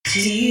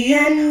Tea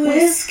and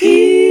whiskey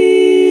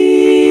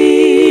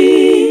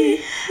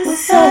with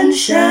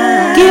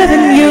sunshine.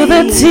 Giving you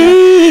the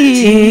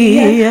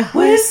tea. And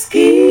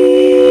whiskey.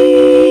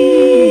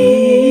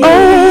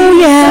 Oh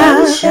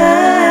yeah.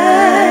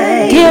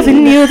 Sunshine.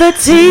 Giving you the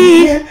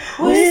tea. And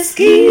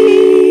whiskey.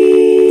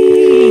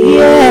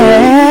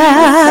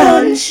 Yeah.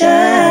 Sunshine.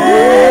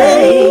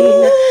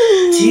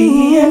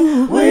 Tea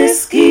and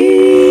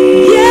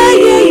whiskey. Yeah.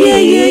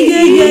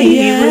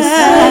 With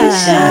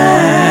sunshine.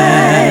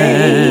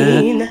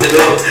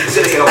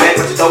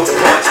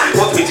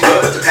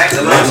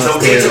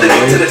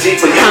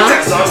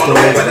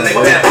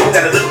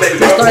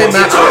 Story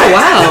about, oh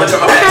wow. Okay.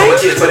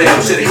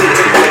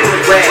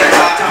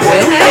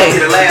 Well, hey.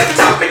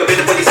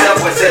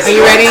 Are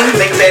you ready?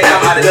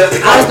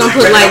 I was gonna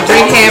put like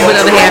drink half but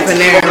other half in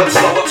there.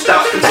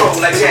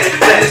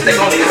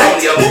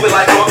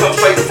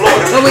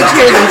 What we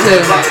cheering to?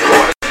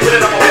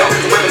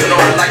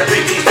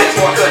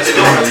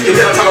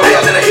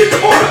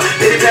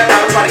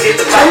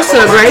 Toast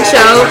to a great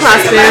show,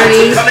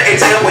 prosperity,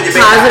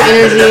 positive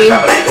energy, and a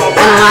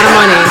lot of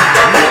money.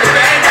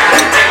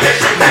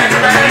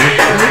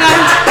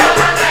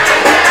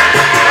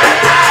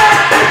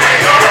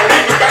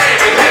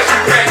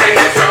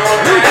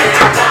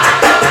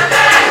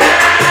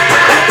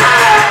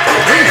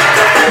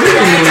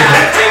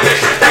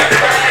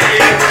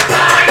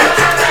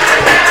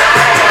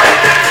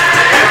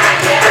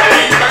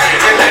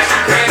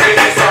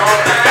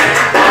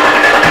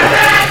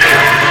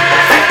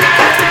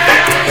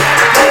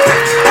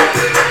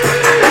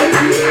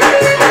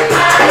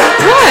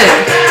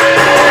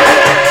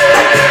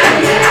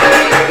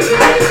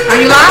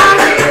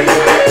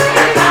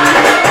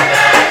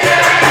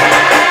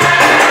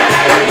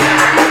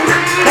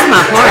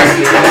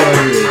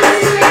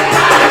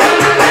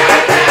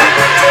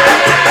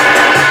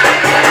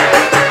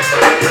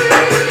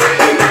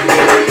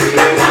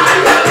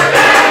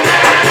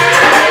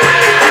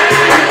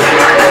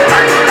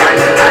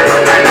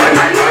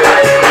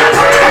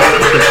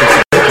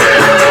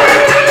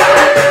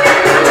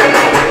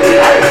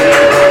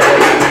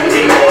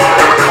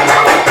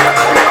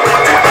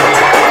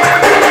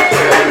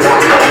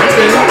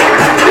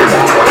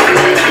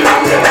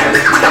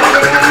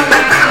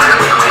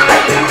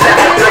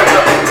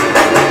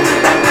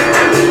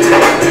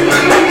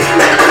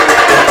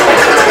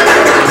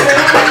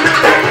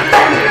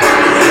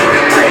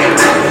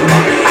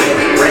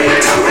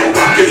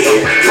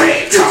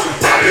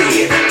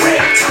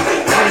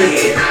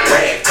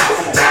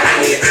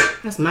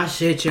 My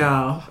shit,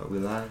 y'all. Are we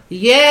live?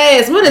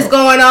 Yes. What is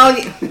going on?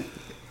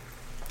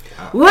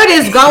 What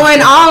is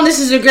going on? This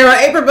is your girl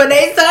April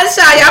Benet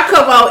Sunshine. Y'all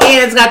come on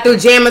in. It's got through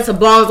jamming to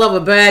Bones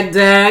Over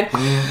Baghdad.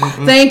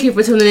 Thank you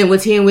for tuning in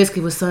with Tea and Whiskey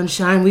with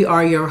Sunshine. We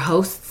are your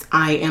hosts.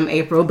 I am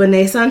April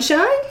Benet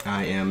Sunshine.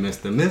 I am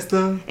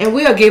Mr. And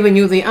we are giving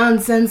you the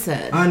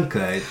uncensored,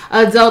 uncut,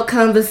 adult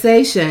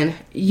conversation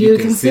you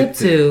can sip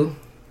to.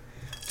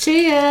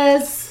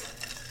 Cheers.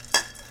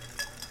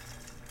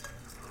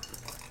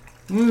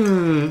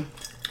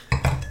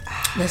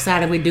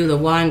 Decided we do the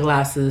wine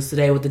glasses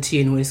today with the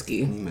tea and whiskey.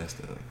 You messed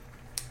up.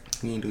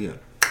 You ain't do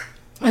it.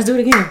 Let's do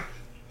it again.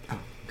 Oh,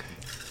 okay.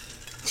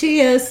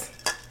 Cheers.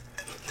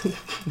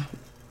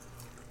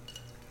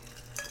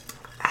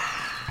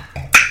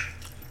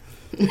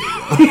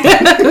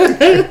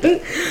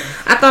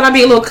 I thought I'd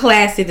be a little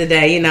classy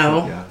today, you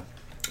know. Yeah.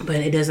 But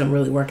it doesn't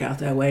really work out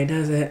that way,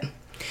 does it?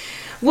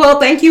 Well,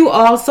 thank you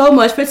all so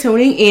much for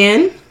tuning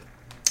in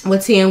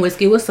with Tea and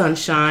Whiskey with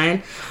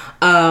Sunshine.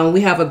 We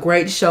have a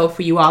great show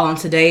for you all on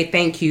today.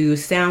 Thank you,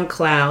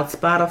 SoundCloud,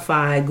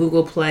 Spotify,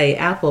 Google Play,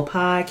 Apple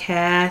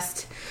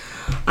Podcast,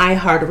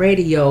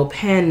 iHeartRadio,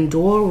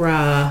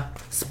 Pandora,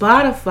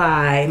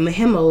 Spotify,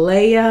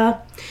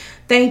 Himalaya.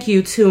 Thank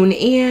you, Tune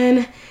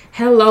In.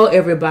 Hello,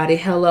 everybody.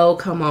 Hello,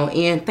 come on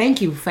in.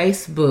 Thank you,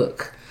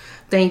 Facebook.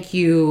 Thank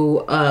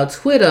you,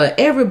 Twitter,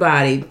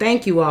 everybody.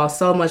 Thank you all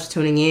so much for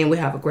tuning in. We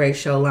have a great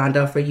show lined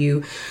up for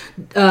you.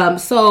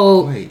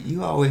 Wait,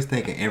 you always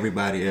thanking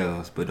everybody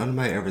else, but don't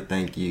nobody ever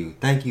thank you.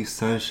 Thank you,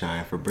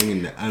 Sunshine, for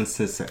bringing the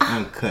uncensored,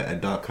 uncut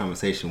adult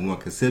conversation one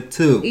can sip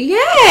to.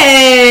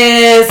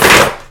 Yes!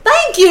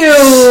 Thank you!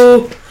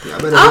 Oh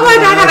my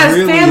God, I gotta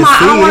stand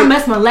I don't want to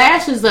mess my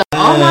lashes up.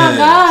 Yes. Oh my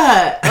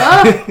God.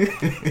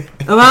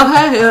 Am I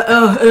okay?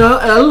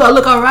 I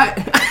look all right.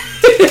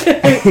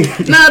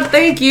 No,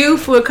 thank you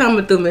for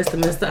coming through,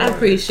 Mr. I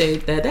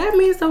appreciate that. That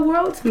means the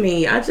world to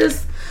me. I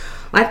just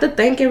like to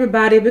thank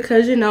everybody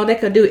because, you know, they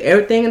could do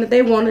everything that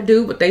they want to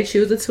do, but they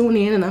choose to tune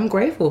in, and I'm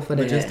grateful for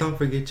that. But just don't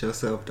forget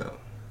yourself, though.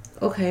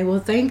 Okay, well,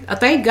 thank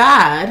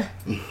God,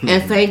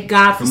 and thank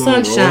God for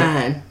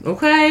sunshine.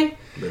 Okay?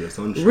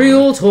 Sunshine.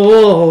 Real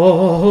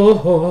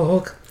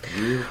talk.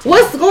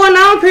 What's going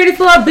on, pretty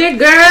for a big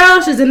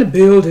girl? She's in the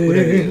building. What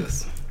it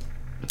is?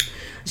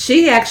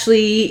 She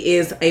actually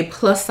is a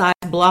plus size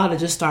blog that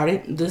just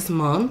started this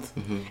month,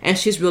 and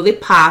she's really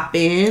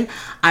popping.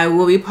 I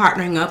will be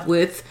partnering up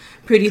with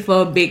Pretty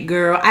for a Big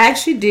Girl. I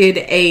actually did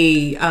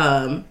a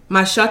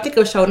my show. I think it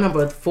was show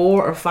number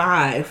 4 or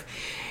 5,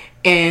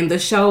 And the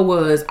show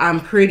was,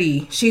 I'm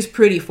pretty, she's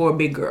pretty for a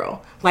big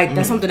girl. Like,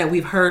 that's something that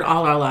we've heard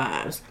all our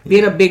lives.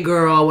 Being a big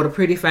girl with a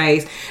pretty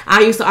face.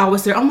 I used to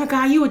always say, oh my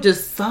God, you were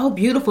just so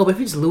beautiful, but if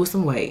you just lose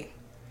some weight.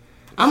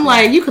 I'm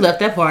like, you could left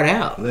that part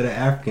out. Let an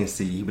African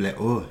see you, be like,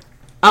 oh.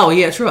 Oh,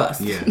 yeah,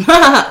 trust.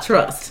 Yeah.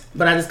 Trust.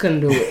 But I just couldn't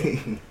do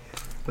it.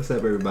 What's up,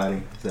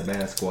 everybody? It's that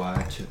Bad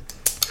Squad.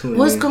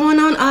 What's going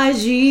on,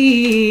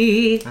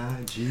 IG?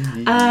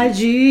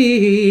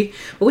 IG.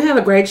 But we have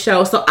a great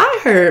show. So I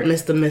heard,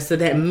 Mr. Mister,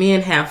 that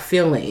men have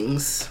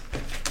feelings.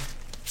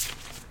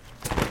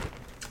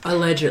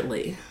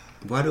 Allegedly.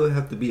 Why do it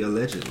have to be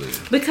allegedly?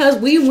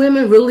 Because we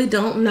women really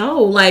don't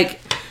know.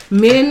 Like,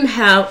 men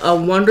have a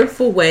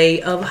wonderful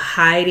way of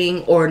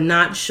hiding or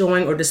not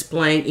showing or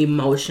displaying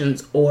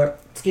emotions or,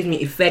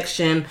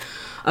 affection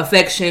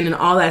and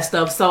all that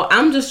stuff. So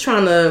I'm just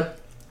trying to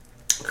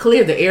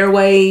clear the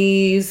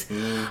airways.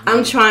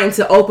 I'm trying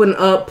to open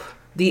up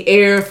the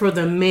air for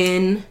the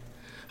men,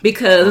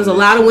 because there's a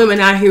lot of women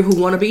out here who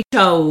want to be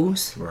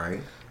chose,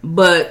 right?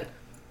 But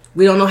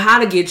we don't know how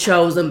to get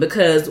chosen,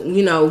 because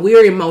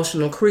we're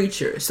emotional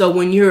creatures. So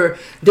when you're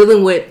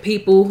dealing with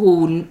people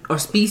who are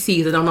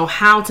species that don't know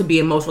how to be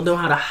emotional, don't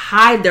know how to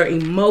hide their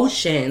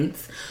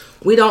emotions,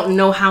 we don't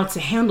know how to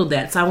handle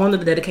that. So I wanted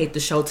to dedicate the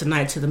show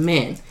tonight to the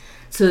men,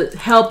 to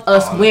help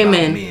us all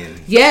women,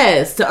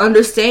 yes, to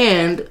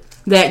understand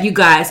that you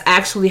guys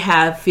actually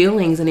have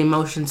feelings and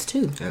emotions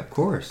too. Yeah, of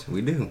course,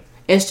 we do.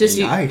 It's just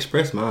I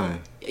express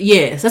mine.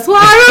 Yes, that's why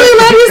I really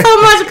love you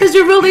so much, because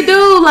you really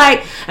do.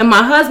 Like, and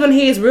my husband,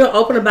 he is real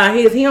open about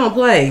his. He don't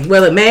play.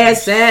 Whether mad,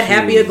 sad,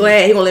 happy, or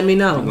glad, he gonna let me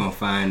know. We're gonna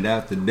find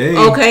out today.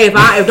 Okay, if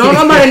don't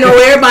nobody know,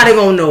 everybody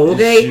gonna know.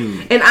 Okay,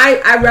 and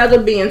I'd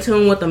rather be in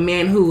tune with a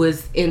man who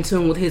is in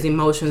tune with his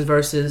emotions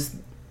versus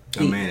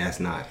a man that's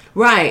not.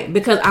 Right,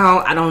 because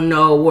I don't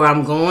know where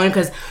I'm going,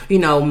 because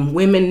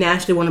women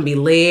naturally want to be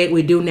led.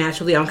 We do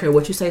naturally. I don't care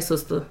what you say,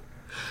 sister.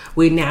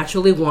 We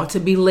naturally want to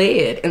be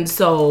led, and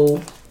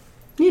so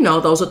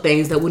those are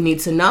things that we need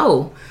to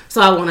know.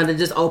 So I wanted to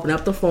just open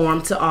up the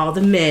forum to all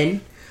the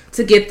men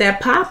to get that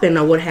popping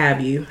or what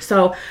have you.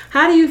 So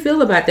how do you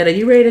feel about that? Are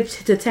you ready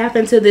to tap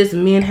into this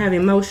men have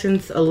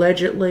emotions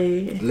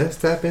allegedly? Let's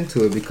tap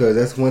into it, because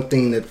that's one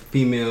thing that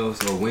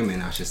females, or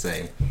women I should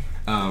say,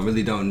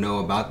 really don't know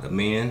about the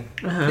men,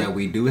 that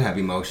we do have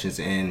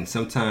emotions. And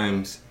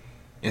sometimes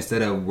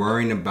instead of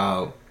worrying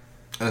about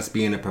us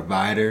being a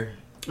provider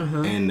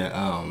and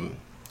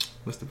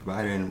what's the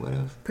provider and what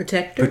else?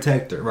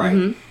 Protector,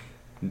 right.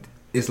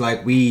 It's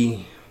like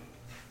you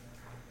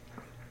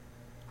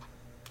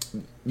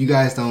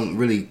guys don't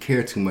really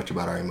care too much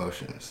about our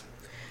emotions.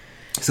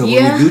 So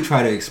when we do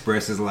try to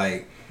express, it's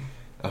like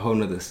a whole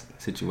nother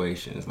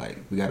situation. It's like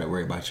we got to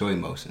worry about your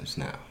emotions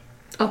now.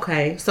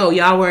 Okay, so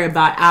y'all worry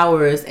about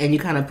ours, and you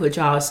kind of put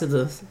y'all to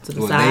the side.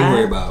 Well, they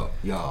worry about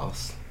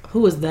y'all's.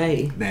 Who is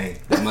they? They,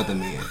 the mother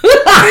men.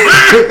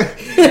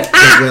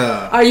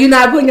 Are you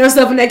not putting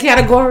yourself in that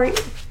category?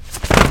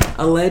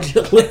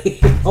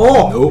 Allegedly.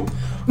 Oh. Nope.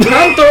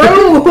 Come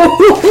through.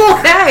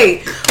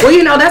 Okay.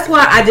 Well, that's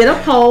why I did a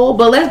poll.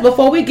 But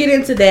before we get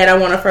into that, I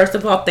want to first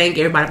of all thank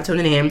everybody for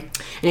tuning in.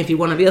 And if you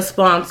want to be a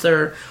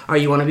sponsor, or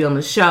you want to be on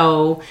the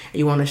show, and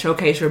you want to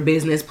showcase your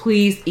business,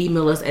 please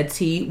email us at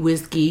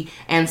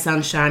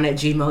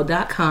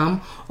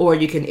teawhiskeyandsunshine@gmail.com, or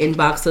you can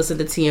inbox us at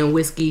the Tea and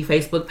Whiskey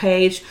Facebook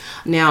page.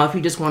 Now, if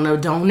you just want to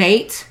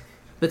donate,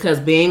 because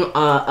being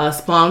a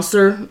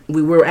sponsor,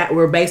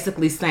 we're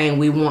basically saying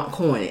we want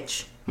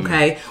coinage.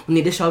 Okay,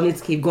 the show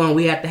needs to keep going.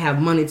 We have to have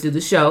money to do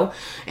the show.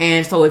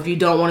 And so if you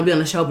don't want to be on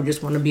the show but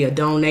just want to be a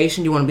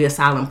donation, you want to be a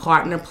silent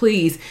partner,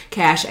 please,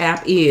 Cash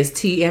App is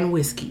Tea and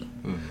Whiskey.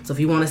 So if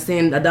you want to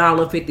send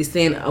 $1, 50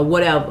 cents, or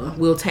whatever,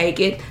 we'll take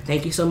it.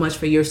 Thank you so much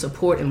for your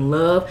support and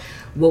love.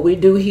 What we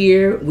do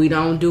here, we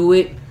don't do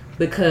it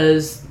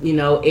because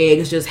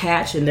eggs just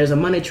hatch and there's a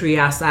money tree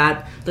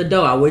outside the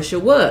door. I wish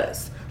it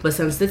was, but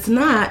since it's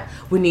not,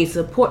 we need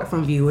support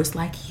from viewers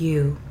like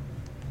you.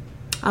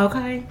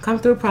 Okay, come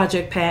through,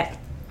 Project Pat.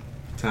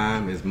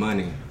 Time is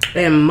money.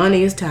 And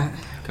money is time.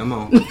 Come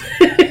on.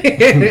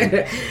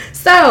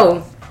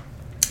 So,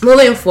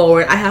 moving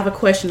forward, I have a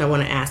question I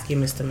want to ask you,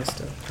 Mr.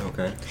 Mister.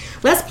 Okay.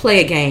 Let's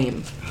play a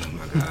game. Oh,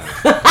 my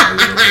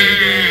God.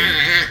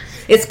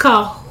 It's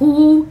called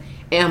Who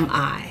Am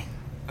I?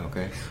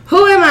 Okay.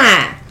 Who am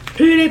I?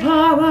 Pretty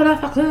poor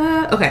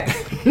motherfucker. Okay.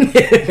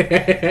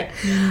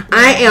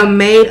 I am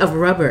made of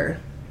rubber,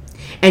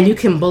 and you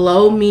can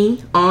blow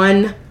me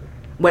on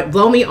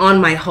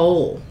my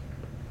hole,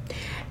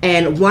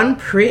 and one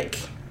prick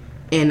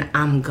and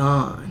I'm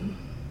gone.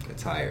 A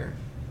tire.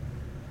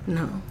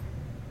 No,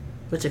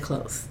 but you're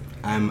close.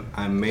 I'm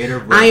made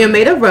of rubber. I am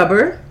made of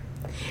rubber,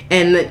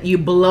 and you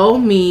blow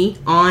me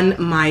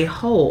on my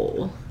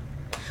hole.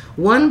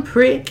 One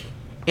prick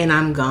and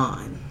I'm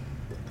gone.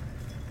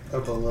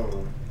 A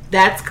balloon.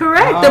 That's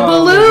correct. The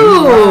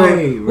balloon.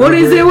 Right. What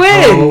is it with?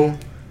 Oh.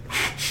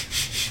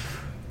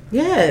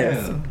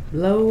 Yes. Yeah.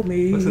 Blow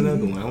me. What's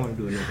another one? I want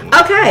to do another one.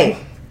 Okay.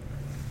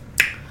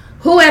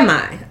 Who am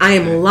I? I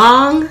am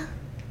long,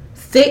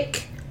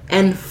 thick,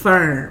 and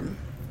firm.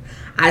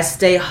 I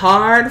stay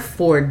hard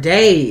for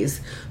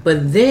days,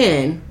 but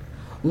then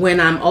when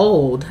I'm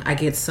old, I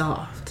get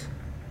soft.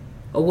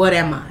 What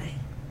am I?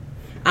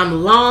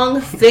 I'm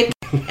long, thick,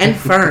 and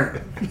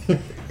firm.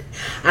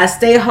 I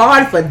stay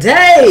hard for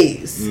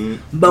days,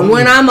 but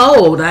when I'm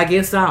old, I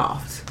get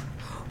soft.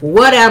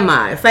 What am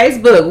I?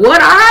 Facebook,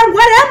 what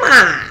am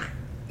I?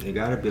 You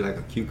gotta be like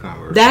a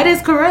cucumber. That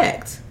is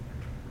correct.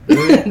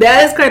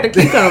 That is correct. A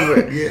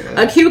cucumber.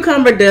 Yeah. A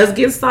cucumber does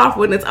get soft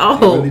when it's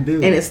old, really do.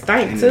 and it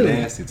stinks And too.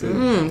 it's nasty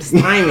too.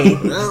 Slimy.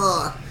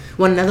 Ugh.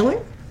 Want another one?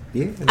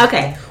 Yeah.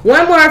 Okay,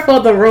 one more for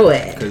the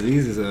road. Because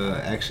these is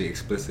actually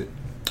explicit.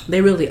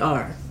 They really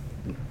are,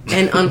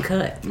 and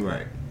uncut.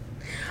 Right.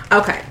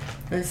 Okay,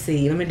 let's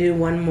see. Let me do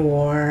one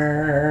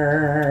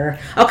more.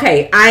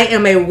 Okay, I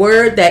am a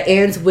word that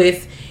ends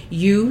with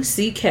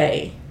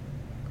UCK.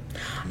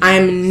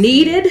 I'm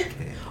needed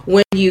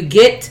when you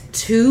get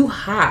too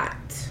hot.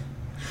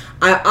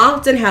 I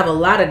often have a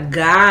lot of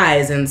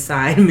guys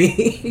inside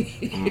me.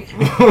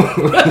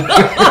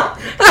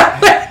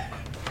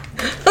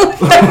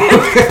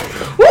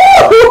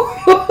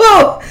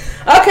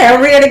 Okay,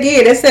 I'll read it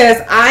again. It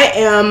says, I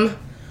am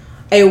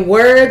a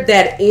word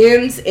that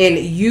ends in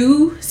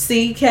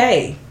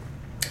UCK.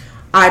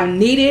 I'm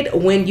needed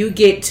when you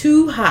get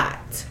too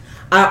hot.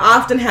 I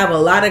often have a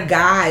lot of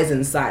guys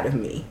inside of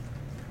me.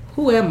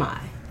 Who am I?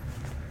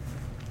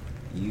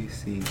 You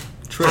see.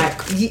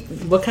 Truck.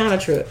 What kind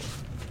of truck?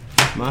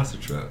 Monster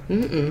truck. I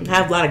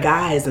have a lot of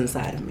guys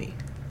inside of me.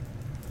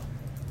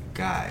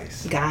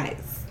 Guys.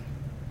 Guys.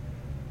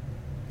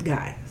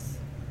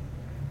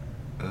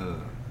 I don't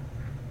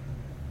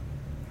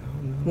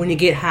know. When you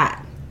get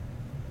hot.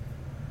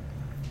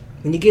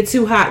 When you get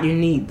too hot, you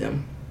need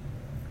them.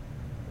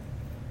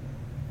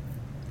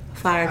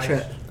 Fire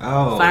truck.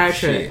 Oh, Fire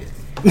shit.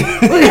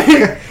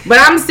 But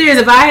I'm serious.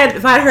 If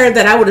I heard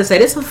that, I would have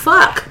said it's a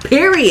fuck.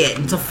 Period.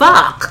 It's a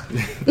fuck.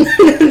 Well,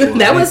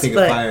 That I was think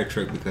fun. of fire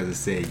truck because it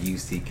said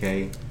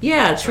UCK.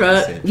 Yeah,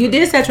 truck. said You truck.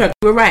 did say truck.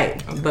 You were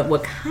right. Okay. But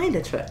what kind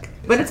of truck?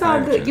 But a it's all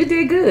fire good. truck. You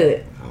did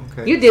good.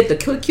 Okay. You did the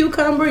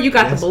cucumber. You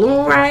got Yes. the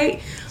balloon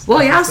right.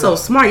 Boy, y'all so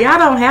smart. Y'all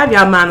don't have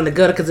y'all mind in the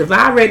gutter. Because if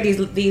I read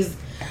these,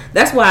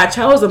 that's why I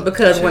chose them.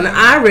 Because when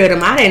I read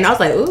them, I was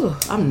like, ooh,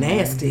 I'm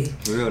nasty.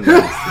 Real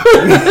nasty.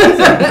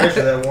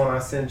 Especially that one I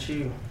sent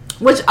you.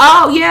 Which,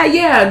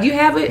 yeah. You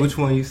have it? Which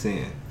one you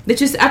saying?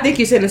 I think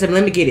you sent it to me.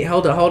 Let me get it.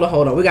 Hold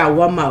on. We got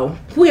one more.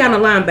 Who on the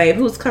line, babe?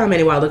 Who's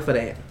commenting while I look for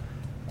that?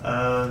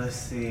 Let's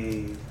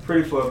see.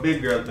 Pretty for a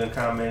big girl's been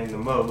commenting the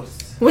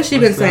most. What's she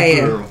been What's up,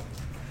 saying? girl?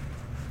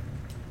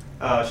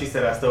 She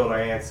said I stole her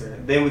answer.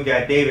 Then we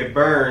got David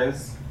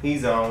Burns.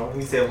 He's on.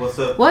 He said, "What's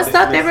up? What's Miss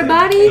up, Missy?"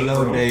 everybody?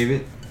 Hello,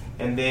 David.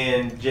 And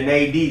then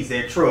Janae D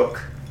said,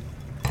 "Truck."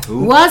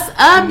 Who? What's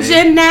up,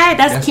 Jeanette?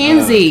 That's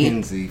Kenzie.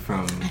 Kenzie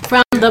from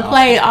The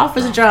play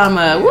Office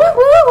Drama. Woo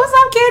woo. What's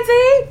up,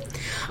 Kenzie?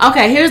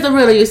 Okay, here's the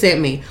riddle you sent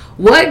me.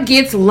 What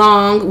gets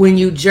long when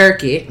you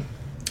jerk it?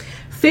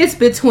 Fits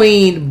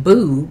between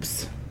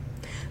boobs,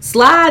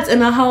 slides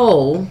in a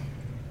hole,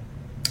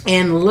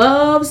 and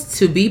loves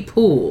to be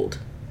pulled.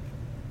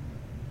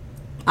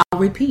 I'll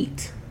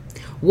repeat.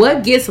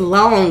 What gets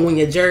long when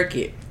you jerk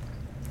it?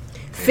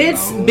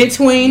 Fits Long.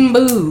 between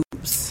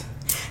boobs,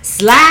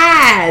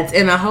 slides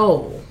in a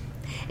hole,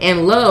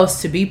 and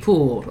loves to be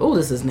pulled. Oh,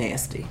 this is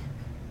nasty.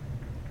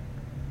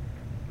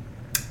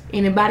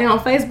 Anybody on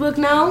Facebook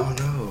know? Oh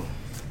no.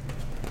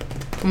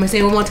 I'm gonna say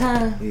it one more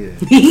time. Yeah.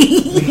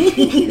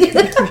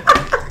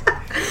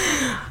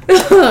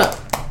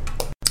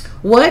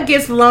 What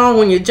gets long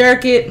when you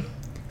jerk it?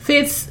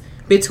 Fits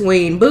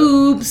between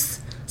boobs,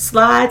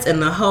 slides in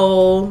the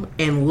hole,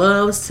 and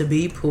loves to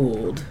be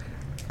pulled.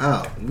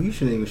 Oh, well, you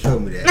shouldn't even show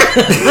me that.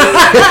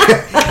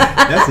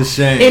 That's a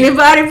shame.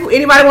 Anybody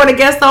want to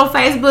guess on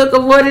Facebook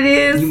of what it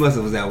is? You must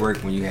have was at work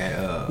when you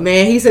had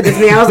Man, he said this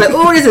to me. I was like,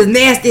 "Oh, this is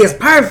nasty. It's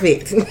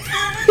perfect."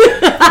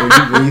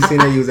 when you seen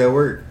that you was at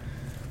work.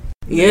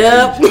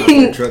 Yep. You jumped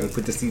in the truck and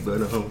put the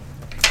seatbelt on.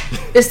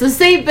 It's the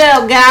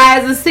seatbelt,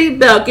 guys. The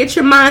seatbelt. Get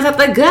your minds out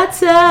the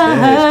gutter.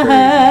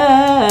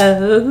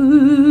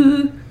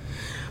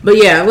 But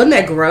yeah, wasn't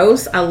that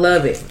gross? I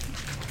love it.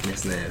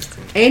 That's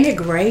nasty. Ain't it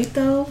great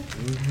though?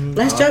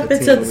 Let's Off jump the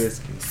into tin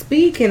whiskey.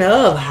 speaking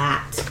of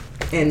hot,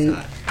 and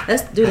Hot.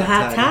 let's do the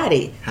hot Hot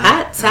toddy. toddy.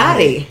 Hot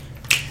toddy.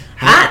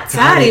 Hot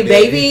toddy,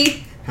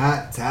 baby.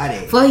 Hot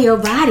toddy. For your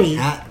body.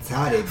 Hot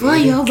toddy, baby. For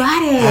your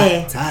body.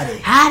 Hot toddy.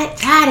 Hot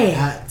toddy.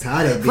 Hot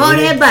toddy, baby. For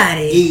that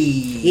body.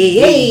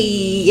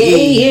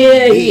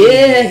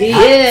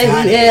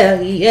 Yeah,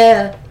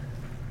 Yeah.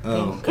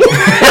 Oh.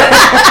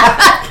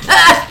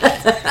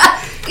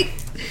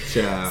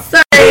 Child.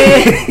 Sorry.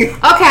 Okay,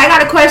 I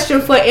got a question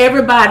for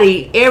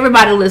everybody.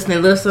 Everybody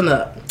listening, listen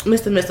up.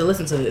 Mister,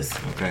 listen to this.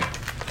 Okay.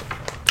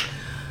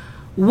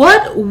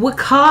 What would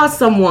cause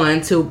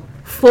someone to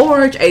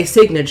forge a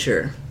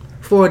signature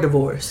for a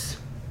divorce?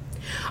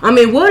 I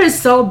mean, what is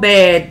so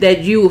bad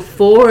that you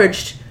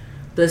forged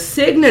the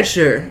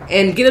signature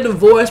and get a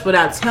divorce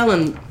without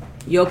telling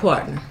your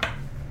partner?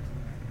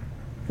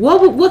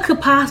 What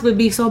could possibly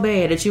be so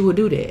bad that you would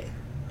do that?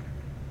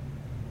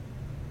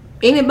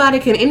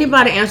 Can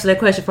anybody answer that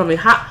question for me?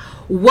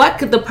 What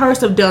could the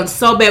person have done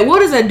so bad?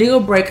 What is a deal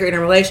breaker in a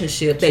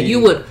relationship that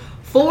you would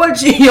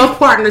forge your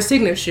partner's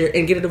signature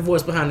and get a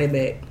divorce behind their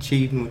back?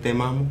 Cheating with their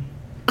mama.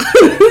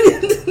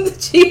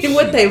 Cheating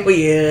with their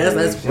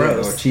that's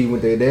gross. Or cheating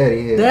with their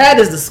daddy. Yeah. That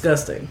is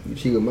disgusting. You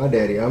cheat with my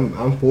daddy.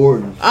 I'm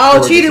for.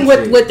 Cheating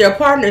with their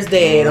partner's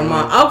dad.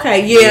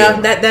 Okay,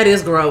 that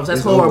is gross.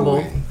 That's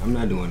horrible. I'm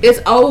not doing it. It's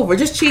over.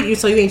 Just cheat.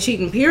 So you ain't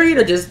cheating, period,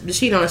 or just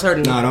cheat on a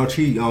certain. No, don't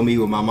cheat on me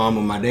with my mom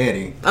or my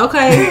daddy.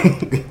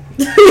 Okay.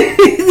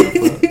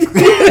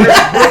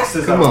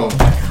 Come on.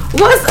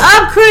 What's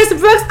up, Chris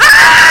Brooks?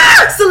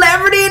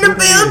 Celebrity in the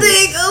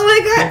building. Oh my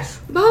God.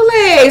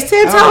 Bowlegs,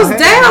 10 toes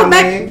down.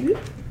 Man.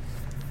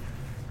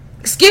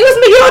 Excuse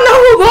me, you don't know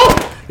who wrote.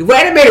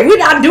 Wait a minute, we're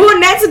not doing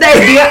that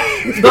today.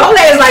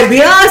 Bowlegs like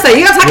Beyonce.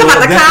 You don't talk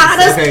about the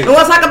Carters. Okay. You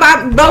want to talk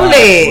about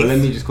Bowlegs. Well, let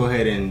me just go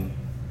ahead and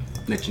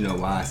let you know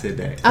why I said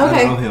that. Okay.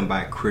 I don't know him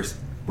by Chris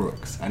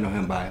Brooks. I know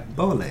him by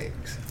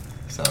Bowlegs.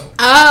 So.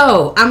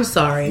 Oh, I'm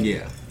sorry.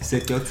 Yeah.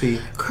 Sip your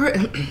tea.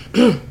 I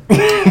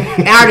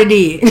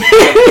already did.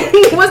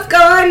 What's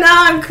going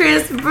on,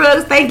 Chris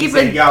Brooks? Thank you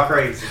for y'all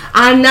crazy.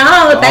 I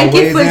know. Thank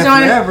you for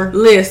joining. Forever.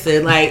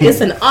 Listen, like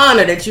it's an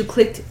honor that you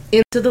clicked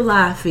into the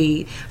live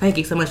feed. Thank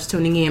you so much for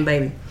tuning in,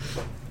 baby.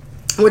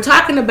 We're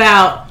talking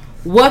about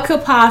what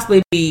could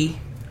possibly be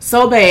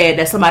so bad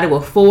that somebody will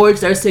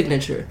forge their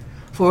signature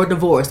for a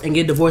divorce and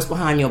get divorced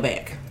behind your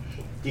back.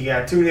 You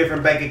got 2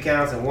 different bank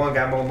accounts and one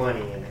got more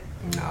money in it.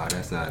 No,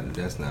 that's not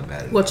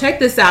bad enough. Well, check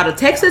this out. A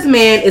Texas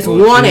man is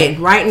wanted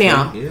right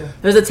now. Yeah.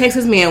 There's a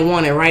Texas man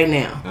wanted right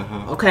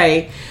now.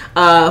 Okay,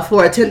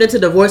 for attempting to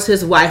divorce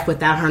his wife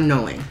without her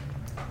knowing.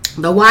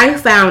 The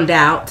wife found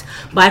out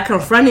by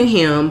confronting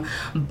him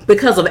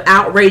because of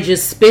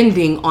outrageous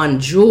spending on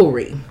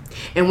jewelry.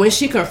 And when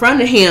she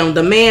confronted him,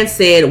 the man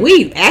said,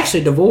 "We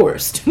actually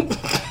divorced."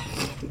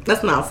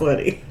 That's not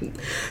funny.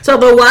 So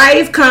the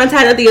wife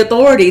contacted the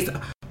authorities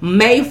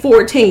May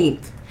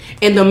 14th.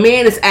 And the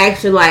man is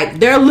actually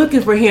like, they're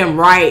looking for him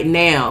right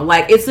now.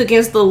 Like, it's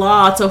against the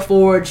law to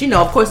forge,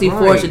 of course he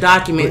forged a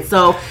document.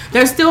 So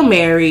they're still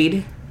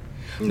married.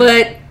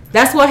 But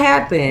that's what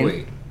happened.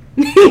 Wait.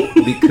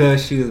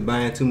 Because she was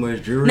buying too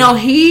much jewelry? No,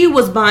 he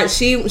was buying,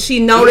 she noticed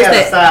he had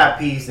that. a side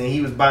piece and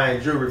he was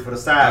buying jewelry for the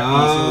side piece.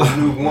 It was a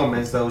new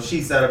woman. So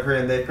she set up here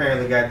and they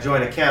apparently got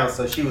joint accounts.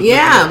 So she was looking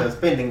at the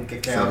spending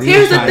account. So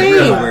here's the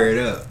thing. Wear it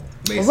up.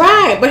 Basically.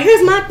 Right, but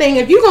here's my thing.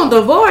 If you're going to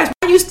divorce,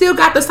 why you still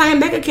got the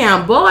same bank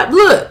account? Boy,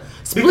 look.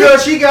 Split.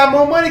 Because she got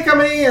more money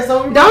coming in.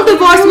 So don't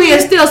divorce me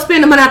and still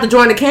spend the money out the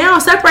joint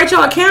account. Separate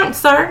your account,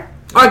 sir.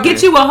 Or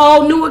get you a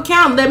whole new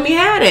account. Let me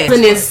have it.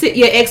 And then sit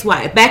your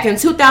ex-wife. Back in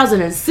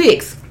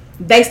 2006,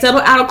 they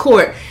settled out of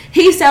court.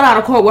 He settled out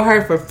of court with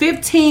her for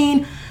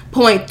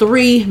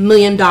 $15.3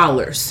 million.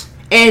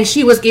 And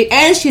she's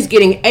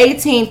getting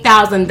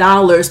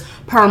 $18,000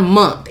 per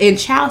month in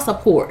child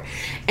support.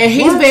 And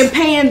he's been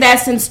paying that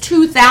since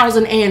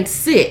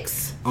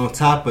 2006. On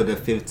top of the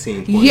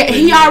 15. Yeah,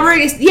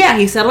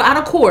 he settled out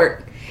of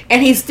court.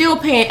 And he's still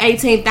paying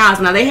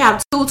 $18,000. Now they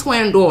have 2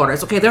 twin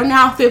daughters. Okay, they're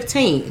now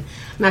 15.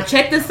 Now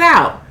check this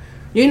out.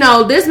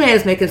 This man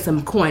is making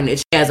some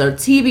coinage. He has a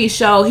TV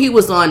show. He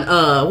was on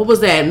what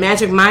was that?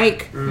 Magic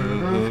Mike.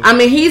 Mm-hmm. I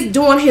mean, he's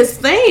doing his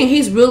thing.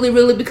 He's really,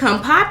 really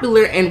become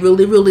popular and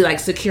really, really like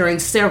securing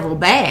several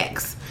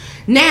bags.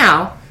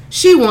 Now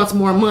she wants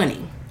more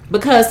money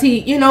because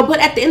he, but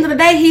at the end of the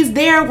day, he's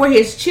there with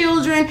his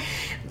children.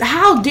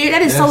 How dare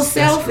that's so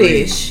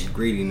selfish. That's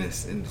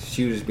greediness, and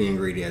she was just being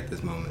greedy at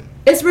this moment.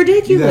 It's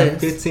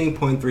ridiculous. You got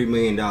 $15.3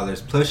 million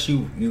plus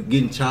you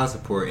getting child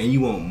support, and you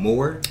want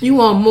more. You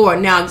want more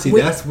now. See,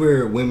 that's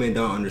where women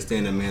don't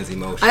understand a man's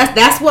emotions.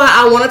 That's why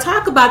I want to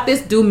talk about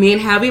this. Do men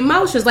have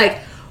emotions? Like,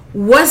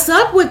 what's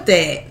up with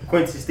that?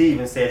 Quincy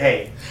Stevens said,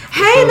 "Hey,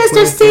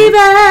 Mr.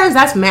 Stevens,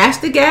 that's Mash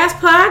the Gas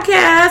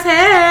podcast.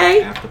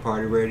 Hey, After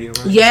Party Radio,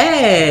 right?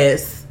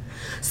 Yes.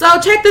 So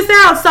check this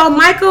out. So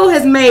Michael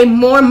has made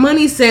more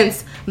money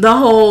since the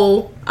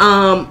whole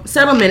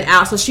settlement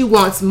out, so she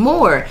wants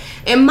more.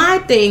 And my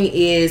thing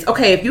is,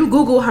 okay, if you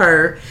Google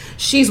her,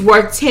 she's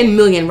worth $10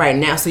 million right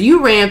now. So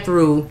you ran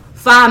through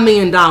 $5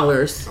 million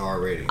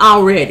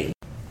already.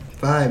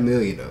 $5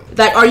 million though.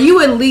 Like, are you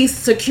at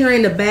least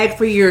securing the bag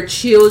for your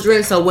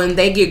children so when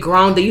they get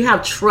grown, do you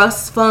have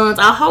trust funds?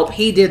 I hope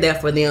he did that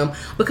for them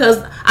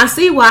because I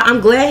see why. I'm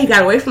glad he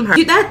got away from her.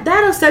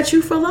 That'll set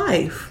you for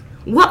life.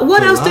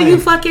 What else do you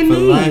fucking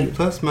need? Life,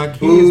 plus my kids'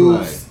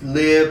 boobs, life.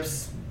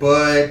 lips,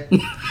 butt.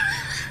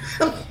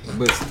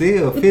 But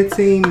still,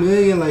 $15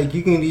 million, like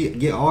you can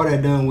get all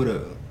that done with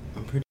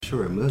I'm pretty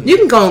sure $1 million. You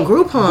can go on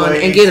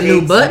Groupon and get a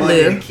new butt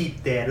lift. To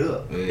keep that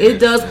up. Yeah, it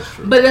does,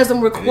 but it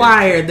doesn't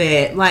require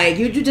that. Like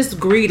you just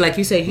greedy, like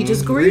you said. He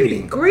just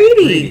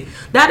greedy.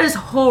 That is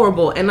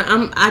horrible, and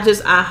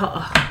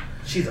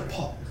She's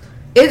appalled.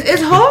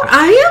 It's hard.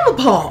 I am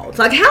appalled.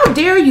 Like, how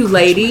dare you,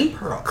 lady?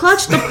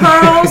 Clutch the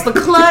pearls, the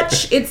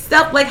clutch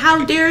itself. Like,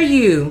 how dare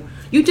you?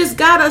 You just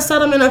got a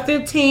settlement of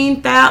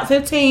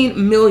 $15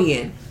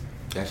 million.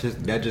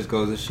 That just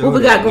goes to show. What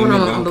we got going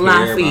women on don't the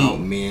live care feed? about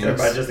men's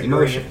Everybody just agreeing.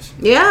 emotions.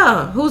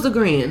 Yeah, who's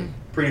agreeing?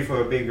 Pretty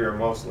for a big girl,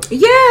 mostly.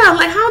 Yeah,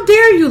 like how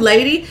dare you,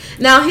 lady?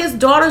 Now his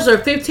daughters are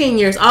 15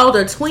 years old,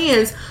 they're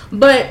twins,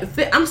 but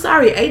I'm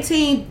sorry,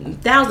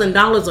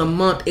 $18,000 a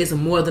month is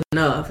more than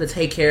enough to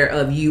take care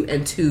of you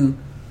and two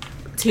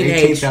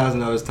teenage.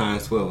 $18,000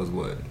 times 12 is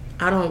what?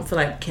 I don't feel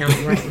like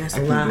counting right now. That's I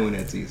a keep lot. doing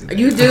that to you.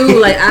 You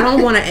do, like, I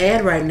don't want to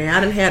add right now.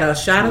 I done had a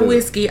shot of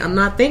whiskey. I'm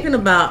not thinking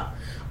about.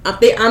 I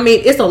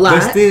mean, it's a lot.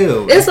 But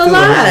still, it's a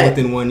lot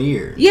within 1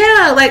 year.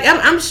 Yeah, like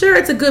I'm sure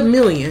it's a good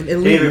million.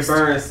 At David least.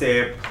 Burns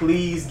said,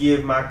 "Please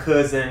give my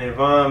cousin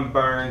Yvonne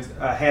Burns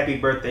a happy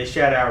birthday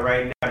shout out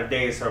right now.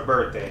 Today is her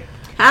birthday."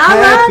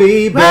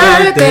 Happy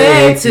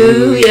birthday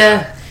to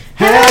ya.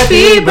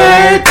 Happy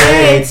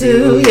birthday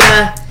to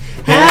ya.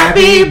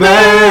 Happy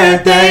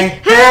birthday.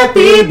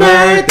 Happy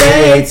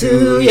birthday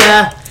to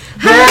ya.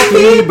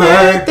 Happy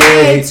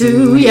birthday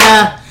to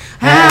ya.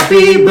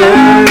 Happy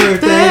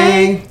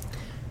birthday.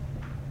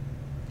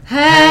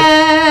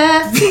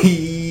 Happy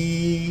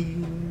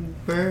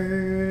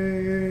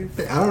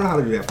birthday. I don't know how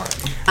to do that part.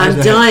 I'm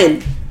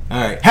done.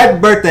 All right. Happy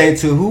birthday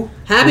to who?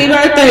 Happy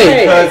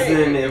birthday.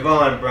 Cousin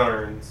Yvonne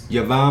Burns.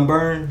 Yvonne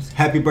Burns.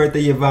 Happy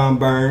birthday, Yvonne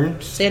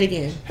Burns. Say it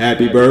again.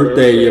 Happy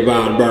birthday,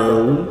 Yvonne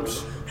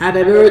Burns.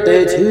 Happy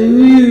birthday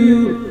to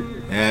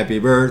you. Happy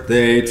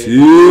birthday to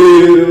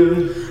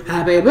you.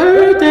 Happy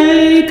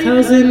birthday,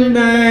 cousin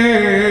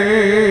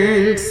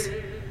Burns.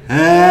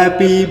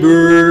 Happy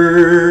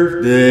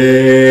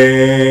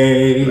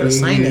birthday. You gotta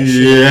sing that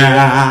shit.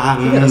 Yeah.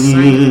 You gotta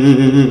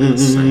sing.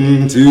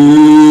 Sing. To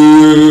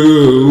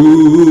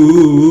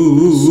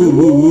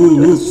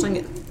Sing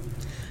it.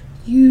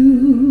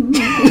 You.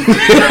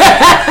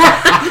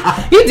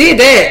 You did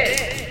that.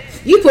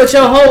 You put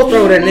your whole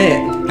throat in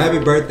that. Happy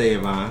birthday,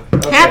 Yvonne.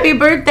 Okay. Happy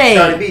birthday.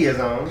 Shawnee B is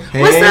on.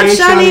 What's up,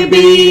 Shawnee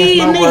B?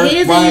 That's my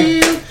work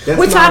wife. That's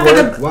We're my talking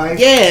work to wife.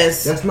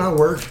 yes. That's my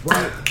work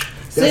wife.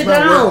 Sit That's my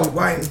down. work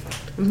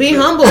wife. Be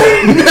humble.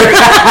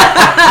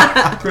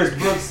 Chris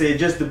Brooks said,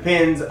 "Just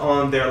depends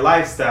on their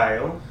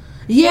lifestyle."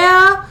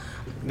 Yeah.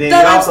 Then The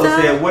he also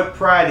lifestyle. said, "What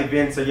Pride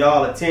events are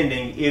y'all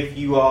attending? If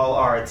you all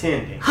are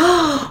attending."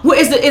 Well,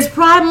 is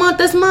Pride Month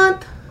this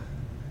month?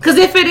 Because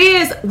if it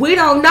is, we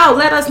don't know.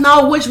 Let us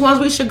know which ones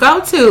we should go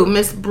to,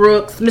 Miss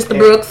Brooks, Mr.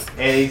 Brooks.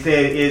 And he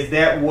said, "Is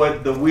that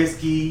what the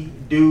whiskey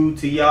do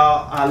to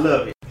y'all? I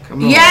love it."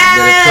 Come on.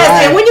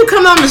 Yes, and when you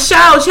come on the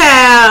show,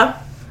 child,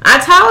 I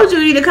told you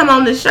you need to come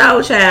on the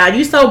show, child.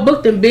 You so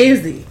booked and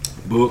busy.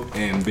 Book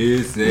and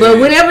busy. But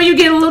whenever you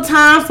get a little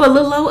time for a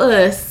little old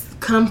us,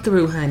 come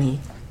through, honey.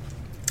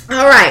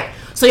 All right.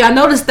 So y'all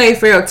know the State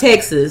Fair of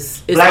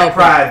Texas is Black open.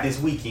 Pride this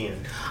weekend.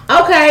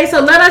 Okay, so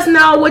let us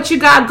know what you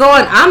got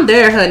going. I'm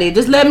there, honey.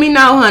 Just let me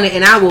know, honey,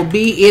 and I will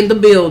be in the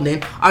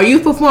building. Are you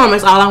performing?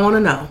 That's all I want to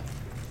know.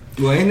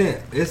 Well, ain't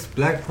it? It's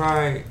Black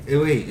Pride.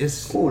 Wait,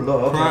 it's Oh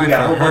Lord, okay, Pride we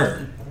got a for whole bunch her.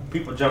 of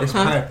people jumping.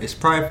 It's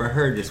Pride for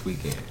her this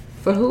weekend.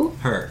 For who?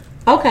 Her.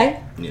 Okay.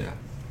 Yeah.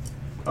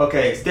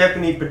 Okay,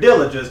 Stephanie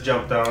Padilla just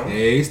jumped on,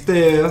 Hey,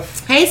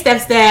 Steph. Hey,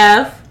 Steph.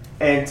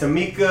 and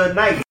Tamika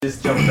Knight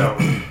just jumped on.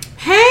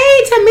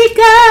 Hey,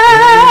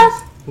 Tamika.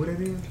 What it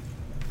is?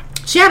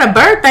 She had a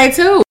birthday,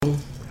 too.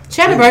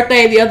 She had a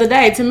birthday the other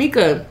day,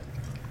 Tamika.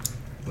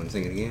 Want to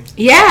sing it again?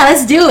 Yeah,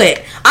 let's do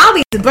it. All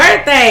these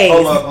birthdays.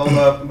 Hold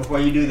up, before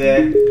you do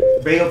that.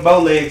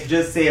 Bowlegs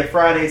just said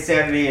Friday,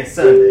 Saturday, and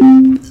Sunday.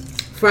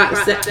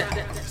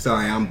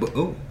 Sorry, I'm.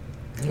 Oh,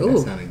 that Ooh.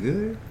 sounded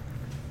good.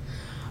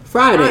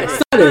 Friday,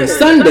 Saturday,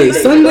 Sunday.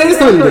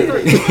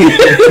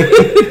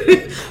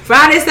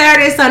 Friday,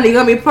 Saturday, Sunday.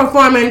 You're gonna be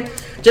performing.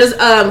 Just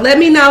let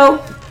me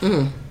know.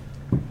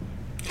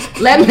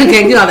 Let me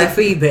can't get all that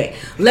feedback.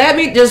 Let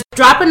me just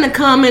drop in the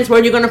comments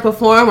where you're gonna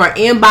perform, or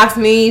inbox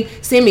me,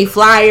 send me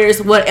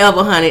flyers,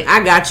 whatever, honey.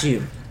 I got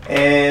you.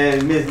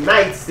 And Miss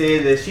Knight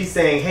said that she's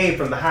saying hey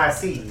from the high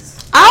seas.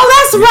 Oh,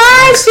 that's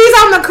right. She's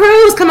on the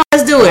cruise. Come on,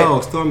 let's do it. Oh,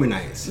 Stormy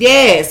Nights.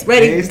 Yes,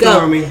 ready Hey, to go.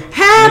 Stormy.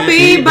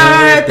 Happy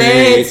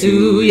birthday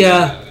to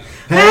ya.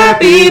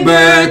 Happy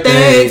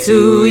birthday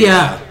to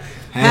ya.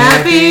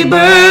 Happy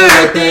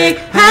birthday.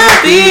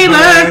 Happy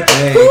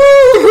birthday.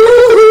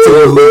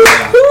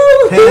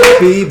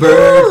 Happy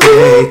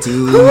birthday to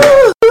you.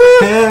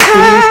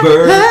 Happy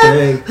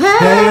birthday.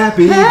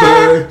 Happy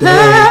birthday.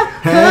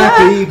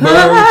 Happy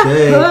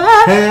birthday.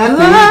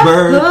 Happy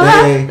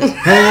birthday.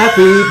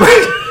 Happy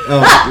birthday.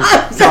 Oh,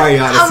 sorry,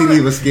 y'all. The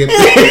CD was skipped.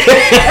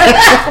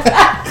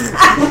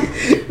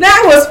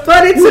 That was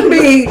funny to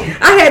me.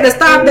 I had to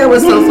stop. That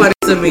was so funny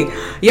to me.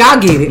 Y'all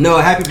get it. No,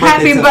 happy birthday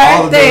Happy to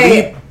all of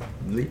birthday.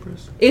 the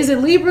Libras Is it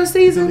Libra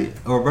season?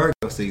 or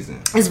Virgo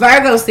season. It's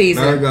Virgo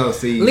season. Virgo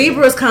season.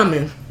 Libra's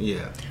coming.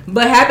 Yeah.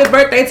 But happy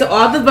birthday to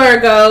all the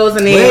Virgos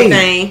and Wait.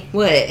 everything.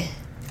 What?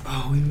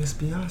 Oh, we missed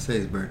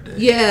Beyonce's birthday.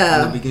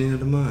 Yeah. In the beginning of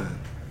the month.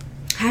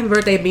 Happy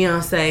birthday,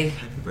 Beyonce.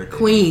 Happy birthday.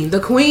 Queen. The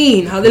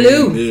Queen.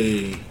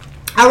 Hallelujah. Hey.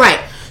 All right.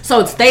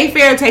 So State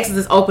Fair Texas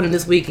is opening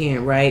this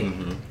weekend, right?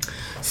 Mm-hmm.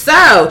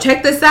 So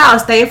check this out.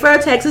 State Fair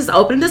Texas is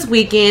opening this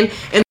weekend,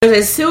 and there's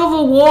a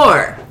Civil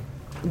War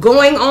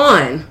going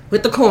on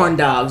with the corn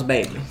dogs,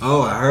 baby.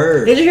 Oh, I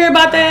heard. Did you hear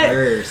about that? I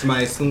heard.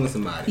 Somebody suing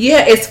somebody.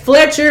 Yeah, it's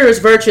Fletcher's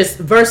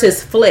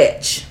versus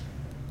Fletch.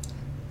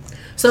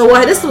 So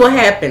this is what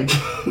happened.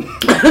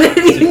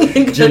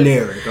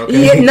 Generic,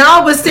 okay? Yeah,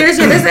 no, but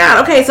seriously, this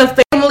out. Okay, so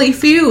family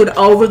feud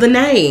over the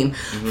name.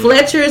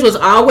 Fletcher's was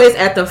always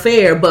at the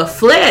fair, but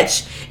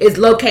Fletch is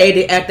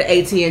located at the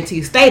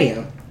AT&T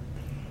Stadium.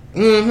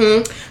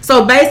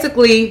 So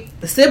basically,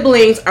 the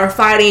siblings are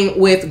fighting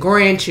with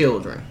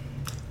grandchildren.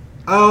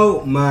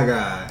 Oh my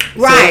God!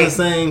 Right, so the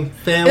same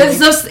family. It's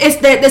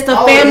the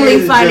All family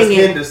it is fighting.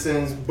 Just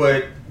Henderson's,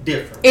 but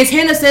different. It's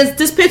Henderson's.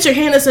 Just picture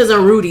Henderson's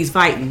and Rudy's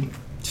fighting.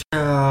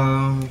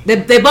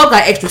 They both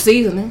got extra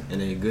seasoning. And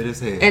they're good as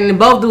hell. And they're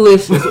both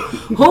delicious.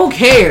 Who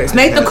cares?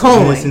 Make the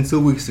coin. Since 2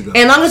 weeks ago.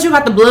 And as long as you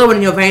got the blood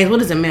in your veins, what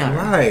does it matter?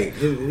 Right.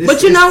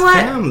 But you know what?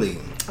 Family.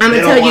 I'm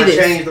gonna tell you this.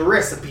 They don't want to change the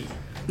recipe.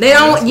 They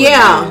don't.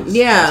 Yeah.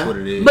 That's what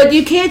it is. But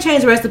you can't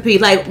change the recipe.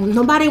 Like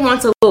nobody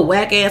wants a little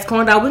whack ass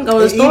corn dog. We can go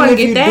to the store and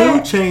get that. Even if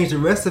you do change the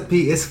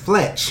recipe, it's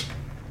Fletch.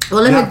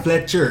 Well, not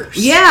Fletcher's.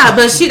 Yeah,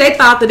 but they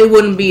thought that it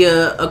wouldn't be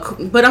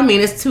but I mean,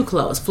 it's too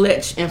close.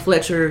 Fletch and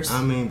Fletcher's.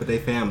 I mean, but they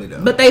family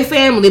though. But they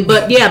family.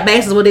 But yeah,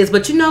 basically what it is.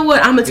 But you know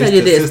what? I'm gonna tell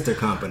you this. Sister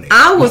company.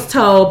 I was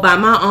told by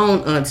my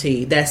own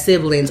auntie that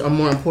siblings are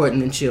more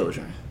important than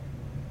children.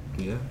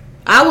 Yeah.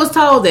 I was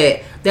told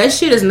that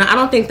shit is not. I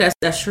don't think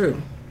that's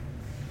true.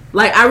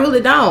 Like I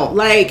really don't.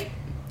 Like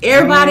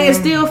everybody is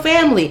still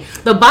family.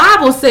 The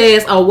Bible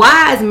says a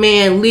wise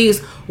man leaves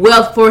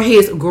wealth for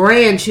his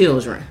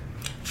grandchildren.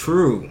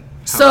 True.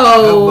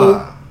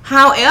 So,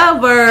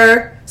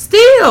 however,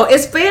 still,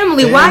 it's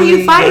family. Why are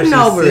you fighting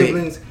over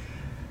siblings, it?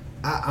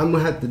 I'm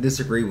going to have to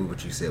disagree with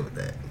what you said with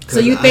that. So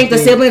you think the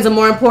siblings are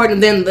more important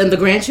than the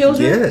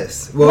grandchildren?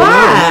 Yes. Well,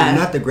 why? No,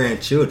 not the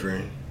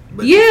grandchildren,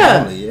 but the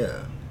family,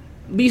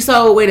 yeah.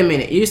 So, wait a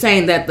minute. You're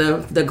saying that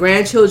the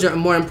grandchildren are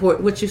more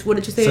important. What did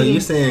you say? So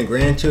you're saying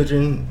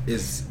grandchildren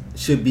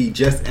should be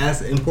just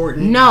as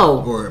important?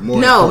 No. Or more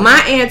No, important?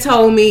 my aunt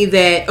told me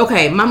that,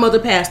 okay, my mother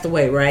passed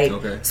away, right?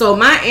 Okay. So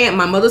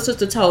my mother's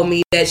sister told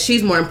me that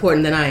she's more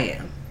important than I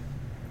am.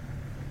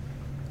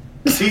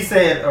 She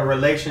said a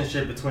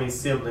relationship between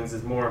siblings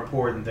is more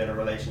important than a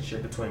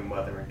relationship between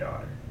mother and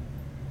daughter.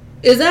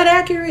 Is that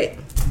accurate?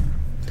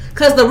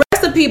 Because the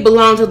recipe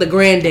belonged to the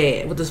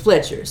granddad with his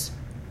Fletchers.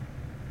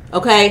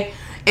 Okay?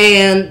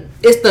 And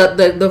it's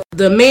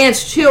the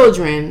man's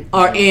children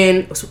are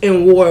in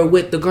war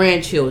with the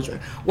grandchildren.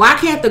 Why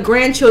can't the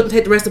grandchildren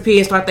take the recipe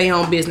and start their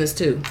own business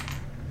too?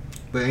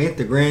 But ain't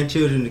the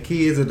grandchildren the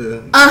kids of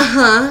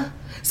the...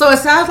 So it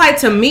sounds like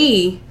to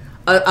me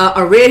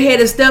a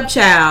redheaded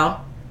stepchild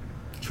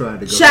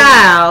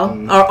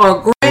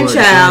or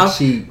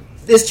grandchild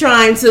is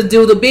trying to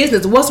do the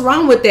business. What's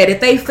wrong with that? If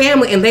they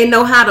family and they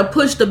know how to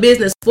push the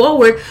business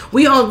forward,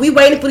 we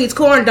waiting for these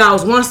corn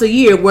dogs once a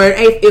year. Where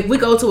if we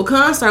go to a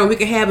concert, we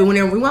can have it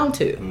whenever we want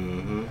to.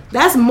 Mm-hmm.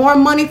 That's more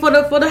money for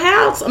the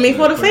house. I mean,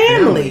 for the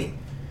family.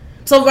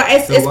 So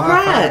it's why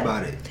pride. Fight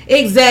about it?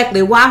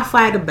 Exactly. Why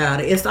fight about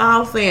it? It's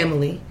all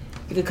family.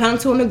 You can come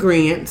to an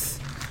agreement,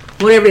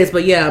 whatever it is.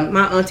 But yeah,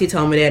 my auntie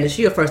told me that, and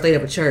she a first lady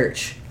of a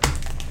church.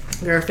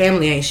 Girl,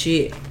 family ain't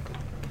shit.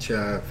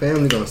 Child,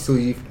 family gonna sue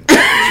you.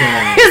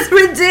 It's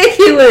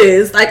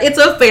ridiculous. Like, it's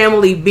a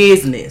family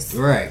business.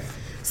 Right.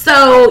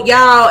 So,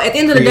 y'all, at the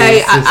end of the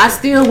day, I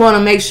still want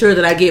to make sure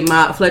that I get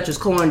my Fletcher's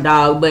corn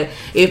dog. But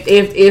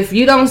if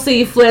you don't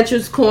see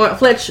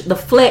the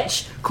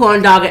Fletch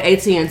corn dog at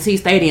AT&T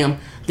Stadium,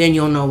 then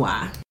you'll know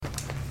why.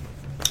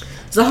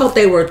 So I hope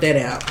they work that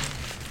out.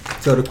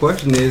 So the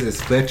question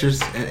is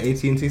Fletcher's at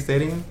AT&T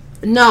Stadium?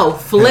 No,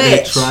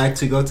 Fletch. Have they tried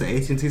to go to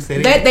AT&T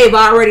Stadium? That they've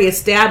already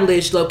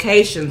established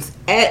locations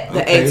at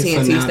the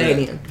AT&T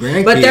Stadium.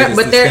 But they're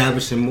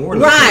establishing more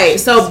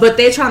locations. Right. But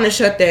they're trying to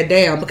shut that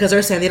down because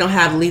they're saying they don't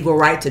have legal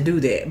right to do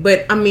that.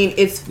 But I mean,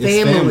 it's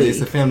family. It's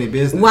a family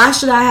business. Why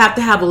should I have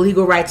to have a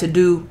legal right to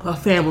do a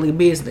family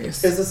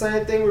business? It's the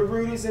same thing with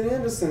Rudy's and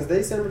Henderson's.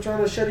 They said we're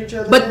trying to shut each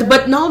other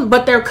down.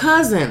 But they're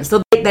cousins.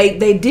 So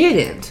they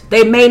didn't.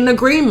 They made an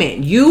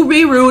agreement. You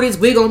be Rudy's,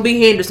 we're gonna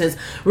be Henderson's.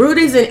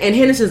 Rudy's and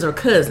Henderson's are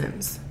cousins.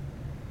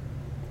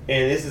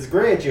 And this is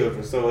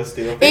grandchildren, so it's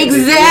still family.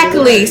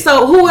 Exactly.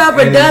 So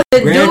whoever does it, do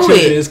it.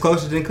 Grandchildren is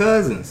closer than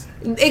cousins.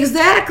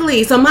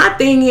 Exactly. So my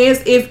thing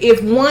is,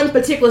 if one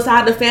particular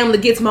side of the family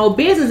gets more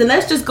business, then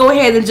let's just go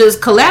ahead and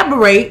just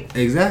collaborate.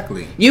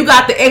 Exactly. You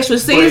got the extra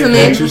seasoning,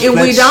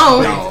 and we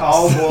don't. It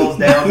all boils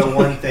down to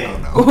one thing.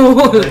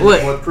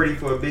 What Pretty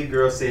for a Big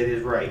Girl said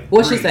is right.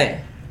 What's she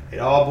saying? It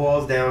all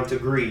boils down to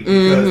greed.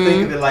 Because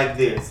think of it like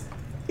this: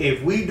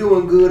 if we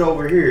doing good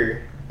over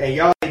here and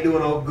y'all ain't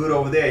doing good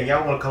over there, and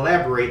y'all want to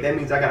collaborate, that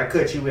means I got to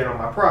cut you in on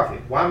my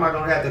profit. Why am I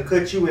going to have to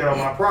cut you in on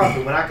my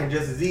profit when I can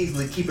just as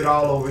easily keep it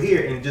all over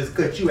here and just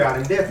cut you out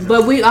indefinitely?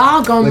 But we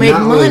all gonna make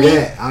money. Only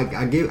that,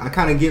 I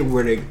kind of get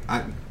where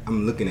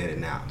I'm looking at it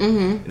now,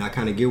 and I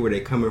kind of get where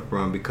they're coming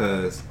from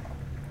because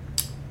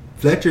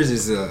Fletcher's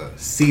is a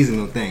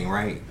seasonal thing,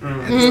 right?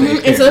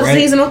 It's a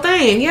seasonal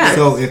thing, yeah.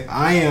 So if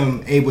I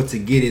am able to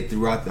get it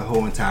throughout the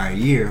whole entire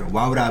year,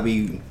 why would I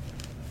be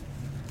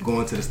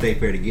going to the state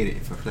fair to get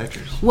it for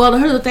Fletcher's. Well,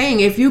 here's the thing: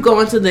 if you go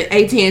into the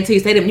AT&T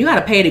Stadium, you got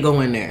to pay to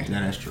go in there.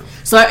 Yeah, that's true.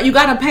 So you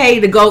got to pay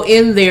to go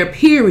in there.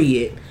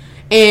 Period.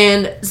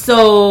 And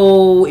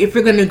so if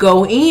you're gonna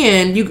go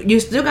in, you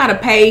still got to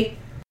pay.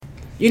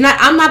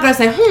 I'm not gonna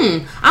say,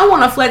 I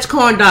want a Fletch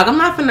corn dog. I'm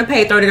not finna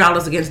pay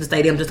 $30 against the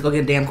stadium just to go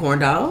get a damn corn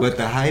dog. But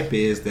the hype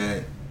is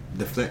that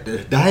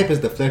the hype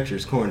is the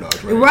Fletcher's corn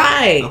dogs, right?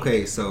 Right.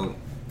 Okay, so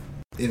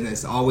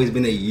it's always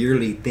been a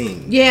yearly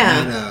thing.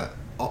 Yeah.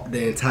 Not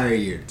the entire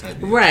year type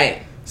thing.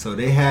 Right. So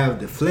they have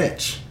the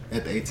Fletch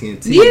at the AT&T.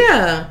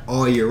 Yeah.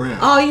 All year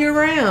round. All year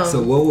round.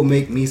 So what would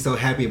make me so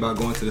happy about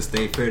going to the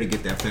state fair to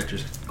get that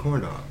Fletcher's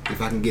corn dog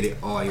if I can get it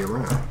all year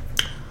round?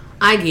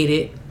 I get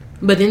it.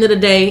 But at the end of the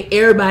day,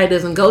 everybody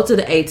doesn't go to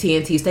the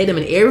AT&T Stadium,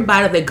 and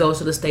everybody that goes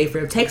to the State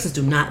Fair of Texas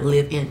do not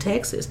live in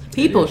Texas.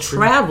 People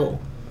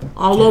travel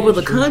all over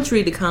the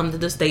country to come to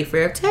the State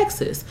Fair of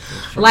Texas.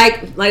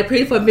 Like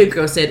Pretty for Big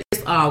Girl said,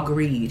 it's all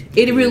greed.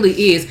 It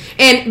really is.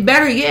 And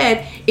better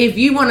yet, if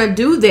you want to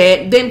do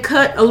that, then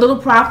cut a little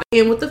profit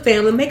in with the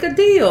family, make a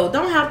deal.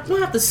 Don't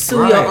have to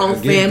sue your own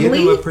family.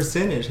 Give them a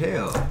percentage.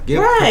 Hell,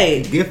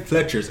 give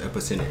Fletcher's a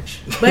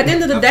percentage. But at the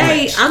end of the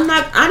day,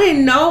 I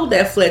didn't know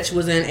that Fletch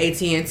was in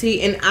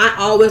AT&T, and I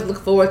always look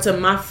forward to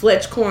my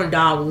Fletch corn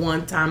dog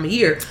one time a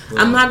year.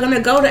 Well, I'm not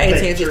gonna go to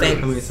AT&T.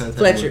 How many times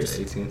Fletcher's.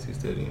 have you went to AT&T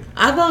Stadium?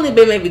 I've only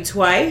been maybe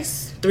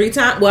twice, 3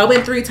 times. Well, I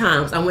went 3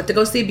 times. I went to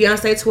go see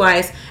Beyonce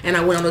twice, and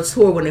I went on a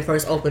tour when they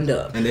first opened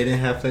up. And they didn't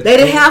have Fletch. They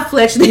didn't have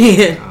Fletch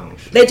then. Oh,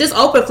 shit. They just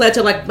opened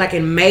Fletcher like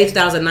in May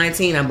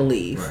 2019, I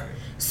believe. Right.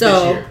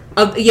 So,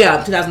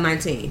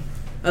 2019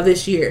 of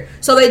this year.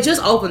 So they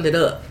just opened it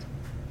up.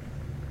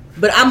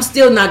 But I'm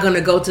still not going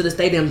to go to the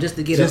stadium just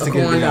to get a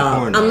corn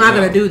dog. I'm not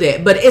going to do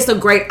that. But it's a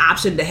great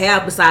option to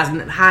have besides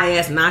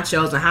high-ass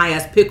nachos and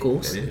high-ass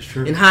pickles. That is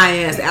true. And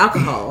high-ass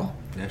alcohol.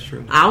 That's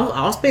true.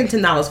 I'll spend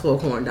 $10 for a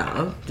corn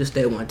dog just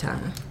that one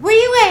time. Where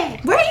you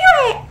at?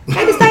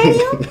 At the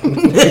stadium?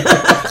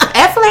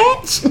 At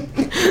Fletch?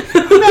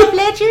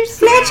 Fletcher's?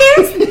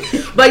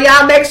 But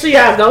y'all make sure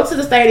y'all go to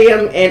the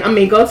stadium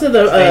and go to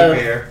the State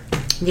fair.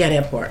 Yeah,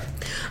 that part.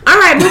 All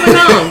right, moving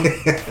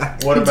on.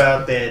 What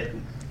about the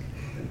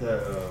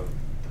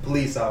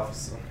police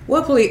officer?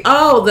 What police?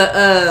 Oh,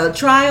 the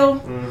trial.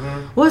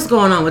 Mm-hmm. What's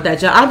going on with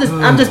that, y'all?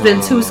 I've just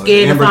been too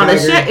scared to Amber follow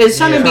Geiger? shit. Is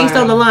Shawna Beast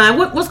on the line?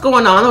 What's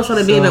going on? I know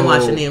Shawna Beast been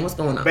watching in. What's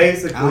going on?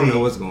 Basically, I don't know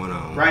what's going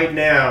on. Right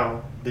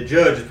now, the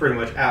judge is pretty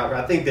much out.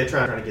 I think they're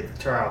trying to get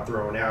the trial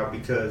thrown out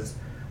because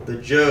the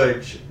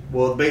judge,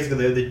 well,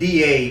 basically the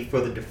DA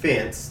for the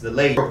defense, the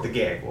lady broke the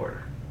gag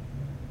order.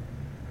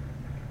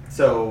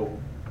 So,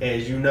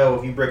 as you know,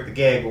 if you break the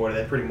gag order,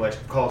 that pretty much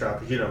calls out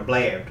because you done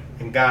blabbed,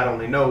 and God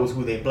only knows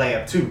who they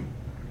blabbed to.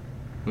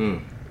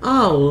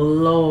 Oh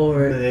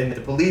Lord! And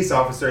the police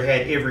officer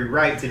had every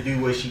right to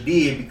do what she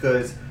did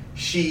because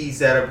she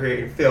sat up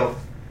here and felt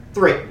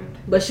threatened.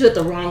 But she at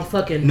the wrong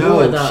fucking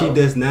door, though. No, she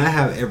does not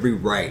have every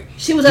right.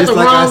 She was at the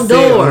like wrong I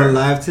said door. on her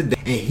live today,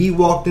 and he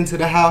walked into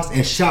the house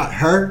and shot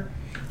her.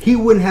 We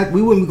wouldn't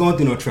be going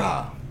through no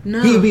trial.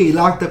 No. He'd be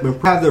locked up and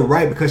have the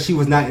right because she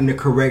was not in the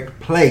correct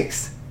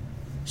place.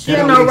 She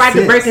had no right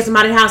to break into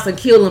somebody's house and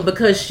kill him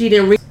because she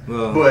didn't.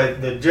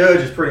 But the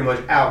judge is pretty much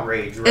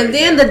outraged right And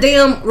then now. the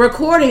damn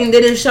recording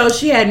didn't show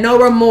she had no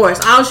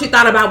remorse. All she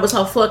thought about was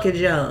her fucking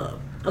job.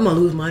 I'm gonna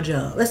lose my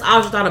job. That's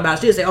all she thought about.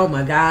 She just said, "Oh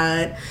my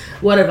God,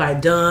 what have I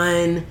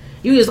done?"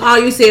 All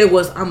you said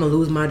was, "I'm gonna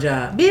lose my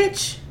job,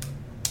 bitch.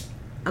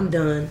 I'm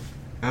done."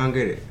 I don't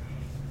get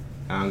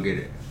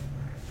it.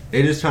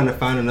 They're just trying to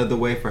find another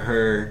way for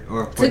her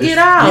to get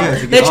out. Yeah,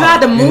 to get they tried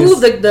off. to move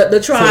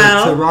the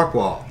trial to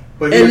Rockwall.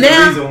 But here's the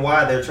reason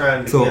why they're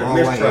trying to get a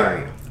mistrial.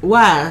 area.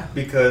 Why?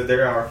 Because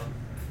there are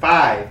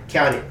 5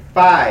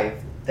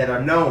 that are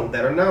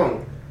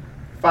known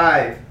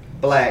 5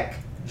 black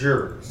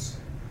jurors.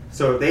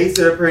 So if they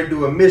sit up here and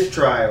do a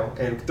mistrial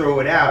and throw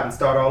it out and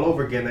start all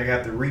over again, they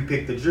have to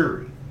repick the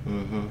jury.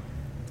 Mm-hmm.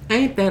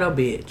 Ain't that a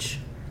bitch?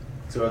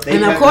 So if they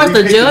And of have to course,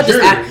 the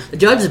repick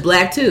judge is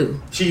black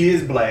too. She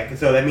is black,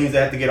 so that means they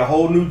have to get a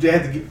whole new. They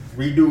have to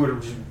redo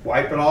it, just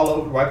wipe it all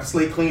over, wipe the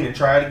slate clean, and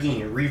try it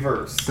again,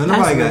 reverse. So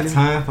nobody got That's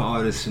time for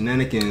all this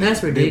shenanigans.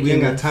 That's ridiculous. We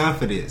ain't got time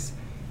for this.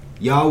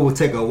 Y'all will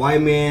take a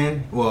white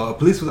man, well, a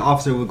police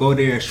officer will go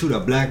there and shoot a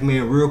black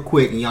man real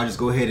quick, and y'all just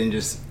go ahead and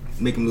just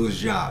make him lose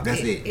his job. That's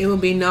it. It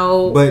would be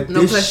no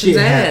this questions shit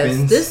asked.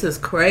 happens. This is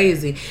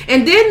crazy.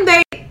 And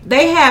didn't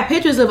they have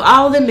pictures of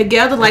all of them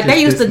together? Like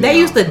they used to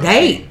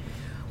date.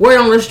 Word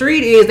on the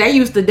street is they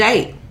used to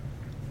date.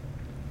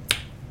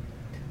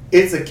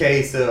 It's a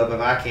case of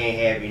if I can't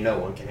have you, no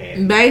one can have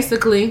you.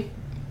 Basically,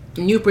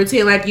 and you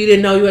pretend like you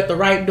didn't know you at the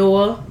right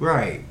door.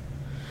 Right.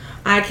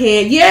 I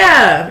can't.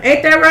 Yeah,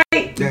 ain't that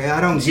right?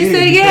 I don't She get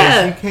said, it.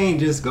 yeah. You can't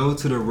just go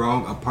to the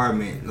wrong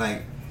apartment.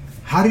 Like,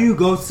 how do you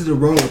go to the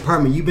wrong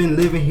apartment? You've been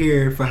living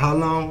here for how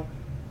long?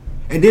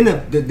 And then,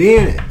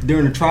 then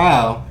during the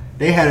trial,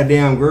 they had a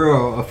damn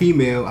girl, a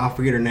female, I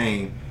forget her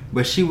name,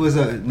 but she was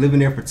living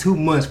there for 2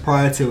 months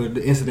prior to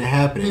the incident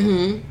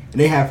happening. And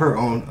they have her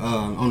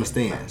on the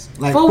stands.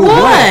 Like for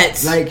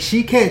what? Like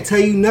she can't tell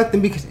you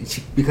nothing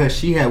because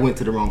she had went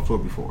to the wrong floor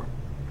before.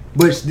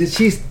 But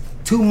she's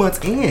 2 months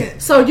in.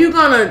 So you're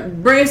gonna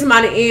bring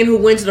somebody in who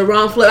went to the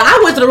wrong floor?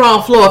 I went to the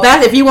wrong floor.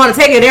 If you want to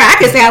take it there, I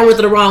can say I went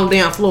to the wrong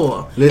damn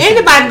floor. Listen,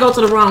 anybody can go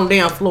to the wrong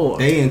damn floor.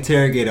 They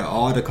interrogated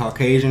all the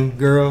Caucasian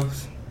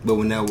girls, but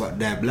when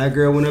that black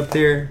girl went up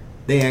there,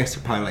 they asked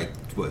her probably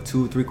like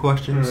 2 or 3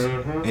 questions,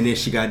 and then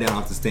she got down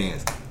off the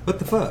stands. What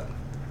the fuck?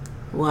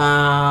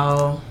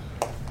 Wow.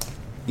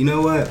 You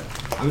know what?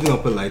 I'm just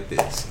gonna put it like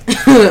this: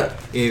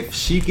 if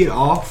she get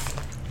off,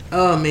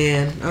 oh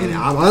man, and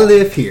I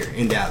live here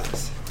in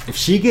Dallas. If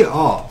she get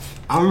off,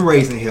 I'm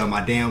raising hell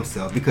my damn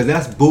self because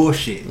that's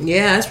bullshit.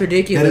 Yeah, that's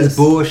ridiculous. That is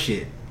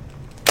bullshit.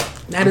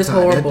 That is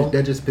horrible.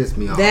 That just pissed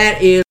me off.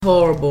 That is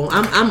horrible.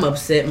 I'm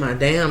upset my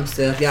damn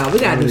self, y'all. We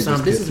gotta do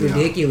something. This is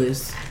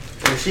ridiculous.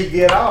 If she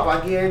get off,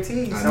 I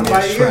guarantee you,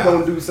 somebody is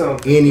gonna do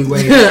something.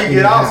 Anyway, if she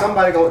get off,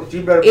 somebody gonna.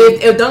 She better.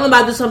 If don't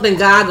nobody do something,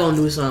 God gonna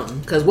do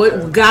something. Cause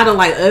what God don't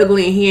like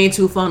ugly and he ain't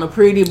too fun or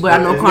pretty, but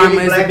I know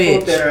karma is a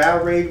bitch. That are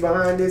outraged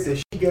behind this, if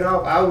she get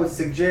off, I would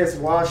suggest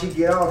while she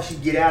get off, she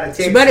get out of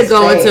Texas. She better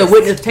go into a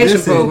witness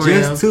protection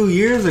program. Just 2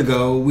 years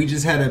ago, we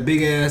just had a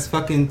big ass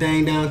fucking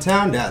thing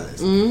downtown Dallas.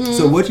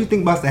 So what you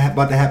think about to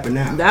happen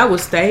now? That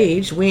was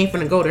staged. We ain't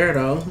finna go there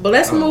though. But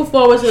let's move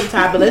forward to the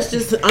topic. Let's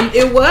just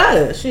it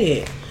was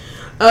shit.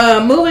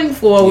 Moving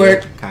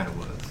forward, Yeah, kind of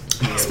was.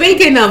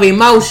 Speaking of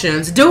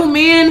emotions, do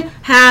men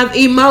have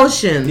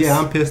emotions? Yeah,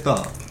 I'm pissed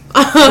off.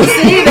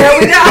 See,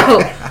 there we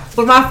go.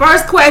 For my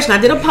first question, I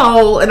did a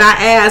poll and I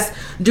asked,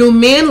 do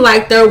men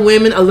like their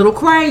women a little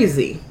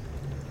crazy?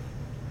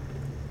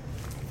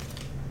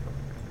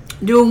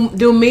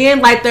 Do men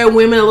like their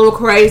women a little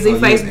crazy?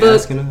 Facebook.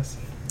 Asking us?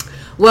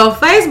 Well,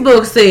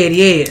 Facebook said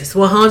yes,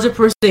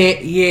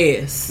 100%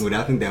 yes. Well,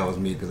 I think that was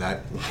me because I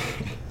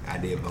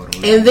did vote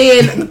on that. And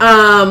then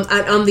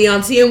on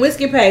the Tea and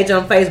Whiskey page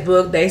on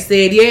Facebook, they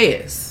said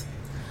yes.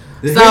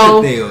 Here's the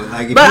thing,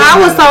 like, if but you I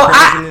was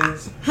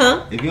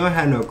so if you don't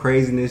have no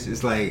craziness,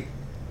 it's like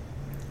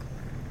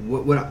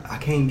what I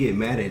can't get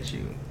mad at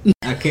you.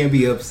 I can't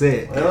be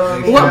upset.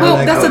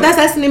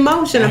 That's an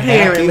emotion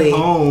apparently. I came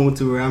home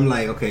to where I'm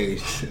like, okay,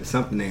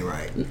 something ain't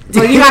right.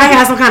 So you gotta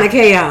have some kind of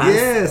chaos.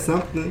 Yeah,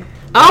 something.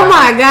 Oh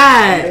my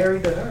God!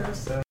 Married to her,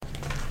 so.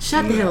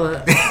 Shut the hell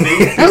up.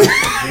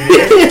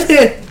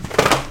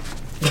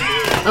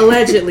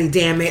 Allegedly,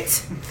 damn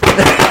it.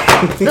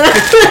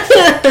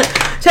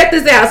 Check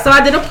this out. So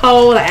I did a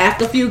poll. I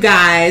asked a few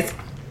guys.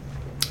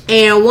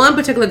 And one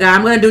particular guy,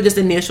 I'm going to do just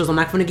initials. I'm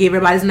not going to give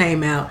everybody's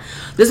name out.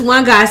 This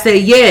one guy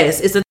said,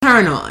 yes, it's a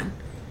turn on.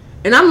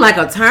 And I'm like,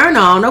 a turn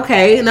on?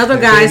 Okay. Another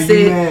guy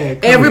said,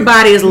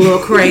 everybody is a little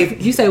crazy.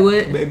 You say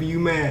what? Baby, you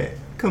mad?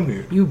 Come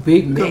here. You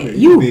big man.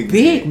 You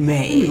big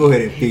man. Go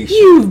ahead and fix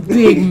you.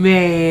 Big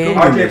man.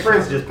 RJ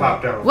Prince just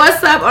popped out.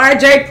 What's up,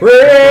 RJ Prince?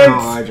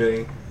 Oh,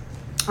 RJ.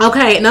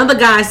 Okay, another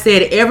guy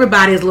said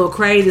everybody is a little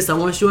crazy, so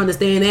once you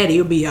understand that,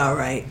 you'll be all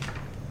right.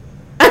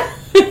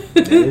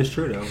 That is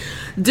true, though.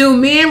 Do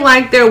men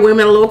like their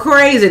women a little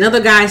crazy? Another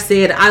guy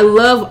said, I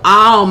love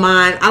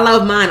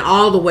mine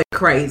all the way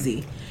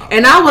crazy.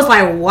 And I was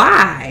like,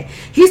 why?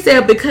 He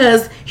said,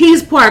 because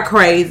he's part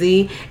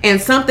crazy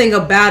and something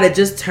about it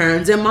just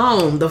turns him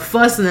on. The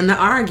fussing and the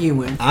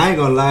arguing. I ain't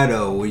gonna lie,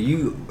 though. When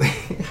you...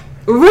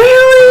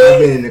 Really?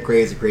 I've been in the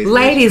crazy.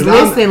 Ladies,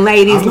 listen. I'm listen.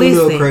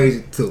 a little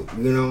crazy, too,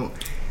 you know?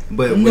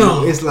 But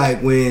it's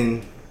like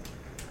when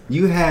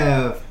you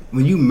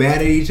mad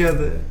at each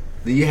other,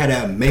 then you have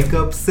that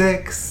makeup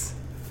sex.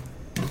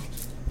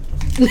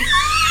 Turn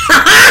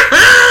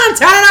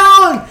it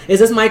on. Is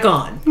this mic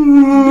on?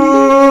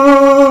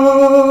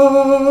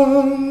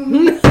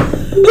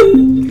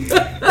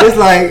 It's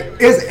like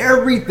it's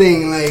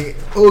everything. Like,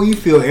 oh, you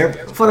feel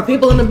everything. For the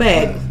people in the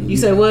back, you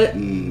say what?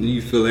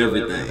 You feel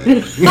everything.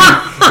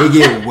 It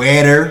get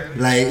wetter.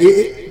 Like,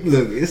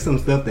 look, it's some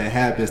stuff that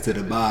happens to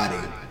the body.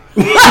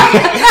 But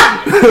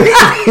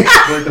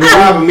the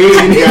problem is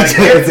you gotta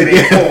get to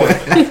that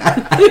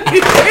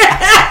point.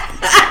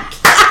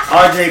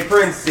 RJ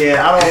Prince said,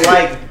 I don't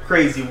like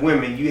crazy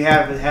women. You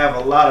have to have a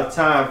lot of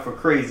time for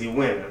crazy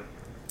women.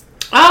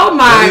 Oh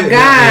my God.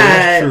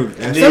 That's true.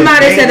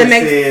 Somebody said it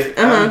makes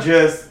I'm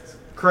just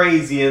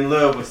crazy in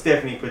love with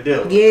Stephanie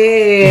Padilla.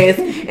 Yes.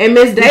 And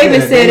Miss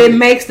Davis said it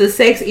makes the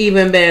sex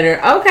even better.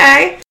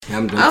 Okay.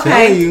 I'm gonna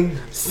tell you.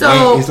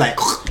 So it's like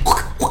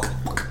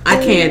I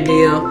can't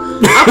deal.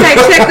 Okay,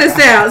 check this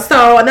out.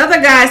 So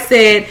another guy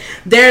said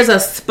there's a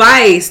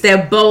spice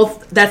their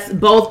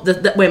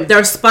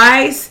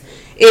spice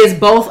is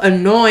both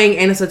annoying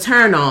and it's a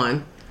turn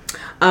on.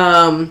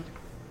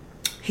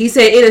 He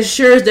said it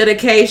assures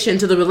dedication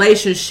to the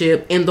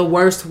relationship in the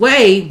worst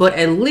way, but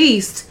at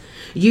least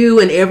you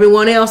and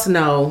everyone else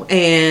know,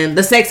 and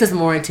the sex is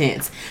more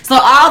intense. So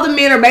all the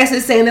men are basically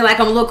saying they're like,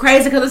 I'm a little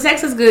crazy because the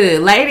sex is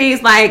good.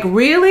 Ladies, like,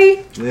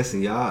 really?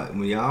 Listen, y'all,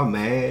 when y'all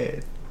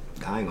mad,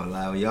 I ain't gonna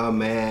lie, when y'all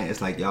mad,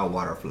 it's like y'all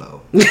water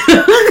flow.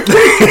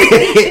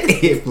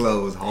 It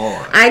flows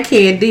hard. I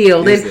can't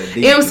deal. Then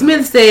M.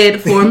 Smith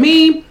said, for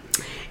me,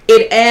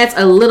 it adds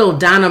a little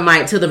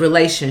dynamite to the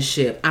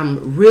relationship.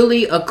 I'm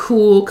really a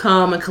cool,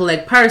 calm, and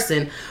collect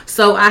person.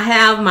 So I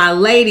have my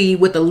lady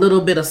with a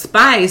little bit of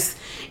spice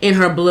in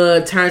her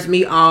blood turns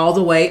me all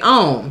the way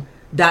on. ...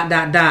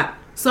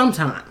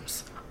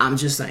 Sometimes. I'm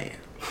just saying.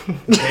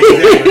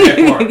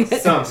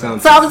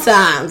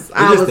 Sometimes. It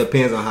just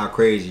depends on how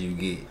crazy you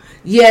get.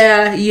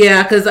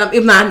 Yeah, because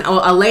if not,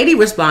 a lady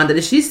responded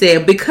and she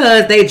said,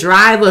 because they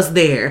drive us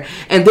there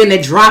and then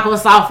they drop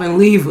us off and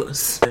leave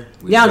us.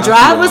 Y'all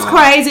drive us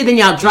crazy, then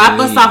y'all drop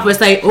us off and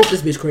say, oh,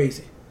 this bitch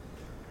crazy.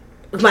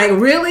 Like,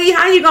 really?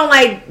 How you gonna,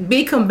 like,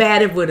 be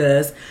combative with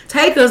us,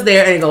 take us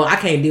there and go, I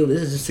can't deal with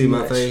this. This is just see too my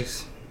much.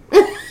 Face?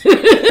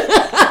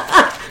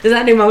 Is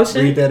that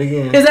emotion? Read that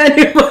again. Is that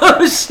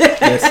emotion?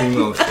 That's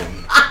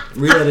emotion.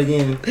 Read that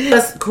again.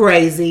 That's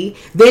crazy.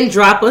 Then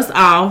drop us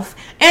off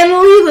and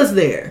leave us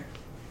there.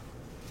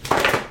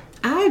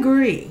 I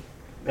agree.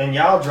 And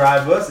y'all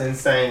drive us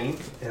insane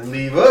and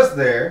leave us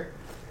there,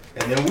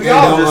 and then we They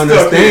all don't just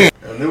understand. stuck here.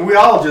 And then we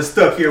all just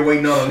stuck here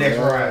waiting on the next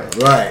round.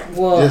 Right.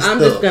 Well, I'm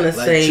just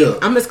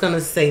gonna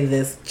say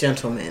this,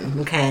 gentlemen.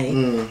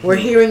 Okay, we're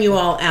hearing you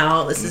all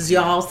out. This is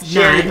y'all's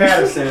Sherry night.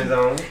 Patterson is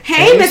on.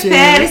 Hey, Miss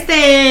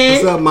Patterson.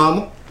 What's up,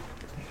 mama?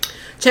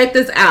 Check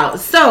this out.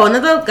 So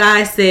another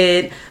guy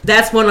said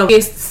that's one of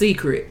his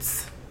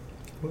secrets.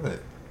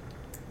 What?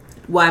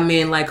 Why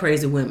men like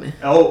crazy women.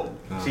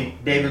 See,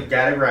 David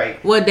got it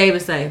right. What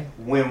David say?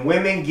 When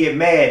women get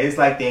mad, it's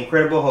like the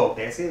Incredible Hulk.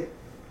 That's it.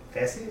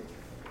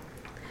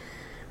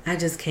 I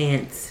just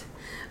can't.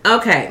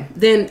 Okay,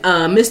 then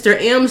Mr.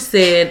 M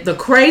said the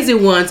crazy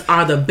ones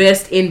are the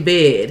best in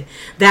bed.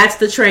 That's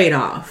the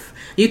trade-off.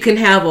 You can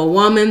have a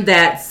woman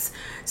that's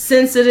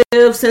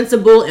sensitive,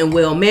 sensible, and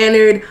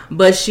well-mannered,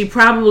 but she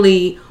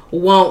probably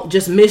won't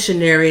just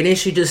missionary, and then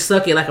she just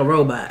suck it like a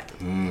robot.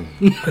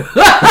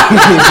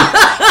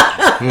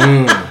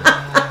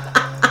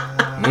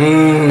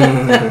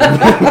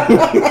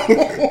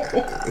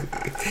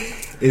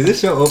 Is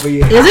this show over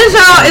yet? Is this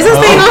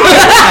thing on?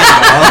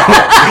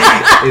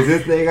 Is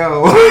this thing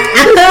on?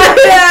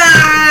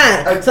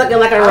 Suck it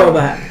like a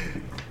robot.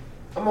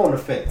 I'm on the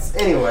fence.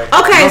 Anyway.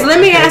 Okay, so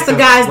let me ask the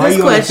guys why this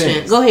you on the question.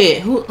 fence? Go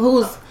ahead.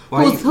 Who's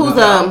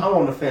I'm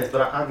on the fence, but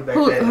I'll get back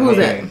to that. Who's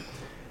that?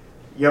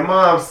 Your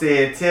mom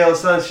said, tell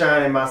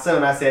Sunshine and my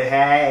son. I said,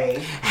 hey.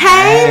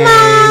 Hey,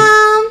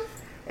 Mom.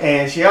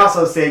 And she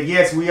also said,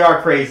 yes, we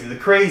are crazy. The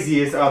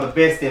craziest are the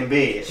best in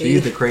bed.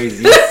 She's the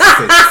craziest.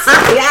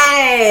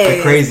 Yay.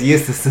 The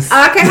craziest.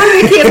 Okay, how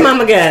many kids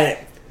Mama got?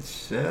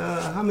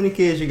 How many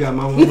kids you got,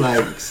 Mama? I'm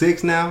like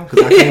 6 now,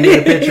 because I can't get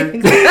a picture.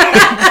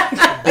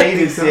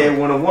 David said,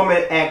 when a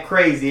woman act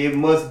crazy, it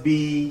must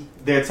be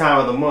their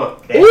time of the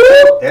month.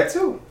 That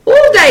too.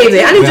 Ooh,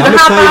 David, I need you to I'ma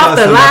hop tell you off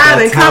the something live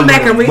about and that come time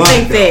back of and the month,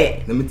 rethink though.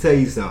 that. Let me tell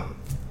you something.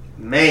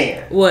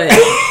 Man. What?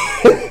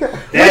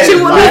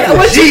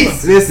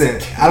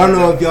 Listen, I don't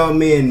know if y'all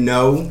men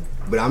know,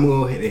 but I'm going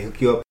to go ahead and hook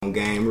you up on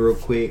game real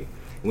quick.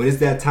 When it's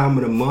that time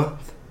of the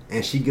month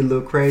and she get a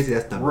little crazy,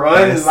 that's the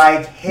Run best.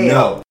 like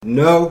hell.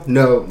 No.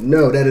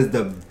 That is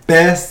the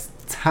best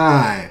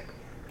time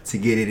to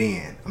get it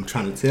in. I'm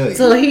trying to tell you.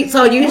 So he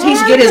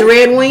should get his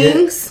red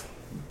wings?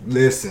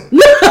 Listen.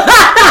 When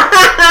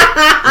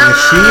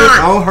she is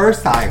on her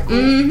cycle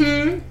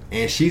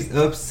and she's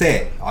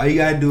upset, all you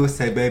gotta do is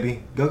say,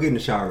 baby, go get in the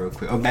shower real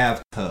quick. Or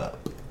bathtub.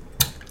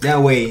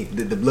 That way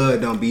the blood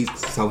don't be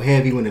so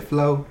heavy when it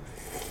flow,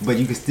 but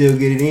you can still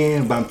get it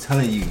in. But I'm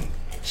telling you,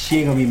 she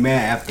ain't gonna be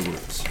mad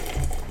afterwards.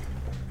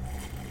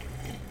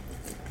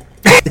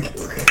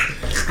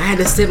 I had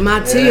to sip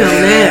my tea on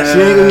that. She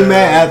ain't gonna be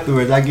mad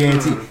afterwards, I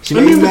guarantee. She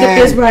Let me look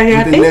at this right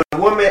here. When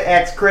a woman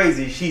acts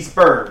crazy, she's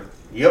sperm.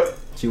 Yep.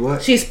 She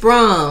what? She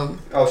sprung.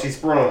 Oh, she's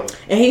sprung.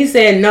 And he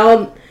said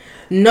no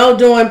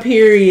doing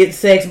period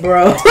sex,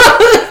 bro.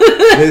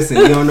 Listen,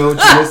 you don't know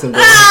what you listen,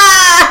 bro.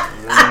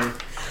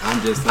 I'm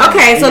just saying.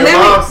 Okay, so your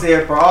mom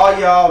said, for all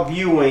y'all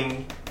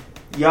viewing,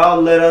 y'all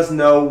let us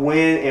know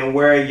when and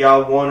where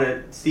y'all want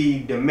to see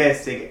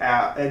domestic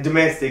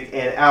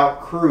and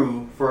out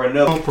crew for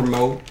another. Don't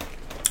promote.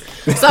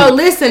 So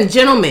listen,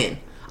 gentlemen.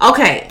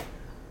 Okay,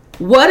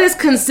 what is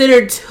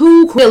considered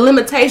too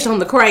limitation on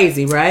the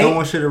crazy, right?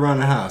 Throwing shit around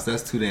the house.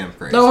 That's too damn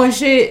crazy. Throwing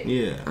shit.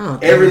 Yeah.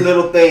 Every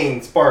little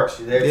thing sparks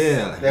you.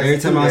 That's Every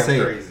time I say,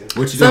 crazy.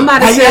 what you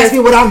Somebody doing? Why you ask me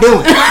what I'm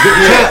doing?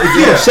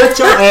 Shut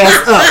your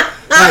ass up.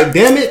 Like,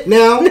 damn it,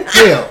 now,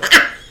 hell.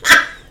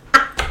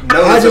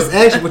 I just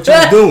asked you what you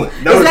was doing.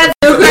 Is that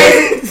too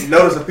crazy?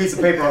 Notice a piece of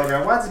paper on the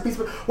ground. Why is a piece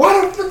of paper?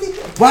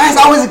 Why is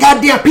always a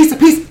goddamn piece of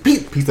paper on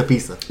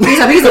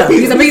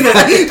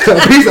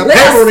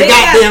the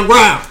goddamn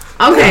ground?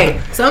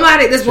 Okay,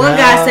 this one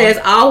guy says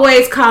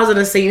always causing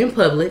a scene in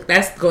public.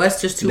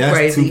 That's just too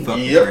crazy. Too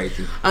fucking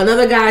crazy.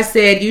 Another guy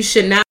said you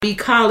should not be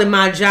calling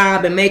my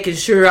job and making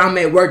sure I'm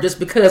at work just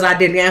because I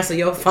didn't answer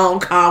your phone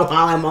call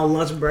while I'm on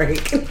lunch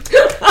break.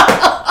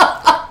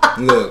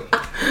 Look,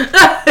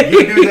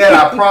 You do that,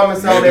 I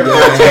promise I'll never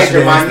change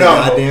my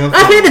number.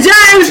 I hit the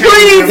James,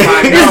 please.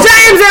 Is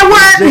James at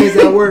work? James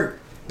at work.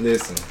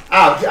 Listen.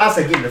 I'll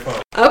say, give me the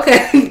phone.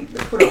 Okay.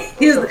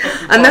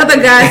 Another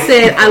guy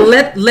said, I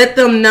let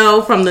them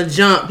know from the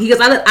jump. He goes,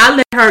 I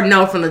let her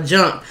know from the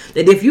jump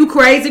that if you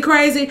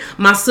crazy,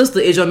 my sister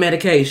is your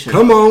medication.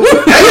 Come on. Which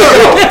one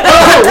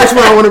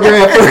I want to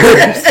grab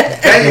first?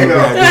 There you go.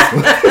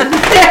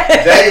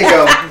 There you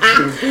go.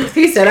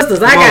 He said, I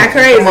got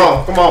crazy.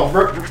 Come on.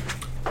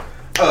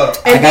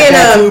 And then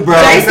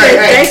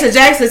Jason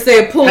Jackson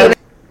said, pull it.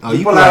 Oh,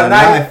 you pull out a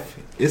knife.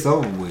 It's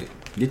over with.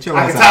 Get your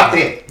ass out. I can top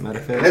that. Matter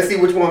of fact. Let's see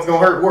which one's gonna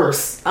hurt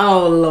worse.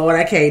 Oh Lord,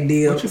 I can't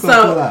deal. What you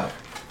gonna pull out?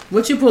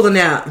 What you pulling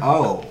out?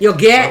 Oh, your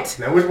gat.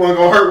 Now which one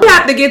gonna hurt? You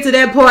have to get to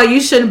that point.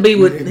 You shouldn't be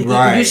with.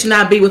 Right. You should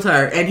not be with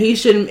her, and he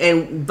shouldn't,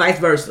 and vice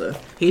versa.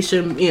 He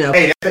shouldn't. You know.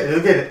 Hey,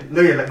 look at it.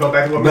 Go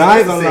back to what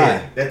Mr.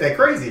 said. That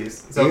crazy is.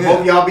 So both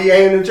of y'all be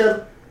aiming at each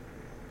other.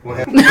 What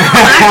happened?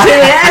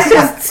 That's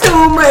just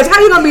too much.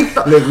 How you gonna be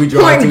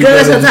pointing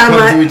guns and talking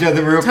about each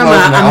other real close?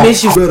 I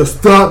miss you. Better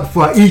stop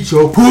before I eat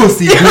your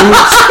pussy, bitch.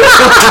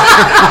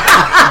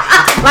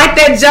 Like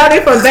that Johnny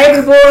from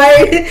Baby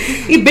Boy.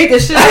 He beat the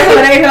shit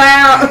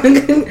out.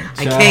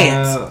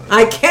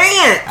 I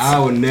can't. I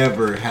would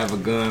never have a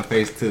gun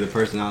face to the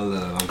person I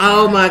love.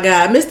 Oh my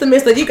God.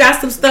 Mr. You got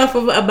some stuff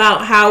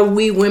about how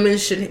we women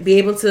should be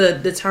able to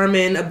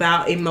determine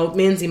about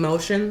men's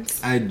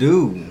emotions? I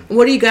do.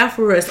 What do you got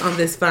for us on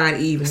this fine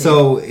evening?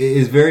 So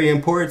it's very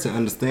important to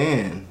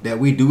understand that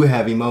we do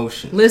have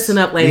emotions. Listen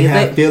up, ladies. We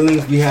have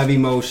feelings, we have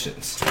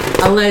emotions.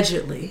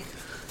 Allegedly.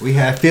 We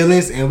have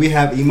feelings and we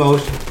have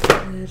emotions.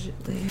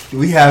 Allegedly.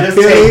 We have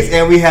feelings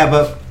and we have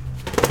a...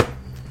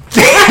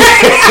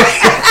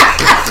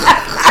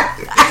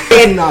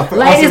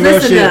 Ladies,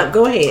 listen up.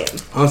 Go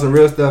ahead. On some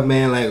real stuff,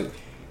 man. Like,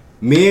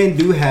 men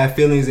do have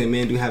feelings and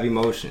men do have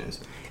emotions.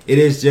 It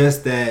is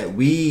just that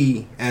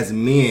we, as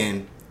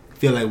men,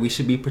 feel like we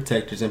should be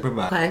protectors and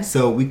providers. Okay.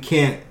 So we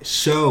can't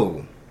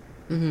show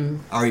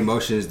our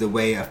emotions the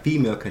way a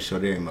female can show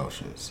their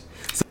emotions.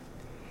 So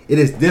it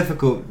is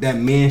difficult that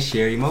men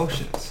share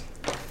emotions.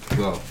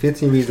 Well,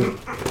 15 reasons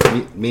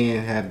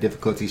men have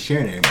difficulty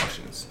sharing their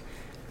emotions.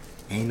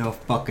 Ain't no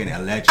fucking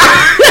alleged.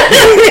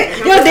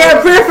 Your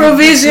damn peripheral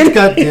vision.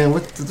 Goddamn,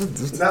 what's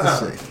this shit?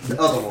 The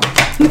other one.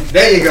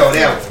 There you go,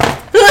 that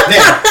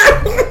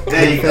one.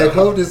 There you go.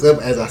 Hold this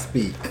up as I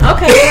speak.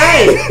 Okay,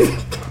 right.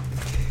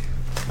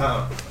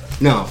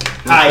 No.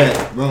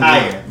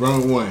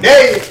 Wrong one.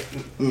 There you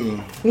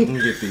Let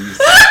me get these.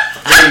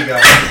 There you go.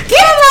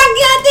 Get my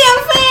goddamn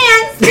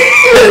fans.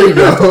 There you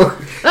go.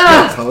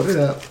 Hold it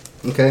up.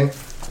 Okay.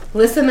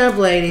 Listen up,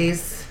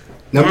 ladies.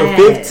 Number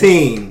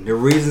 15. The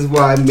reasons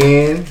why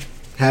men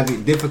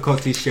have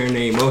difficulty sharing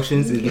their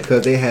emotions is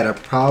because they had a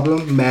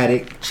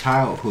problematic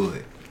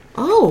childhood.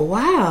 Oh,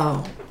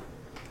 wow.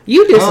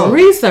 You did some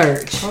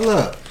research. Hold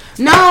up.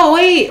 No,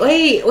 wait.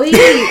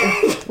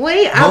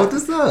 Hold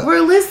this up.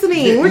 We're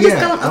listening. We're just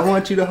going. I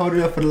want you to hold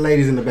it up for the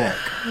ladies in the back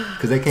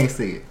because they can't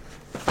see it.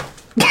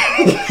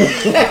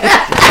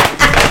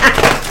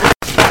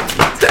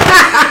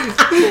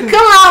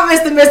 Come on,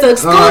 Mr.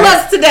 School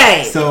us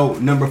today. So,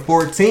 number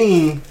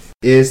 14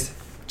 is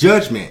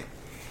judgment.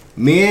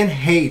 Men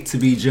hate to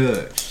be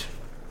judged.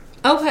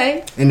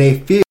 Okay. And they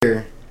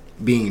fear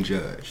being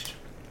judged.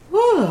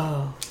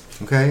 Whoa.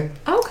 Okay?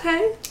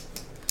 Okay.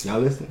 Y'all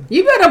listen?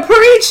 You better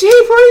preach. He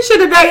preaching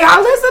today.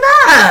 Y'all listen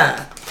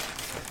up.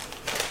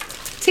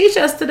 Teach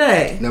us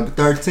today. Number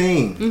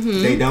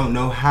 13. They don't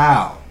know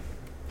how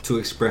to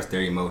express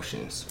their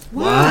emotions.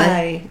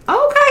 Why?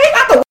 Okay,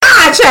 got the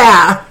why,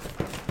 child.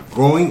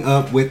 Growing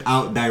up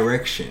without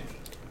direction.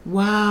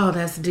 Wow,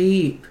 that's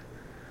deep.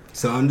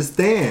 So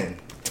understand,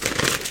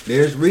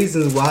 there's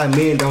reasons why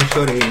men don't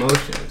show their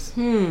emotions.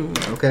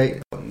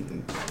 Okay?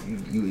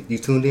 You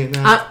tuned in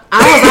now?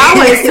 I was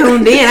always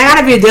tuned in. I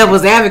gotta be a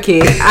devil's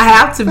advocate. I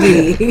have to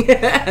be.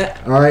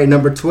 Alright,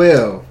 number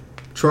 12.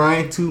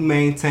 Trying to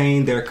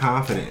maintain their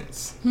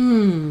confidence.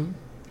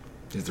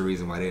 Is the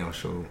reason why they don't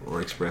show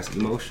or express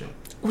emotion.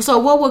 So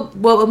what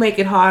would make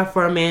it hard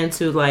for a man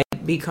to like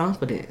be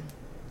confident?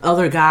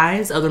 Other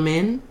guys, other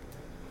men?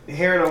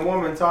 Hearing a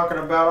woman talking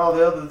about all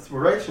the other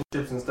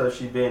relationships and stuff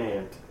she's been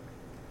in.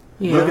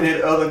 Yeah. Looking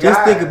at other guys.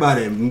 Just think about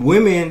it.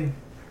 Women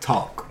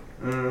talk.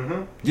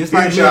 Just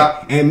like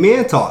men. And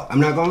men talk.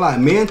 I'm not gonna lie.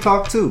 Men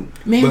talk too.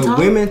 But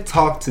women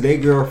talk to their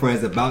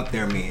girlfriends about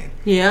their men.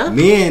 Yeah.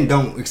 Men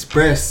don't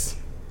express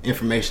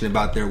information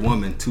about their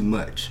woman too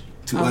much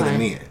to other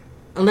men.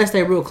 Unless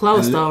they're real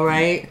close though,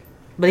 right?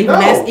 But even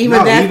then,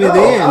 You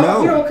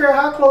don't care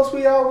how close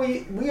we are.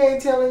 We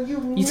ain't telling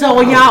you. You told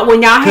when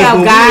y'all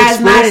have guys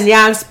night and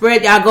y'all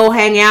spread, y'all go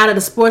hang out at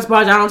the sports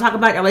bar. Y'all don't talk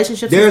about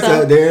relationships. There's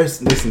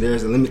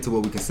a limit to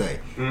what we can say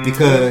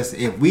because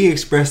if we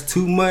express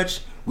too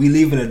much, we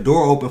leaving a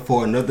door open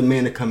for another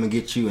man to come and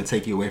get you and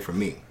take you away from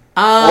me.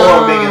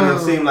 Or making them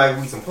seem like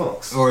we some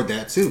punks. Or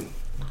that too.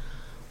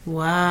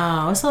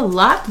 Wow, it's a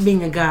lot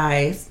being a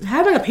guy.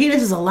 Having a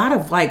penis is a lot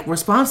of like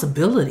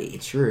responsibility.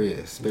 It sure is,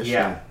 especially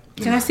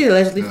Can I see the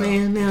Allegedly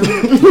fan now?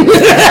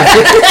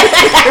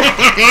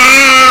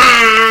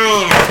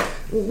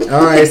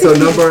 All right, so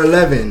number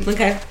 11.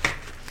 Okay.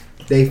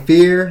 They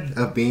fear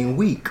of being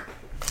weak.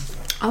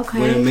 Okay.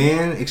 When a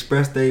man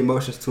expresses their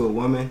emotions to a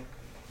woman,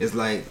 it's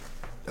like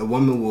a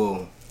woman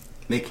will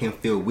make him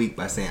feel weak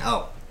by saying,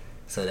 "Oh,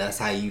 so that's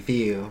how you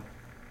feel?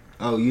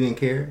 Oh, you didn't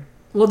care?"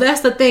 Well,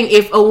 that's the thing.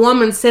 If a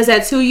woman says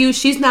that to you,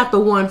 she's not the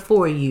one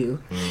for you.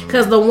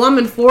 Because the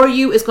woman for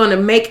you is going to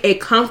make a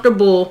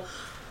comfortable,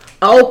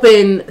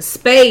 open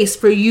space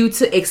for you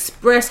to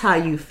express how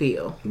you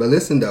feel. But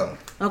listen though,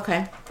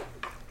 Okay.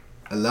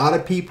 a lot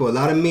of people, a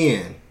lot of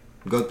men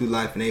go through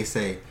life and they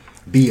say,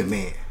 "Be a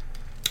man."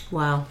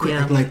 Wow. Quit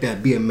Yeah. acting like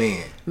that. Be a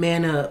man.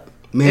 Man up.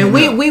 Man and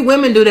we up.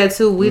 women do that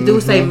too. We do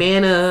say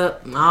man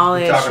up, all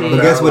that talking shit.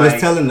 But guess what Like-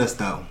 it's telling us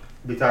though?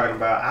 Be talking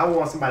about, I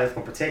want somebody that's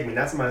gonna protect me,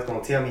 not somebody that's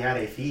gonna tell me how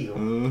they feel.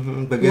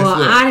 But guess Well,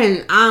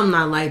 what? I'm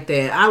not like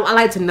that. I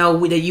like to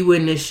know that you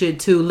in this shit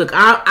too. Look,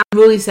 I'm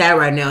really sad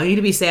right now. You need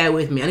to be sad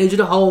with me. I need you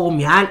to hold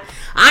me.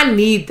 I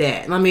need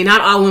that. I mean,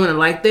 not all women are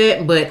like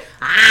that, but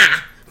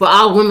for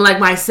all women like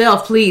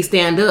myself, please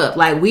stand up.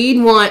 Like, we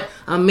want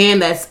a man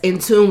that's in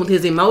tune with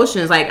his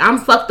emotions. Like, I'm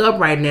fucked up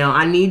right now.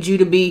 I need you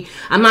to be,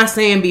 I'm not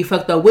saying be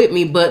fucked up with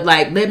me, but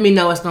like, let me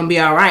know it's gonna be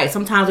all right.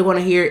 Sometimes we want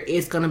to hear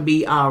it's gonna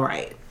be all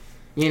right.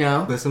 You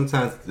know? But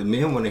sometimes the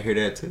men want to hear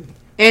that too.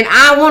 And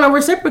I want to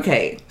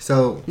reciprocate.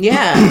 So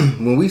Yeah.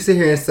 when we sit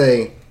here and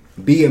say,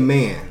 "Be a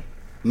man,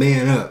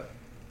 man up,"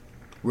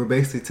 we're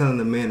basically telling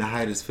the man to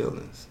hide his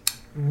feelings.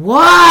 Whoa,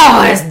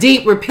 that's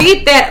deep.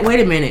 Repeat that. Wait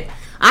a minute.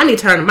 I need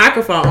to turn the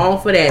microphone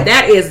on for that.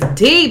 That is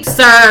deep,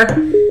 sir.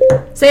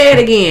 Say it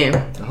again.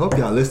 I hope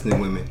y'all listening,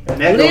 women. And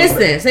that goes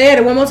Listen. Say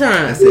it one more I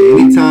time. said,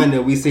 anytime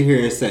that we sit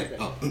here and say,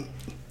 "Oh,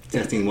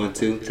 testing 1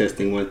 2,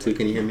 testing 1 2,"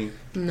 can you hear me?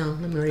 No,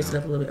 let me raise it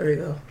up a little bit. There we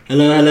go.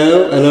 Hello,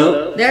 hello,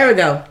 hello. There we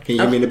go. Can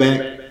you hear me in the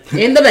back?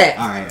 In the back.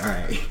 All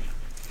right.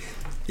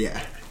 Yeah,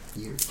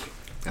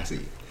 I see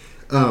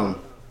you.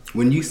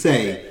 When you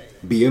say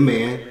 "be a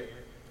man"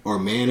 or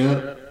 "man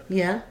up,"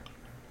 Yeah.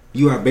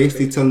 you are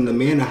basically telling the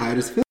man to hide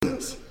his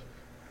feelings,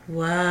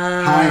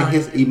 Wow. hide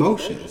his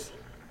emotions.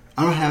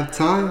 I don't have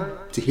time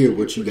to hear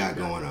what you got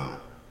going on.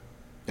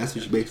 That's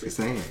what you're basically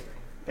saying.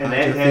 And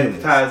Hide your that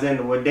feelings. ties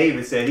into what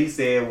David said. He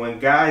said, when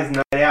guys'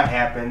 night out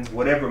happens,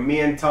 whatever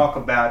men talk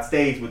about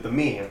stays with the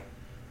men.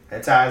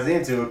 That ties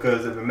into it,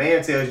 because if a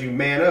man tells you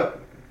man up,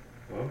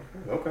 well,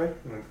 okay,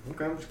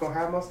 I'm just gonna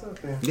hide my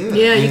stuff then.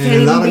 Yeah, you and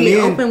can't a lot even of be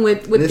men- open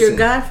with your listen,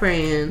 guy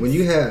friends. When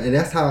you have, and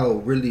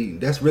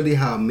that's really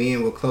how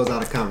men will close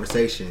out a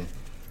conversation.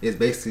 Is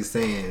basically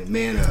saying,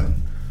 "Man up."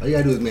 All you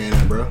gotta do is man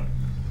up, bro.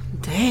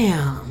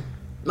 Damn.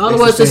 In other Basically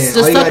words, saying, just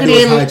all you suck gotta it do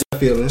is in. hide your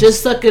feelings.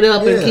 Just suck it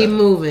up and Yeah. keep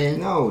moving.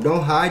 No,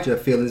 don't hide your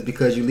feelings,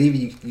 because you leave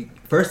you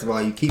first of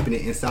all, you keeping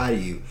it inside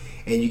of you,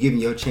 and you giving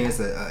your chance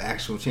an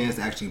actual chance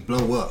to actually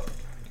blow up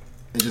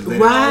and just let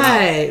it all out.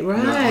 Right.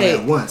 Not all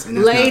at once, and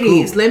that's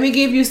Ladies, not cool. let me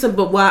give you some.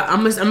 But why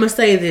I'm gonna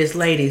say this,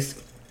 ladies.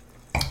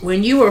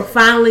 When you are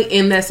finally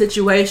in that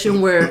situation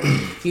where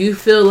you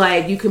feel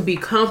like you can be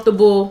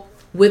comfortable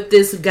with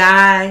this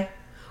guy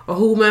or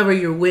whomever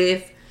you're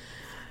with,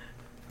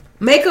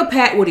 make a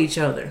pact with each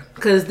other,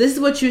 because this is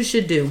what you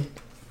should do.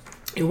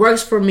 It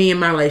works for me in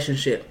my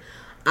relationship.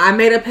 I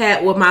made a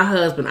pact with my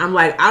husband. I'm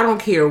like, I don't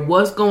care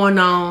what's going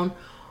on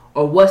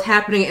or what's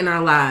happening in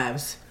our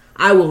lives.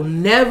 I will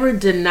never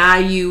deny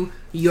you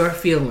your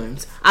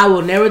feelings. I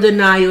will never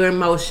deny your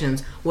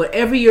emotions.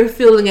 Whatever you're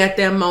feeling at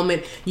that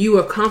moment, you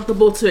are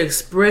comfortable to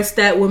express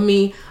that with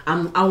me.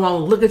 I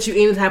won't look at you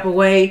any type of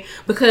way,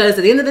 because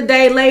at the end of the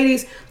day,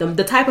 ladies,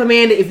 the type of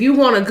man that if you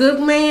want a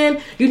good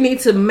man, you need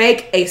to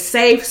make a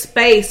safe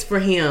space for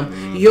him.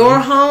 Mm-hmm. Your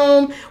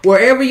home,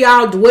 wherever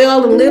y'all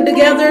dwell and live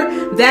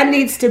together, that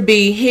needs to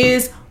be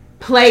his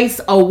place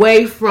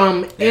away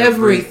from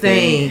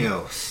everything.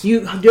 else.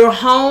 Your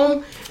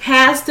home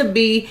has to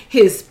be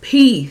his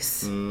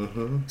peace.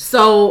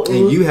 So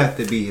And you have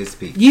to be his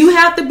peace. you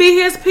have to be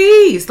his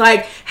peace.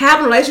 Like,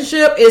 having a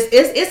relationship is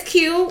it's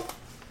cute.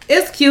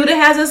 It's cute. It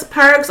has its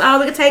perks. Oh,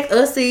 we can take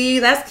Ussy.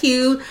 That's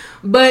cute.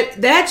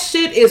 But that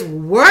shit is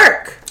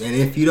work. And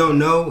if you don't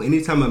know,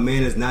 anytime a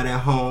man is not at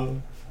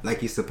home like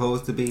he's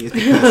supposed to be, it's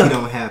because he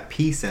don't have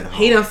peace at home.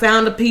 He done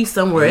found a peace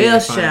somewhere He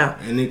else, find- child.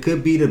 And it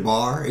could be the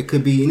bar. It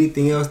could be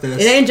anything else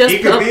that's... It ain't just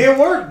He could be at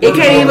work. It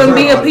can't even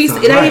be a All the piece.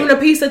 time, It ain't right. even a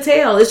piece of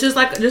tail. It's just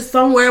like just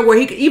somewhere where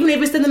he could, even if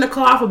he's sitting in the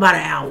car for about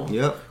an hour.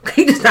 Yep.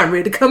 He just not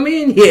ready to come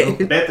in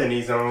yet.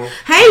 Bethany's on.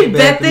 Hey,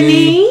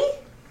 Bethany. Bethany.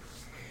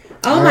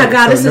 Oh All my right,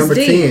 God, so this is number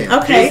deep. 10.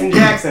 Okay. Jason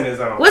Jackson is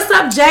on. What's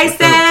up, Jason?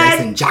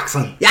 Jason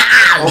Jackson. Yeah.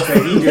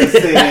 Okay, he just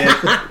said,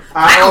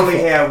 I only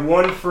have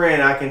one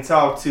friend I can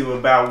talk to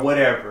about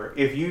whatever.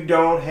 If you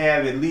don't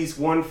have at least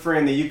one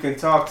friend that you can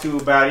talk to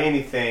about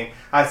anything,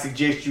 I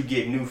suggest you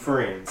get new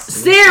friends.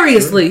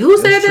 Seriously, who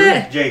said That's true.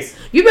 that? Jason.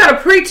 You better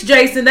preach,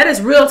 Jason. That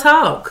is real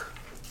talk.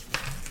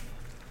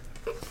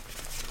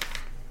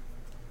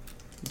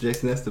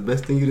 Jason, that's the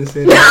best thing you done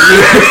said.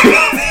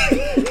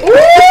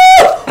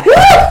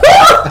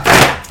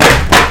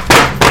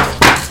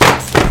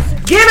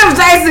 Get him,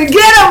 Jason.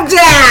 Get him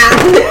down.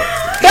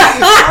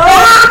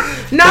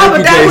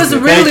 But that was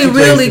really,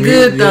 really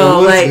good though.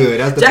 Like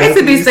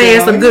Jason be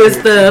saying some good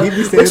stuff,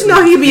 but you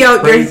know he be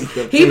out there.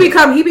 He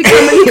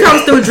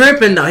comes through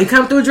dripping though. He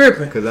come through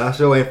dripping. Cause I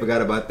sure ain't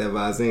forgot about that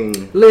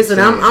Visine. Listen,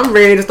 I'm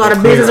ready to start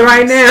a business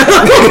right now.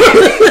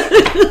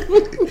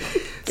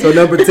 So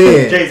number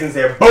 10. Jason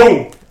said,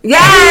 "Boom."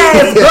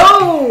 Yes,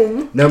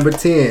 boom. Number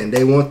 10.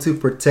 They want to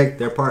protect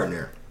their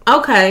partner.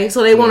 Okay,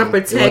 so they want to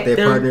protect they want their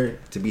them. partner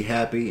to be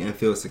happy and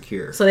feel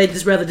secure. So they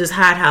just rather just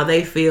hide how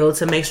they feel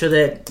to make sure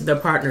that the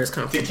partner is To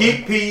comfortable.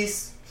 keep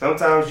peace,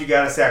 sometimes you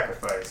gotta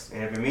sacrifice,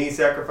 and if it means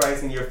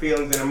sacrificing your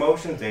feelings and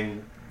emotions, then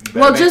you better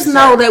Well, make just the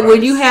know that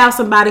when you sacrifice. have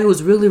somebody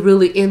who's really,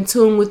 really in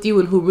tune with you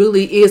and who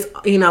really is,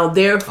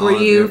 there for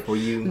you, there for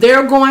you.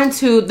 they're going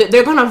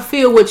to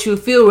feel what you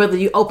feel whether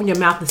you open your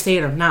mouth and say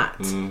it or not.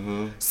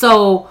 Mm-hmm.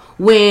 So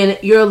when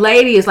your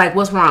lady is like,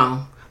 "What's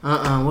wrong?"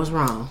 What's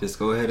wrong? Just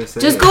go ahead and say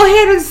Just it. go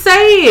ahead and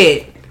say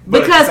it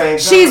But at the because same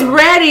she's time-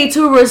 ready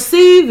to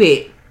receive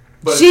it.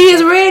 But- She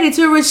is ready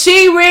to.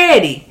 She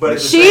ready. But at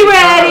the She same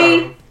ready.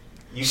 time,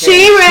 you She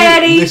can't-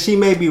 ready. She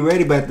may be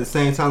ready, but at the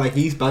same time, like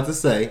he's about to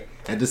say,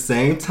 at the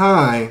same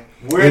time,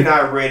 We're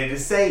not ready to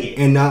say it.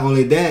 and not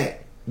only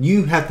that,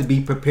 you have to be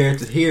prepared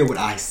to hear what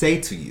I say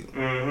to you.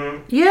 Mm-hmm.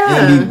 Yeah.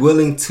 And be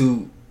willing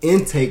to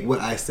intake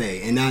what I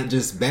say and not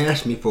just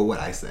bash me for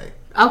what I say.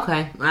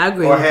 Okay, I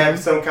agree. Or with have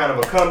you. some kind of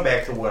a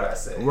comeback to what I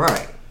say.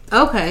 Right.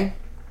 Okay,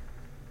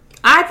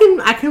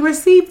 I can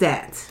receive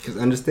that. Because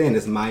understand,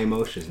 it's my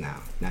emotions now,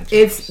 not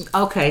yours. It's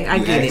okay. I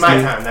You get asked it. My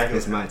me, time, not your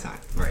It's time. my time.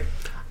 Right.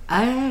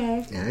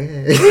 Alright.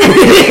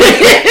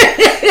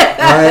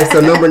 Alright, so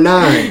number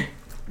 9,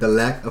 the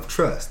lack of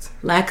trust.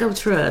 Lack of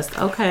trust.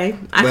 Okay,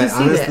 I But can see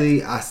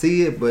honestly, I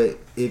see it, but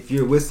if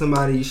you're with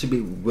somebody, you should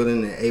be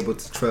willing and able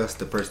to trust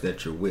the person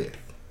that you're with. that.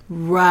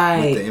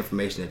 Right. With the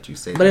information that you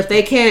say. But if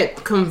they can't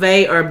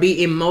convey or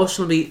be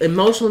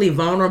emotionally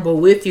vulnerable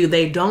with you,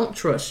 they don't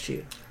trust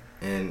you.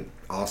 And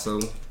also,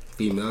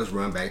 females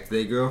run back to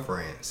their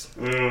girlfriends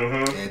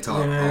Mm-hmm. and talk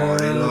all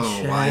day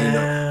long.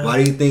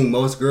 Why do you think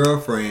most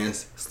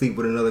girlfriends sleep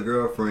with another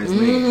girlfriend's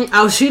man?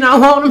 Oh, she don't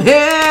want him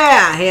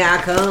here. Here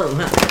I come.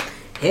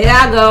 Here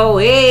I go.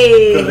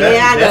 Hey, here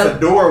I That's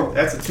go.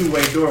 That's a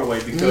two-way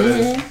doorway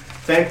because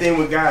same thing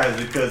with guys.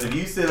 Because if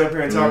you sit up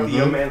here and talk to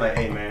your man like,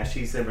 "Hey man,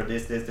 she said for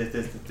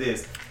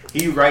this,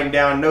 he writing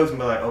down notes and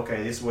be like,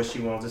 "Okay, this is what she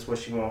wants. This is what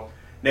she wants."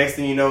 Next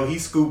thing you know, he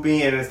scoop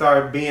in and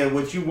start being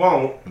what you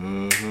want.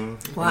 Mm-hmm. In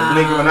the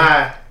blink of an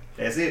eye,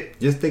 that's it.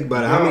 Just think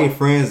about it. How many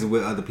friends is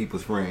with other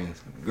people's friends,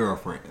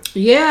 girlfriends?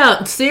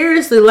 Yeah,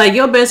 seriously. Like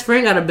your best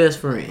friend got a best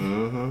friend.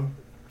 Mm-hmm.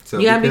 So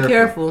You gotta be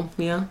careful.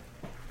 Yeah.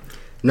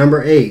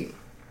 Number 8,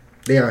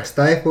 they are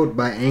stifled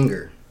by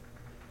anger.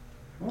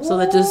 So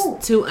they're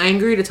just too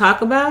angry to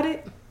talk about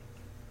it.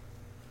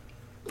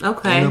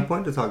 Okay. Ain't no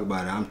point to talk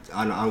about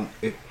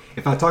it.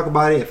 If I talk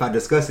about it, if I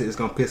discuss it, it's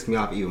gonna piss me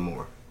off even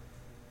more.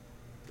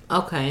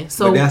 Okay.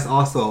 So But that's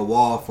also a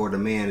wall for the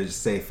man to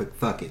just say,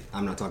 "Fuck it,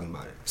 I'm not talking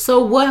about it."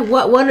 So what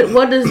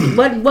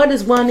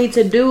does one need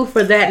to do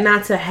for that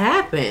not to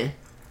happen?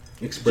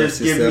 Express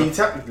Just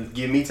yourself.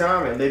 give me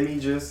time and let me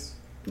just.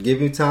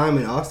 Give you time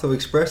and also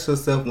express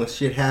yourself when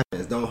shit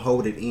happens. Don't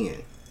hold it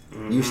in.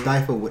 You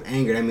stifle with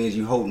anger. That means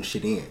you holding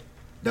shit in.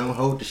 Don't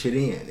hold the shit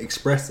in.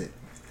 Express it.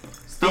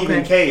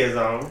 Stephen K is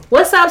on.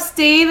 What's up,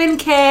 Stephen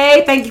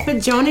K? Thank you for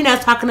joining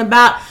us. Talking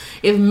about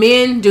if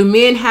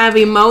men have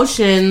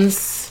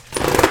emotions.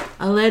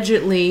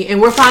 Allegedly, and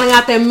we're finding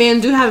out that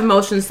men do have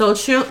emotions. So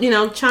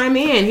chime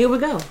in. Here we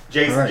go.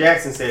 Jason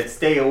Jackson said,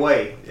 "Stay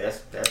away."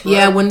 That's right.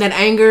 Yeah, when that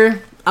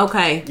anger.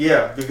 Okay.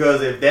 Yeah,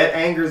 because if that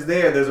anger's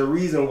there's a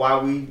reason why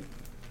we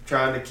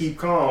trying to keep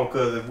calm.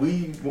 Because if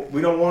we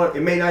don't want,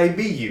 it may not even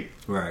be you.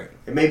 Right.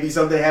 It may be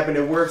something happened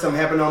at work, something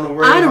happened on the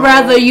work. I'd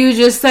rather you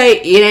just say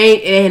it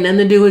ain't nothing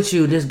to do with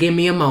you. Just give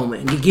me a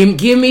moment. You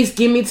give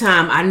me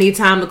time. I need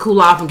time to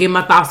cool off and get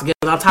my thoughts together.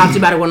 I'll talk to you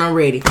about it when I'm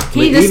ready.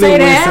 Can you just say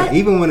that?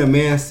 Even when a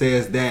man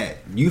says that,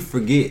 you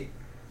forget,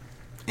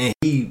 and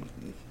he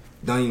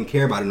don't even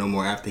care about it no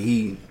more after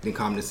he then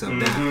calmed himself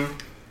down.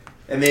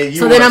 And then you.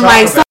 So then I'm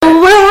like, so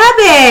what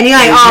happened? You're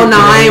like, oh no,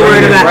 I ain't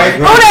worried about it.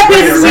 Oh, that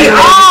pisses me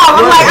off.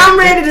 I'm like, I'm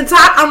ready to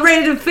talk. I'm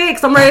ready to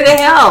fix. I'm ready to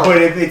help.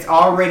 But if it's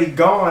already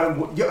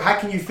gone, how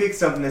can you fix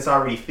something that's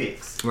already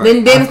fixed?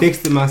 Right. Then I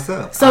fixed it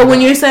myself. So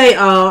when you say,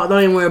 oh,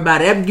 don't even worry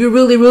about it, you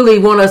really, really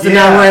want us to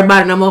not worry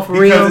about it no more for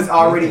real? Because it's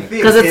already fixed.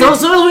 Because as soon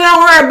as we don't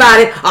worry about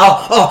it,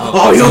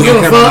 oh, you don't give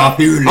a fuck.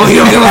 Oh, you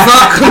don't give a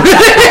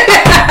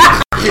fuck.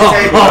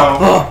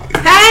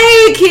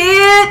 Hey,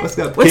 kid. What's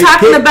up, We're kid?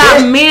 talking Kid, about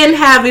kid. men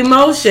have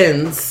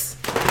emotions.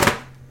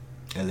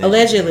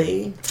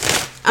 Allegedly.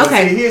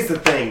 Okay. See, here's the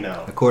thing,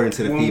 though. According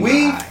to the when female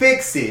we eye.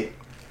 fix it,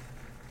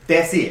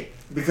 that's it.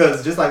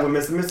 Because just like what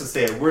Mr.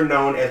 said, we're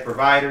known as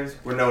providers,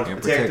 we're known as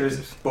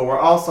protectors, but we're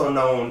also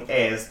known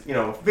as,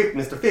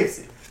 Mr. Fix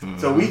It.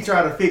 So we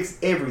try to fix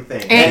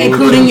everything. And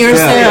including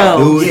yourself.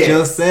 Do it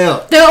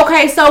yourself.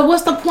 Okay, so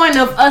what's the point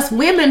of us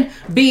women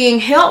being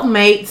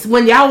helpmates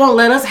when y'all won't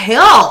let us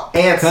help?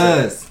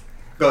 Because,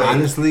 Go ahead.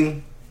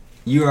 honestly,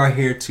 you are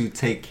here to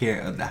take care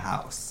of the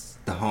house.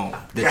 the home,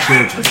 the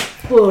children.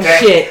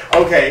 Bullshit.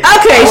 Okay.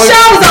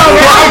 Show's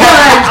over.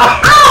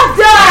 I'm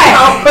done. I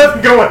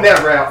wasn't going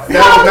that route.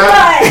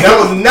 That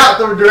was not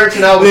the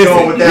direction I was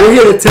going with that. We're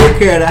here to take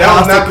care of the That house,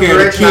 was not take the care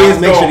of the direction I kids,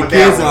 was make sure going the with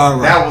kids that are one.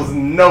 all right. That was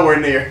nowhere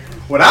near.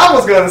 What I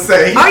was gonna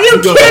say. Are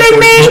you kidding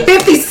me?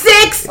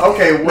 56.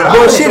 Okay. What I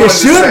Well, was shit, going it to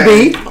should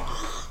say- be.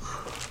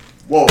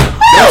 Whoa.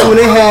 That's when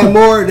they had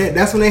more.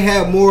 That's when they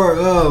had more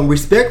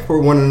respect for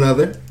one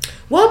another.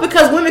 Well,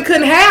 because women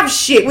couldn't have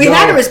shit. We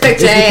had to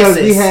respect your because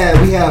asses.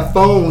 we have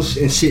phones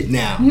and shit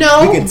now.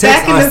 No, we can text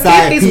back in our the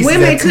side 50s, pieces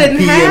women at 2 couldn't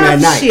p.m. at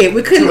have night. shit.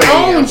 We couldn't 2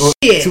 a.m. own Or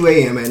shit. 2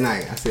 a.m. at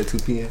night. I said 2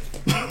 p.m.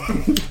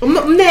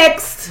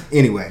 Next.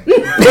 Anyway, What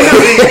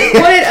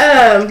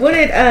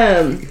did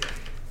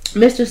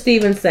Mr.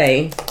 Stevens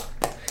say?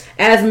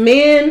 As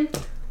men,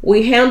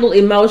 we handle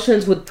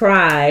emotions with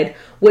pride,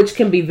 which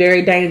can be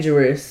very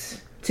dangerous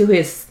to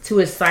his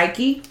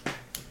psyche.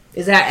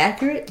 Is that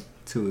accurate?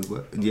 to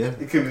what? Yeah,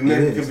 It could be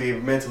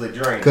mentally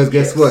draining. Because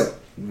guess what?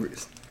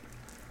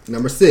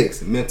 Number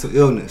 6, mental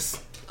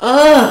illness.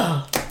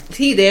 Ugh,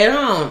 he dead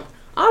on.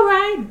 All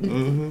right.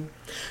 Mm-hmm.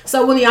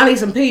 So when y'all need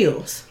some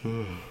pills?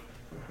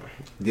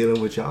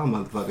 Dealing with y'all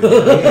motherfuckers.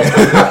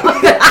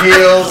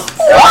 Pills,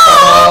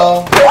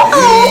 alcohol,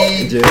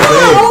 weed, Just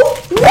saying.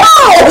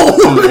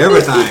 Whoa!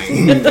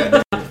 Everything.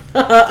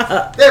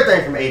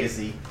 everything from A to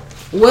Z.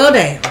 Well,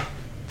 damn.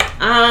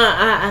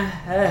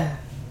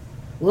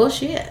 Well,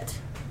 shit.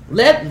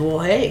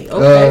 Hey,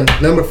 okay.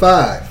 Number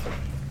 5,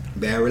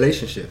 bad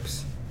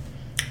relationships.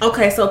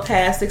 Okay, so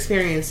past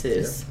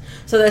experiences.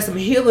 So there's some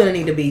healing that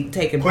need to be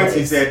taking Quincy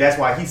place. said that's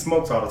why he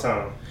smokes all the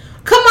time.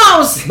 Come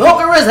on,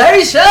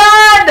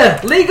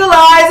 smokerization!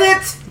 Legalize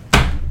it!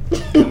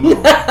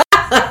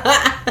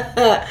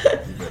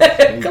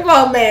 Come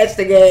on, match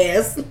the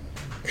gas.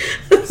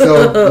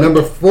 So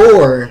number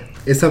 4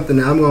 is something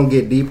that I'm gonna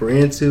get deeper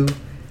into,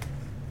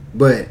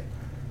 but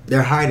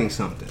they're hiding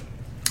something.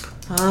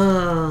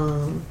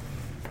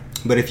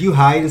 But if you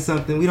hiding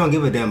something, we don't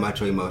give a damn about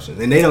your emotions,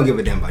 and they don't give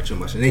a damn about your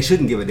emotions. They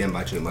shouldn't give a damn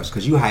about your emotions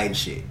because you hiding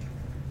shit.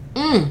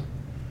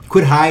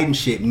 Quit hiding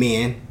shit,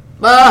 men.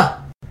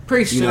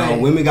 Appreciate. You know,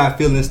 women got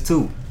feelings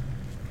too.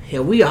 Yeah,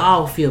 we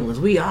all feelings.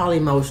 We all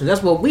emotions.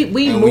 That's what we And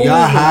move when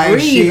y'all and hide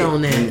breathe shit,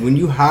 on that. when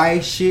you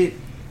hide shit,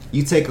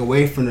 you take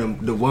away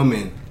from the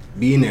woman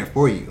being there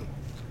for you.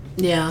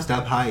 Yeah.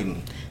 Stop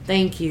hiding.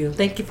 Thank you.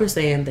 Thank you for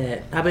saying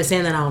that. I've been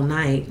saying that all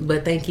night,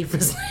 but thank you for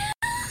saying.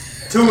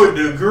 To a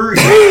degree.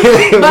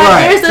 But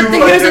Right. here's To the a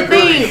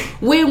thing. degree.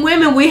 We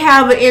women, we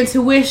have an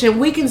intuition.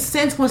 We can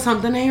sense when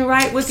something ain't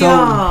right with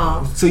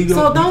y'all. So you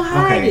don't. don't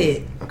hide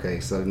it. Okay,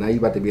 so now you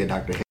about to be a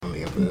Dr.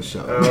 Heavenly up in the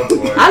show. Oh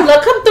boy. I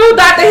look, come through,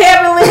 Dr.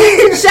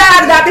 Heavenly. Shout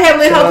out to Dr.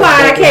 Heavenly and her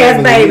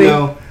podcast, baby. You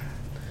know,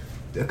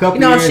 a couple You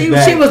know, years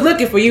back, she was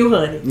looking for you,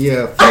 honey.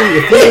 Yeah,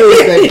 a few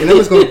years back, and I'm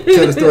just going to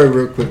tell the story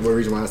real quick. What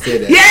reason why I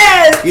said that?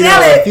 Yes, You tell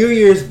know, it. a few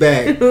years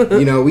back,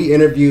 you know, we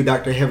interviewed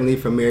Dr. Heavenly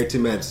from Married to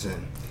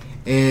Medicine,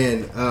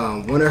 and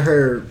one of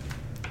her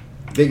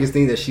biggest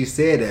things that she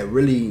said that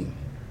really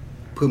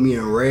put me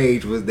in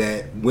rage was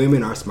that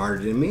women are smarter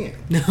than men.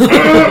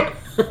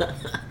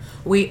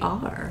 We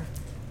are.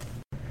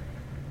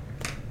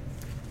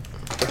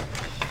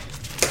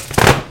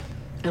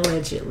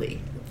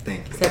 Allegedly.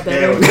 Thank you. Is that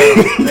There better?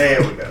 we go.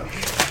 There we go.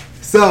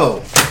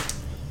 So,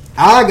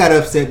 I got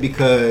upset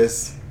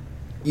because,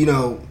 you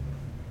know,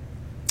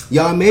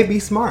 y'all may be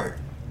smart,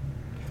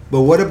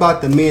 but what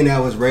about the men that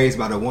was raised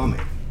by the woman?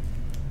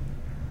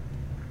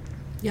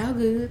 Y'all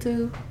good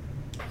too.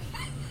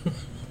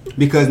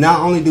 Because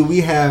not only do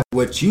we have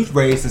what you've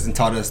raised us and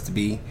taught us to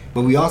be,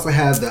 but we also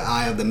have the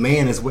eye of the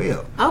man as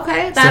well.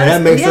 Okay. So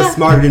that makes us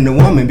smarter than the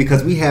woman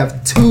because we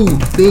have two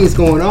things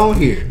going on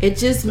here. It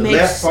just The makes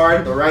left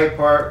part, the right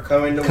part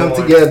come Come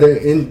together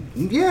and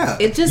yeah.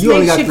 It just only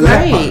makes got you the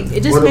left great. part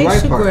It just or the makes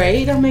right you part.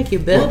 great. It don't make you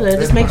better. Well, It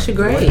just that makes part, you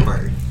the right great.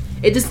 part.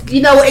 It just,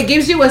 you know, it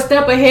gives you a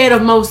step ahead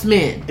of most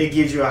men. It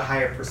gives you a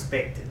higher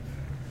perspective.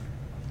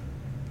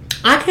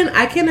 I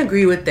can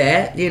agree with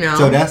that. You know.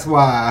 So that's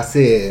why I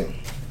said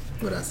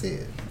what I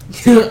said.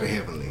 Dr.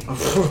 Heavenly.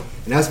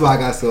 And that's why I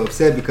got so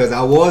upset because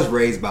I was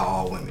raised by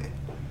all women.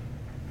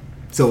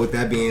 So with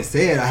that being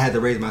said, I had to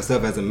raise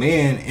myself as a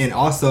man, and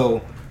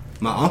also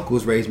my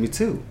uncles raised me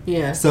too.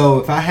 Yeah. So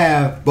if I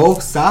have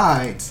both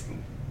sides,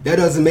 that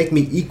doesn't make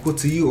me equal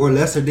to you or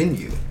lesser than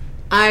you.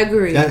 I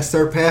agree. That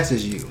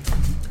surpasses you.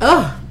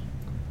 Ugh.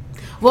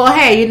 Well,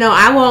 hey, you know,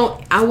 I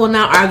will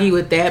not argue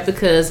with that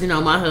because, you know,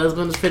 my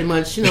husband was pretty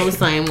much, you know, the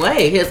same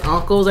way. His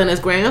uncles and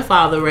his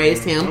grandfather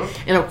raised him,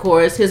 and of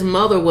course, his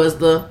mother was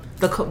the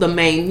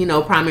main, you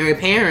know, primary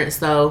parent.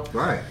 So,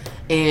 Right.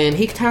 and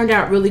he turned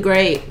out really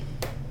great.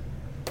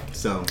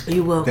 So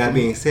You're welcome. that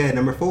being said,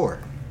 number 3.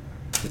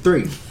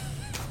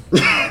 I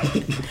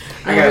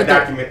gotta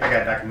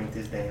document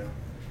this down.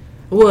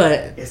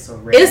 What? It's so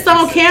rare. It's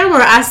on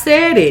camera. I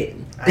said it.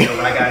 I know,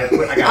 but I gotta put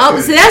Oh,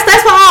 see, that's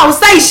why I don't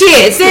say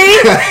shit. See,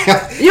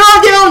 you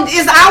don't.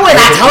 It's I when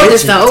I told you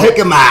so. Take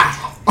him out.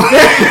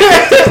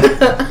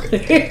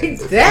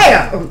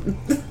 Damn.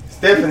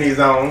 Stephanie's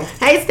on.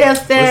 Hey,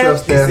 Steph. What's up,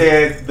 She Steph?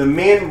 said the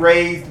men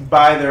raised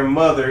by their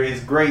mother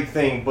is a great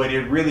thing, but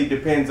it really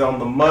depends on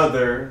the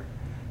mother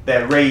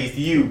that raised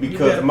you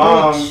because better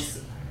moms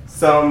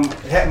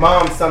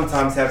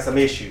sometimes have some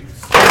issues.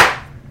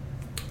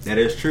 That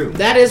is true.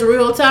 That is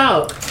real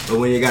talk. But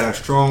when you got a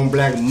strong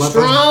black mother,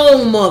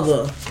 Strong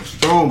mother. a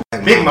strong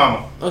black Big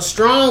mama. A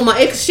strong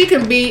mother. She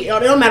can be, it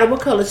don't matter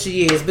what color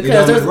she is. It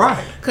Because don't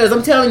right. Because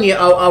I'm telling you,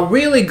 a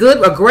really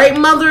good, a great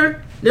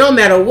mother, it don't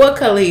matter what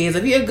color he is.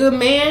 If he a good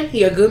man,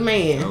 he a good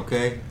man.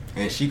 Okay,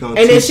 and she gonna.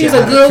 And if teach she's you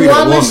a how to good treat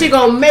woman, she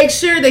gonna make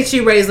sure that she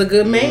raised a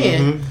good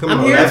man. Mhm. Come I'm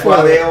on. here That's for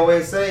why they it.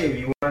 always say, if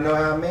you want to know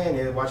how a man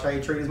is, watch how he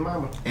treat his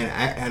mama.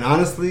 And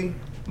honestly,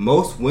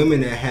 most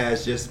women that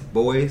has just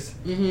boys,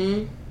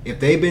 if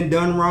they've been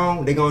done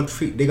wrong, they gonna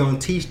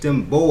teach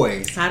them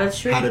boys How to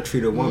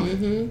treat a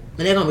woman.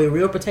 And they're gonna be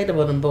real protective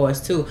of them boys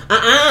too.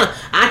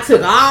 I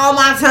took all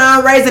my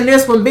time raising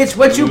this one, bitch.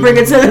 What you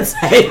bringing to the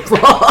table?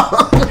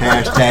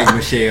 Hashtag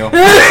Michelle.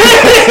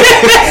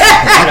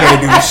 I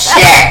can't do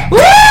shit. Woo!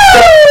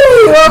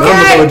 Mama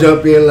Okay. gonna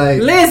jump in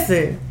like,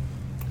 Listen.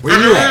 where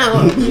you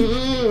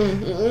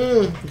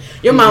at?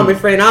 Your mom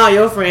befriend all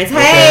your friends.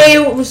 Hey,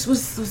 what's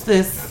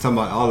this? Talking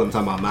about all of them.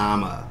 Talking about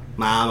mama.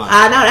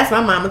 I know that's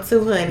my mama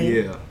too, honey.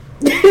 Yeah.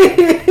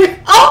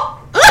 Oh.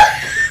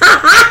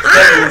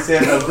 Stephanie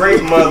said a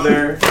great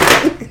mother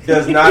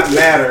does not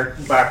matter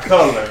by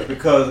color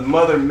because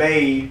mother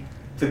made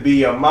to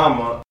be a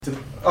mama.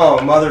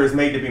 Mother is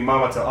made to be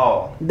mama to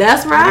all.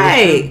 That's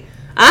right.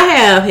 I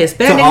have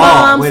Hispanic To all.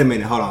 moms. Wait a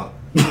minute. Hold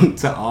on.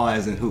 To all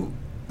as in who?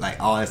 Like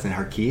all as in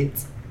her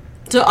kids?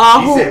 To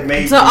all She said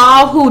maybe.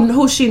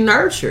 who she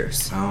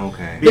nurtures. Oh,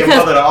 okay. Be a Because-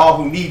 mother to all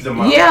who needs a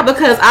mother. Yeah,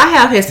 because I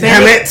have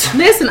Hispanic. Damn it.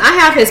 Listen, I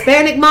have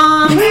Hispanic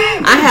moms.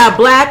 I have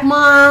black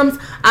moms.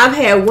 I've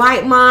had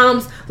white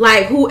moms.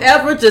 Like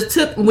whoever just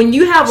took when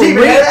you have She a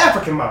even real had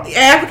African mama.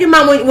 African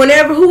mom,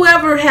 whenever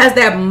whoever has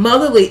that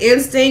motherly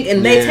instinct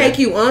and they Yeah. take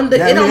you under,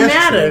 Yeah, it don't that's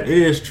matter. true. It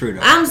is true though.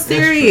 I'm That's true.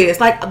 serious.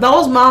 Like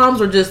those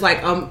moms are just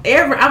like I've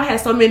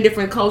had so many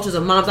different cultures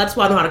of moms. That's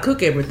why I know how to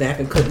cook everything. I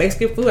can cook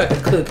Mexican food. I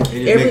can cook It just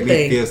make me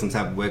everything. feel some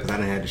type of way because I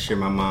done had to share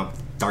my mom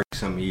for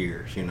 30-some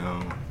years, you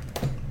know.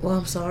 Well,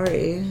 I'm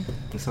sorry,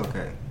 It's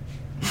okay.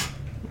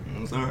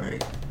 It's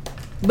alright.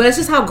 but it's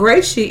just how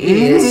great she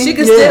is. She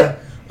can yeah. still.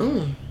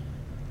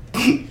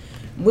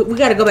 We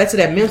got to go back to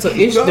that mental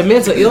issue. The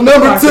mental illness.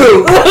 Number part.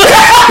 2.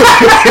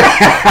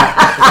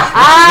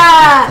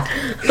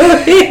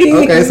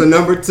 Okay, so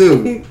number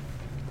 2.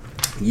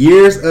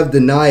 Years of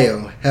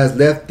denial has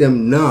left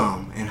them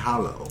numb and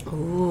hollow.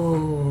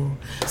 Ooh.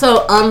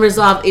 So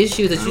unresolved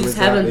issues that you just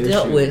haven't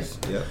dealt with.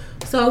 Yep.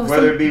 So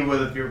Whether it be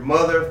with your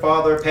mother,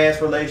 father,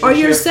 past relationship, Or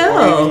yourself.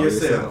 or even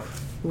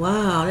yourself.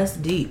 wow, that's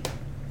deep.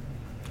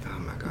 Oh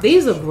my god.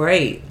 These are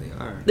great. They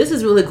are. This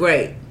is really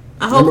great.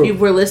 I hope Number- you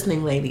were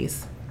listening,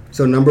 ladies.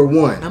 So number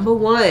 1. Number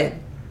 1.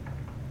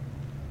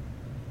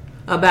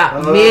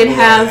 About Oh, men boy.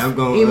 have I'm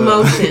going,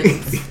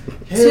 emotions.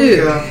 Here we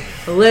 2. go.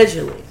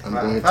 Allegedly. I'm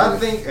going If I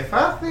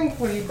to think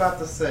what he about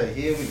to say,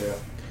 here we go.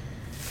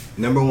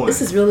 number 1.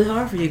 This is really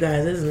hard for you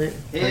guys, isn't it?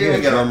 Can I Here get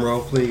we a go. drum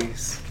roll,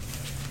 please.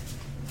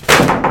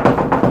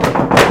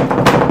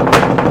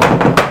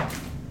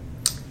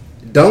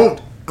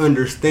 Don't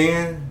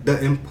understand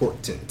the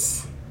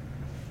importance.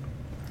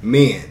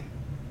 Men,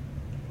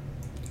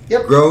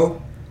 Yep.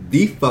 grow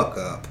the fuck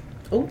up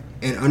Oh.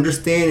 and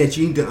understand that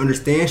you need to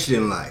understand shit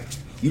in life.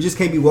 You just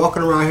can't be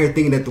walking around here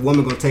thinking that the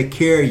woman gonna take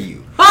care of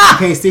you. Ah!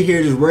 You can't sit here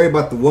and just worry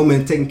about the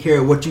woman taking care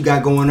of what you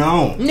got going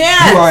on.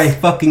 Yes. You are a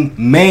fucking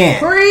man.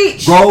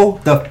 Preach. Grow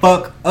the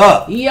fuck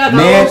up. Yeah,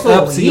 man also,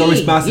 up to your ye-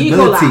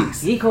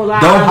 responsibilities. ye cola,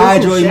 Don't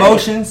hide your buku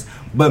emotions,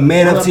 but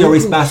man up to your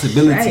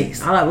responsibilities.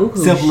 shake. Ala buku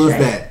Simple as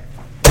shake. that.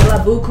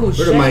 Beaucoup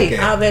Where the mic chez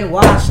at?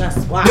 Avenois,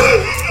 s'asseoir.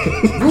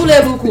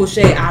 Voulez-vous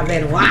coucher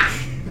Avenois?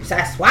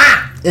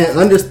 S'asseoir. And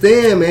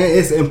understand, man,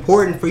 it's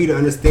important for you to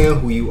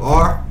understand who you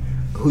are,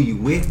 who you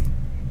with,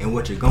 and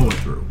what you're going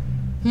through,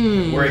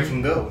 Where it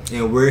can go.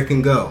 and where it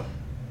can go.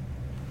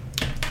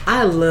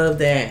 I love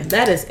that.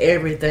 That is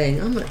everything.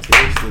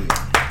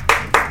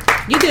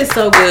 You did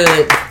so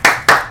good.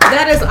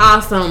 That is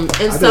awesome.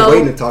 And I've so been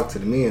waiting to talk to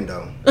the men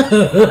though. I've been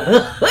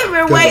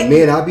Because the waiting.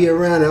 men I'll be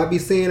around, I'll be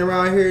seeing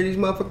around here these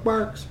motherfucking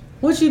barks.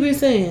 What you be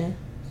saying?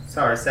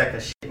 Sorry, sack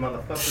of shit,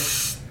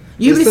 motherfucker.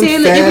 You be There's some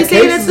seeing it? You be sad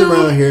seeing it cases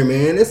around too? here,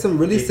 man. There's some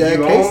really If sad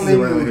you cases only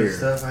around knew the here.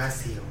 stuff I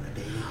see on a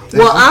daily basis.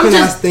 Well, I I'm cannot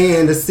just-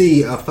 stand to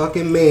see a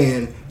fucking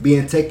man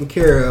being taken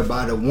care of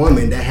by the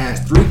woman that has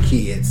 3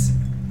 kids,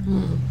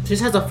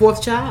 Just has a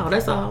 4th child.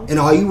 That's all. and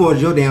all you want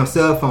is your damn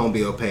cell phone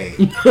bill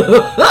paid.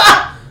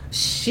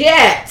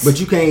 Shit. But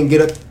you can't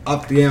get up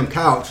off the damn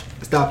couch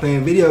and stop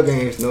playing video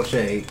games. No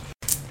shade.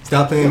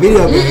 Stop playing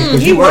video games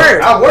because He you work.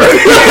 worked. I work.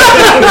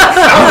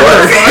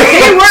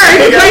 He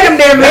worked. He played them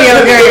damn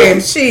video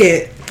games.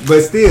 Shit.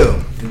 But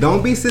still,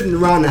 don't be sitting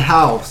around the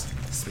house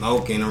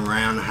smoking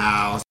around the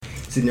house,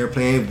 sitting there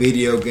playing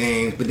video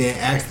games, but then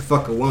ask the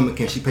fucking woman,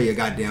 can she pay your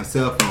goddamn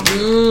cell phone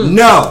bill?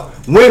 No,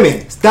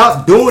 women,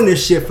 stop doing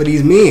this shit for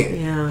these men.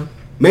 Yeah.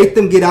 Make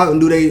them get out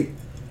and do they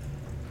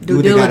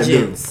Due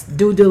diligence.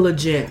 Due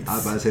diligence. I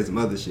was about to say some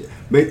other shit.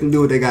 Make them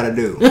do what they gotta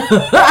do. You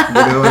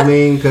know what I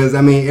mean? Because,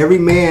 I mean, every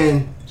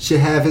man should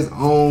have his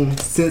own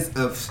sense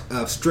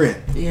of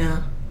strength.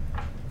 Yeah.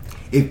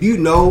 If you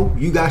know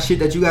you got shit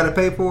that you gotta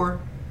pay for,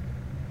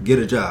 get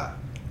a job.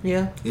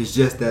 Yeah. It's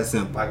just that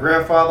simple. My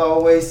grandfather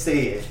always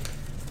said,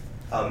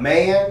 a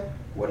man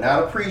will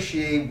not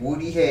appreciate what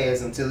he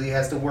has until he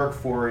has to work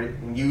for it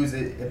and use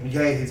it if he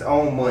has his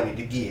own money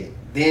to get.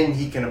 Then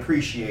he can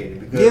appreciate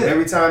it. Because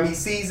every time he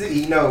sees it,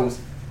 he knows,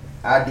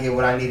 I did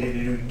what I needed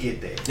to do to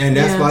get there. And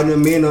that's why the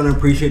men don't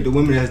appreciate the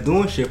women that's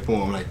doing shit for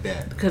them like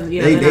that. Because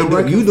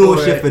you doing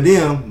shit for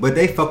them, but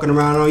they fucking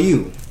around on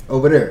you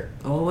over there.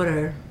 Over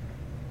there.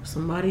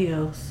 Somebody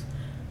else.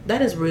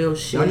 That is real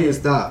shit. Y'all need to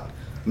stop.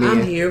 Man,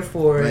 I'm here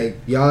for it. Like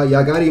y'all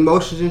got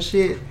emotions and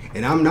shit,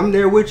 and I'm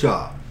there with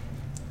y'all.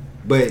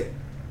 But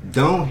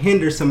don't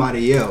hinder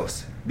somebody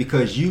else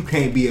because you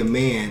can't be a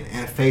man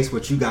and face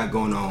what you got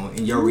going on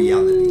in your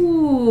reality.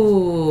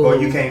 Ooh. Or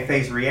you can't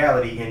face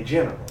reality in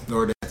general.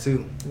 Or that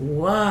too.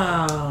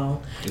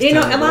 Wow. You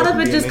know, a lot of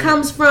it just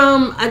comes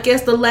from, I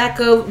guess, the lack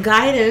of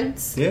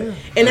guidance. Yeah.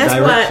 And that's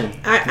why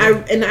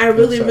I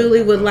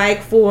really would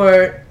like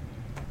for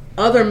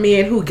other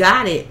men who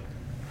got it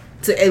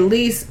to at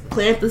least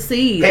plant the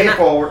seed. Pay it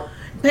forward.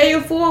 Pay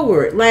it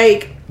forward.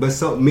 Like, but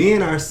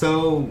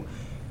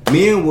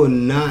men will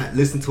not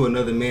listen to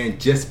another man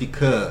just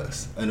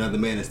because another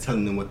man is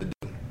telling them what to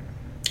do.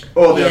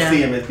 Or they'll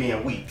see him as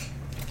being weak.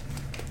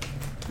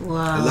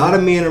 Wow. A lot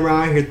of men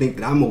around here think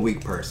that I'm a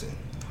weak person,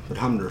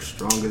 but I'm the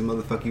strongest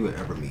motherfucker you would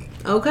ever meet.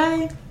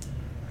 Okay.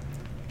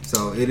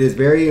 So it is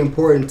very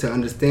important to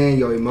understand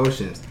your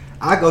emotions.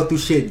 I go through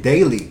shit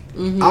daily.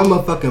 Mm-hmm. I'm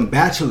a fucking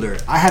bachelor.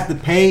 I have to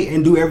pay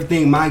and do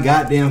everything my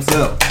goddamn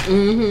self.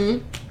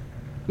 Mm-hmm.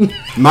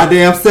 My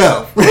damn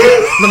self.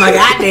 My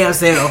goddamn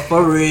self,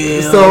 for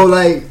real. So,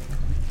 like,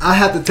 I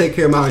have to take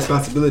care of my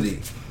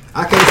responsibility.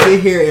 I can't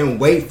sit here and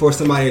wait for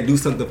somebody to do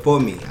something for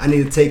me. I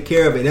need to take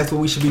care of it. That's what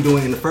we should be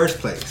doing in the first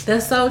place.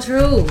 That's so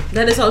true.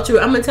 That is so true.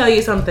 I'm gonna tell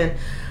you something.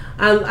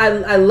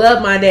 I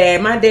love my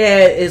dad. My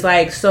dad is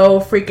like so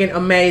freaking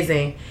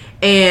amazing.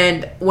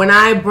 And when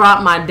I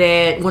brought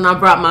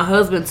my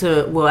husband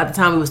to, well, at the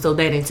time we were still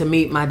dating, to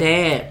meet my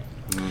dad,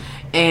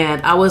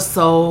 and I was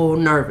so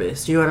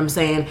nervous, you know what I'm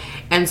saying?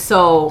 And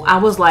so I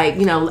was like,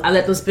 you know, I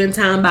let them spend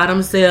time by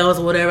themselves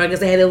or whatever. I guess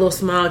they had a little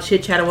small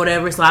chit chat or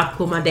whatever. So I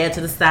pulled my dad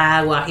to the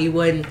side while he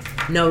wasn't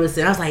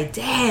noticing. I was like,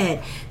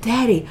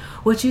 Daddy,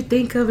 what you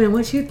think of him?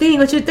 What you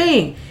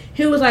think?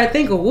 He was like,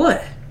 think of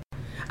what?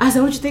 I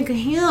said, what you think of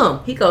him?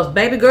 He goes,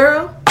 baby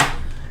girl,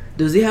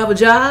 does he have a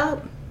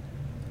job?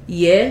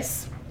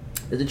 Yes.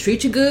 Does it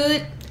treat you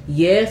good?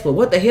 Yes. But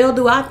what the hell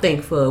do I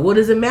think for? What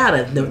does it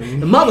matter? The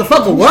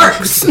motherfucker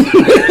works.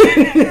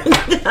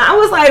 I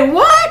was like,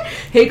 what?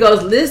 He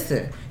goes,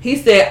 listen. He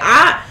said,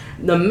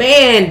 the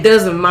man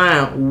doesn't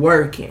mind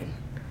working.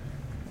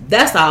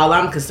 That's all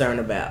I'm concerned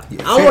about.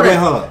 Hold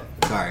up.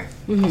 Sorry.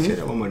 Say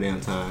that one more damn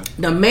time.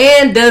 The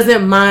man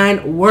doesn't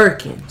mind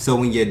working. So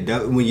when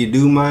you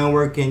do mind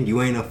working,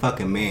 you ain't a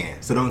fucking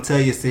man. So don't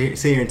sit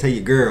here and tell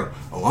your girl,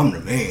 oh, I'm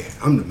the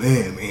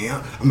man,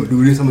 man. I'm gonna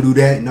do this, I'm gonna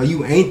do that. No,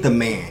 you ain't the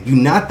man. You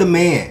not the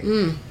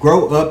man.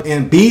 Grow up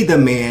and be the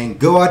man.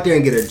 Go out there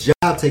and get a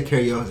job, take care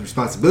of your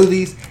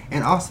responsibilities,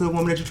 and also the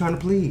woman that you're trying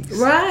to please.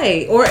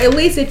 Right. Or at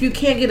least if you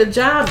can't get a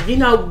job, you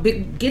know,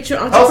 get your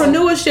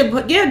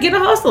entrepreneurship. Yeah, get a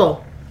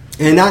hustle.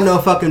 And not no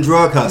fucking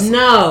drug hustle.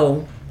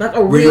 No. Like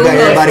a real. You got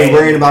everybody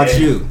worrying about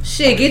you.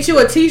 Shit, get you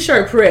a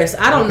t-shirt press.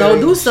 I don't know.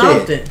 Do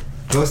something.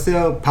 Go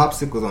sell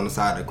popsicles on the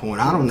side of the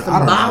corner. I don't know.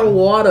 Bottled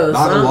water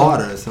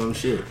or some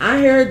shit. I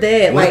heard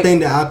that. One thing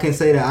that I can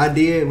say that I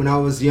did when I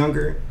was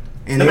younger.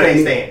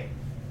 Lemonade stand.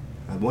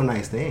 One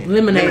night stand.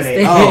 Lemonade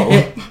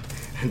stand.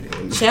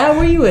 Oh. Child,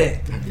 where you at?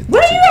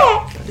 Where you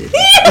at?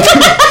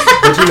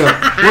 But you know,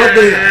 one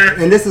thing,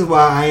 and this is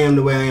why I am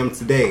the way I am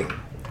today.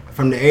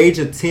 From the age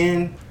of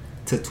 10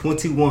 to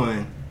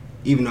 21,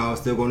 even though I was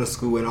still going to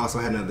school and also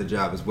had another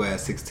job as well at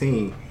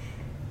 16,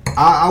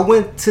 I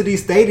went to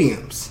these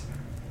stadiums.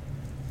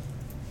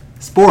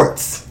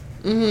 Sports.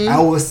 I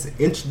was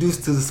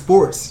introduced to the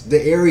sports, the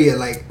area,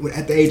 like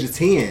at the age of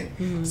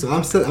 10. So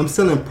I'm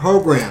selling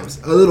programs,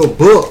 a little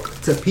book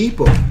to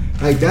people.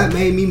 Like that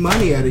made me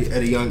money at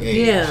a young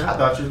age. Yeah. I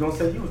thought you was gonna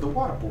say you was the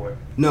water boy.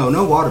 No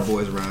water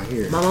boys around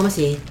here. My mama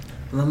said.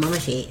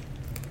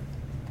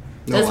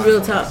 That's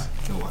real tough.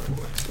 No water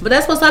boys. But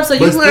that's what's up. So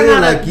you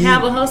learn how to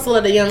have a hustle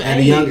at a young age. At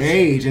a young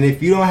age, and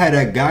if you don't have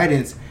that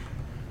guidance,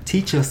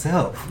 teach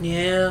yourself.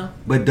 Yeah.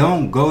 But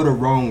don't go the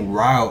wrong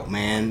route,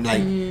 man.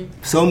 Like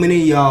so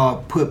many of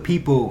y'all put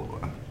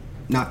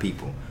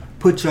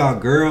y'all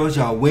girls,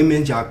 y'all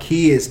women, y'all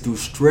kids through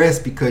stress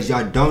because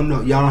y'all don't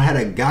have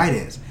that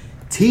guidance.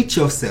 Teach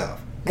yourself.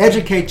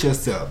 Educate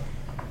yourself.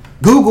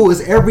 Google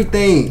is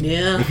everything.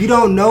 Yeah. If you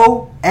don't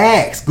know,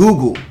 ask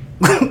Google.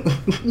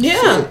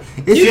 Yeah.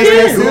 It's just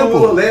that simple.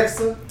 Google,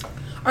 Alexa.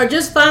 or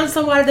just find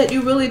somebody that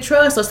you really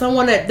trust, or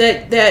someone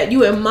that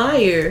you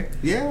admire.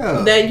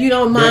 Yeah. That you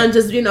don't mind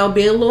just, being a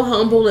little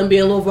humble and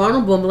being a little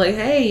vulnerable and be like,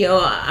 hey, yo,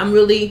 I'm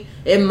really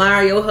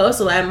admire your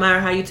hustle. I admire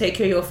how you take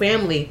care of your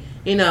family.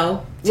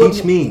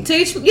 Teach me.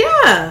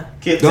 Yeah.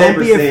 Kid Don't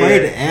Tabor be afraid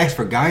to ask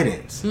for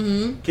guidance.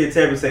 Kid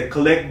Tabor said,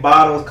 collect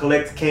bottles,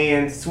 collect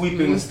cans,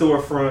 sweeping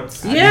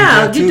storefronts.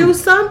 Yeah, you do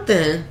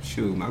something.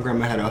 Shoot, my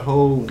grandma had a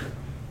whole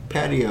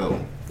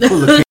patio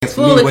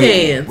full of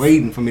cans,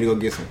 waiting for me to go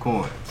get some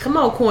corn. Come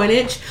on,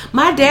 coinage.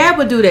 My dad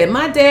would do that.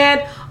 My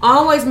dad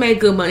always made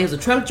good money. He was a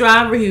truck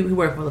driver. He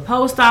worked for the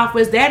post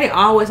office. Daddy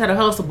always had a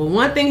hustle. But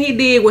one thing he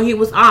did when he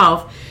was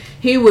off,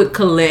 he would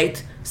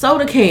collect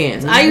soda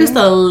cans. I used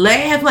to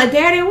laugh like,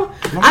 Daddy,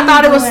 I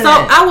thought it was so.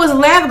 I was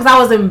laughing because I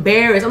was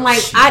embarrassed. I'm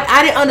like,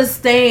 I didn't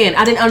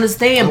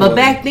understand. But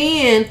back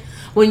then,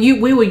 when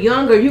we were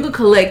younger, you could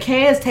collect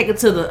cans, take it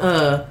to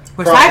the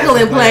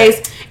recycling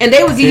place, and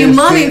they would give you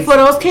money for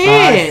those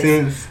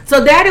cans.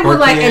 So Daddy was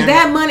like, and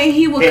that money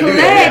he would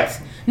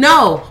collect.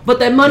 No, but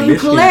that money he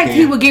collect,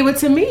 he would give it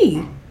to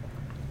me.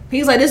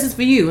 He's like, this is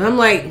for you. And I'm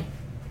like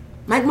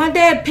my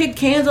dad picked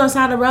cans on the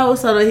side of the road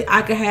so that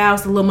I could have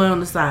some little money on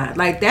the side.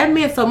 Like, that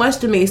meant so much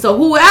to me. So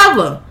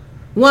whoever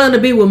wanted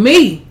to be with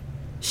me,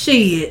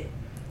 shit.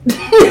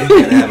 You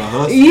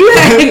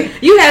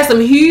had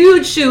some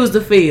huge shoes to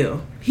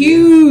fill.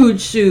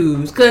 Huge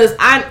shoes. Because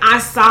I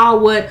saw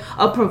what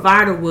a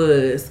provider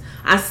was.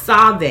 I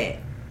saw that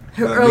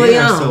early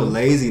on. Men are so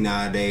lazy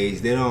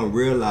nowadays. They don't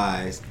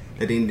realize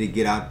that they need to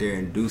get out there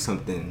and do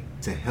something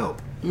to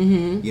help.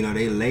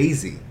 They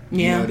lazy.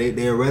 Yeah. They'd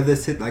rather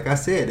sit, like I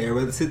said, they'd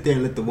rather sit there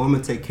and let the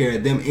woman take care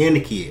of them and the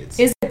kids.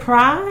 Is it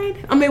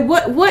pride? I mean,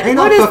 what ain't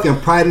no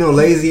fucking pride in no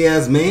lazy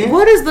ass man.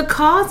 What is the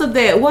cause of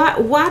that?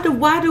 Why? They don't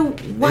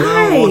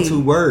want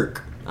to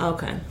work.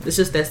 Okay. It's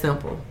just that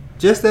simple.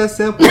 Just that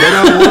simple. They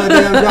don't want a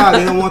damn job.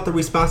 They don't want the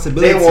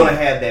responsibility. They want to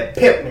have that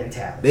pimp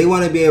mentality. They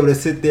want to be able to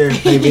sit there and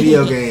play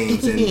video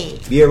games and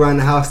be around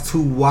the house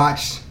to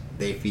watch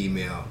their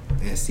female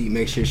and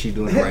make sure she's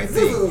doing the right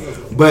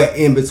thing. But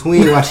in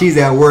between, while she's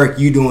at work,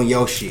 you doing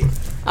your shit.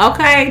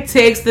 Okay,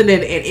 texting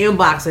and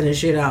inboxing and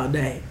shit all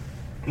day.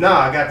 No,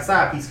 I got the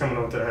side piece coming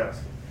over to the house.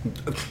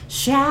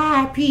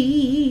 Shy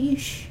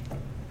piece.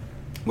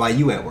 While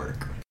you at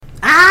work.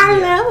 I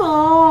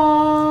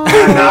love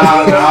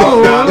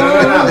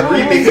No. The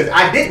remix is,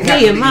 I didn't have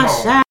to leave my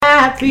home.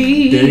 shy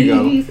piece. There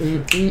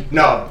you go.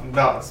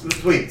 No.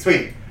 Sweet.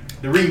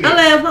 The remix. I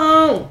left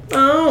home.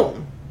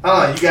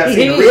 You gotta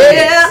see the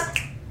remix.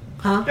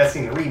 Huh? Gotta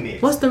see the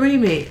remix. What's the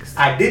remix?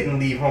 I didn't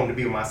leave home to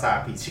be with my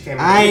side piece. She came.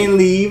 I ain't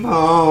leave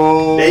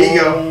home. There you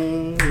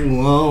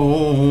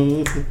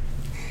go.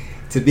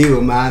 To be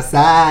with my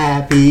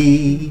side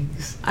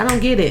piece. I don't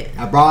get it.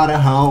 I brought her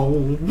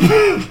home.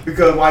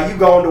 Because while you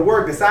going to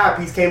work, the side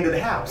piece came to the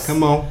house.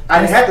 Come on. I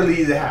didn't have to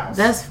leave the house.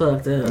 That's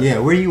fucked up. Yeah,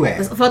 where you at?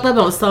 It's fucked up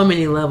on so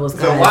many levels,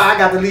 guys. So why I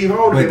got to leave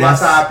home to be my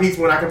side piece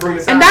when I can bring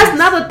the side piece? And that's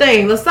another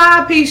thing. The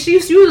side piece,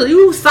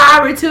 you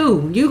sorry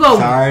too. You go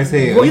sorry as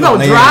hell. You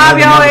gonna drive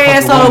your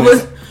ass over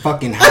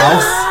fucking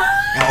house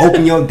and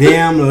open your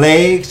damn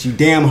legs, you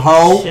damn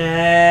hoe.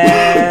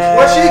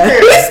 What she cares?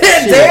 He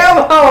said, damn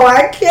hoe,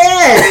 I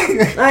can't.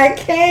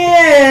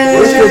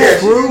 What's the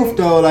proof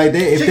though? Like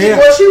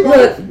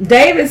look,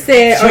 David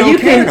said, or you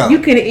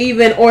can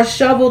even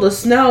shovel the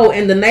snow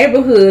in the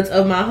neighborhoods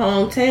of my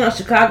hometown,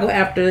 Chicago,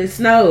 after it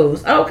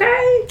snows.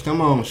 Okay.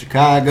 Come on,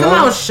 Chicago.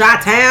 Come on,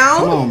 Chi-Town.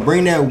 Come on,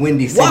 bring that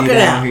Windy City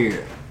down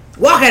here.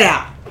 Walk it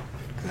out.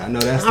 I know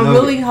that's. I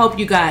really hope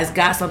you guys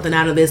got something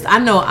out of this. I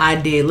know I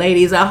did,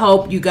 ladies. I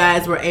hope you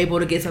guys were able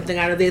to get something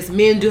out of this.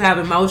 Men do have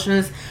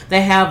emotions;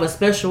 they have a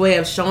special way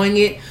of showing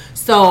it.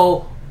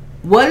 So,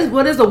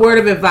 what is a word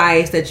of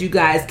advice that you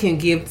guys can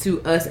give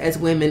to us as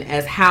women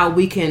as how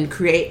we can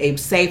create a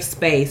safe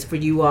space for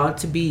you all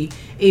to be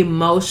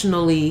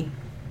emotionally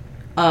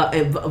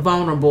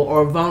vulnerable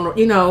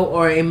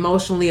or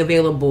emotionally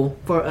available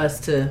for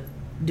us to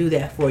do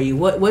that for you?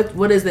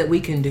 What is that we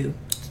can do?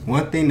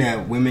 One thing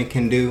that women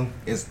can do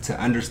is to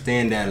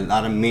understand that a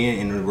lot of men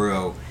in the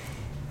world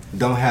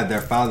don't have their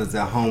fathers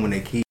at home with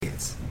their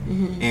kids.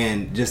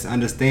 And just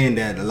understand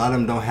that a lot of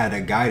them don't have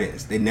the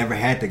guidance. They never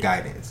had the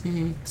guidance.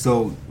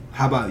 So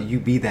how about you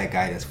be that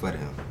guidance for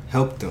them?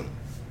 Help them.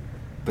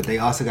 But they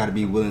also got to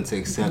be willing to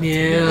accept it.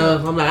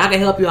 Yeah, I'm like, I can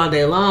help you all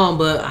day long,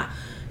 but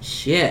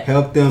shit.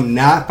 Help them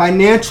not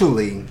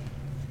financially,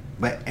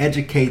 but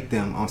educate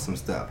them on some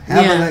stuff.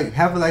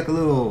 Have a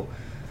little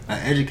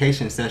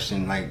education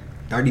session, like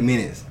 30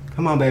 minutes.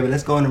 Come on, baby,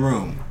 let's go in the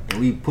room. And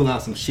we pull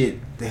out some shit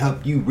to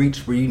help you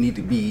reach where you need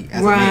to be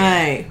as a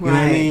man. You know what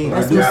I mean?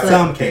 Or do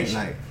something.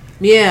 Like,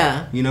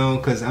 yeah.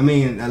 Because, a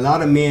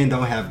lot of men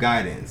don't have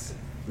guidance.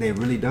 They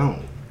really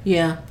don't.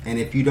 Yeah. And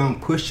if you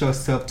don't push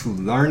yourself to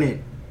learn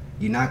it,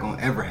 you're not going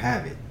to ever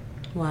have it.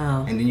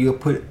 Wow. And then you'll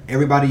put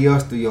everybody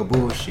else through your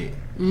bullshit.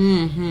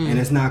 And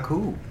it's not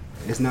cool.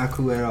 It's not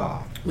cool at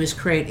all. Which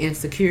create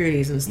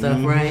insecurities and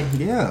stuff, right?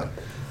 Yeah.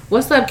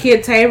 What's up,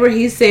 Kid Tabor?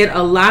 He said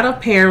a lot of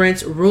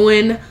parents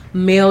ruin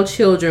male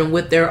children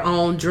with their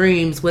own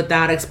dreams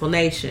without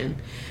explanation.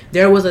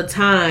 There was a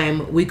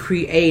time we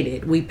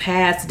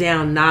passed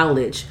down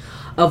knowledge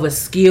of a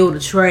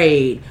skilled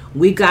trade.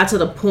 We got to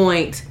the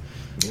point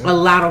a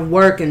lot of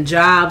work and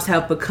jobs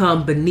have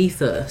become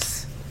beneath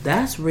us.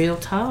 That's real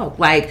talk.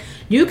 Like,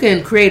 you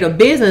can create a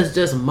business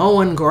just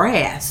mowing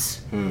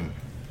grass,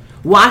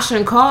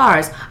 washing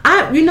cars.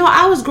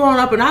 I was growing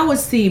up and I would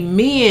see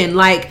men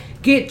like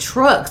get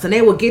trucks and they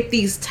would get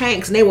these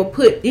tanks and they would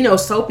put,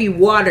 soapy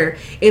water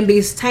in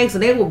these tanks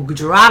and they would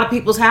drive to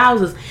people's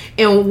houses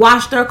and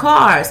wash their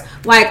cars.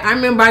 Like, I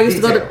remember I used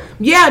to go to,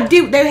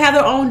 they have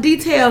their own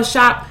detail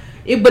shop.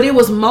 But it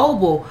was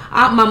mobile.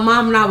 My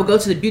mom and I would go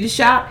to the beauty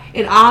shop,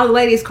 and all the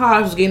ladies'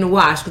 cars was getting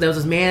washed. Because there was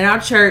this man in our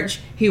church.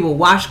 He would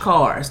wash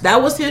cars.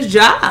 That was his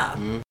job.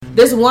 Mm-hmm.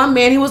 This one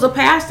man, he was a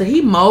pastor.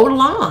 He mowed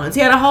lawns.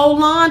 He had a whole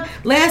lawn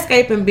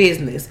landscaping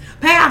business.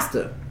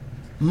 Pastor,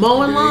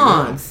 mowing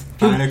lawns.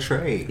 Find a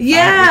trade.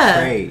 Yeah,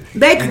 Find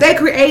a trade. They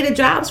created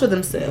jobs for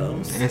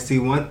themselves. And see,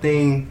 one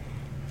thing,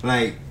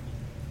 like,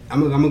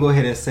 I'm gonna go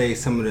ahead and say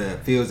some of the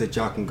fields that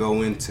y'all can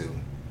go into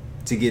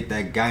to get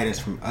that guidance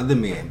from other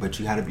men, but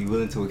you have to be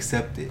willing to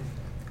accept it.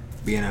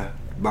 Being a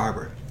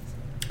barber.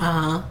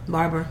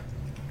 Barber.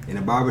 In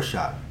a barber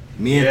shop.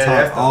 Men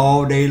talk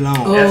all day long.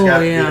 Oh,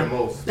 yeah.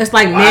 That's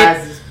like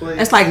men.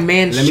 That's like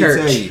man's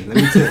church. Let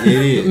me tell you,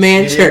 it is.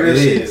 Man's church.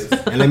 It is.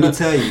 And let me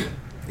tell you,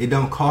 it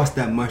don't cost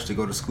that much to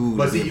go to school.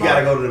 But see, you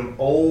gotta go to them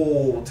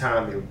old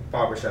time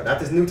barbershop, not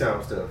this new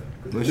time stuff.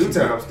 New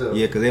time stuff.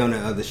 Yeah, because they on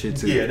that other shit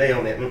too. Yeah, they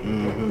on that.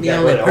 Mm-hmm. Yeah,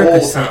 on that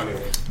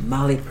Percocet.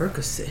 Molly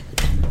Percocet.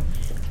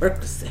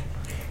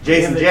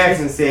 Jason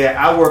Jackson said,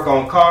 I work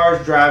on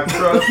cars, drive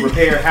trucks,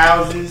 repair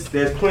houses.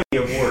 There's plenty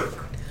of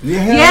work.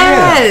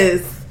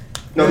 Yes.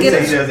 No, he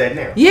said he does that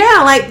now.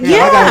 Yeah, I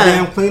got a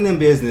damn cleaning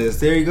business.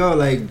 There you go.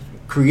 Like,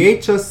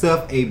 create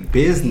yourself a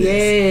business.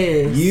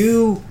 Yes.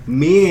 You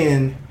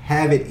men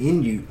have it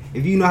in you.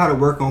 If you know how to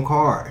work on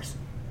cars,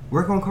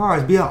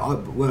 be a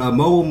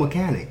mobile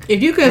mechanic.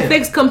 If you can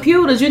fix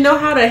computers, you know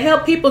how to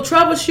help people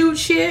troubleshoot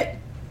shit.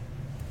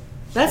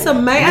 That's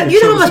amazing.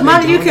 You know how much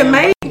money you can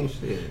make?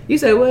 You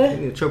say what? You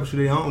need to troubleshoot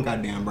your own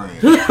goddamn brain.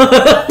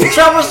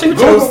 Troubleshoot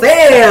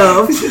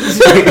yourself.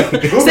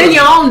 Send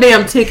your own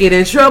damn ticket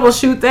and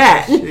troubleshoot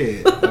that.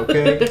 Shit,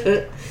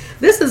 okay.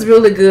 This is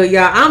really good,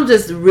 y'all. I'm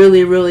just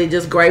really, really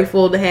just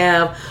grateful to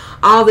have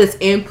all this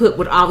input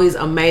with all these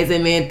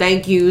amazing men.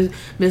 Thank you,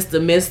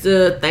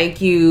 Mr.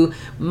 Thank you,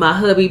 my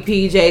hubby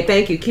PJ.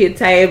 Thank you, Kid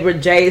Tabor,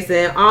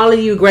 Jason. All of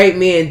you great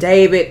men.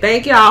 David.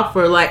 Thank y'all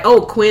for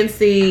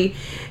Quincy.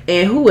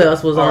 And who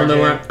else was on the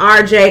line?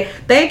 RJ.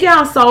 Thank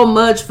y'all so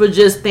much for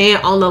just staying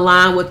on the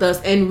line with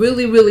us and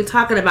really, really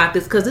talking about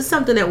this, because it's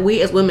something that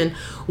we as women,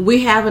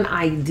 we have an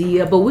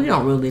idea, but we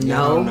don't really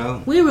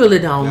know. We really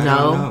don't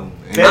know.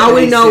 All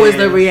we know is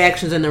the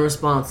reactions and the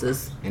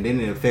responses. And then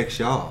it affects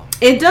y'all.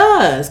 It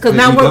does. Because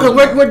now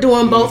we're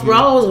doing both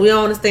roles. We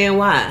don't understand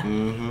why.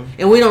 Mm-hmm.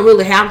 And we don't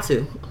really have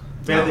to.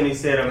 Bethany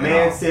said, a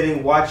man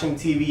sitting watching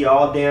TV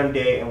all damn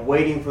day and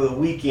waiting for the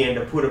weekend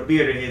to put a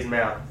beer to his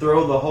mouth.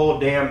 Throw the whole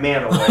damn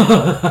man away.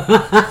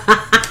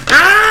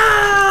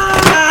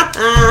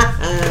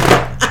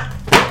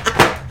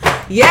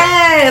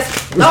 Yes!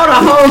 Throw the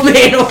whole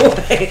man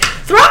away.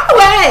 Throw it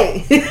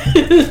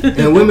away.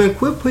 And women,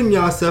 quit putting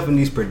yourself in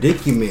these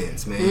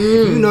predicaments, man.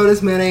 If you know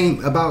this man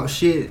ain't about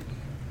shit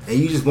and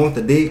you just want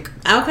the dick.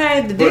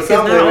 Okay, the dick is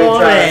not all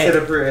that.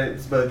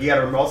 But you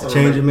gotta also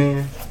change a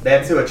man.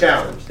 That's a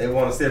challenge. They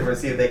want to sit there and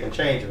see if they can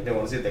change him. They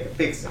want to see if they can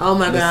fix him. Oh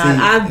my God,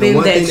 I've been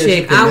that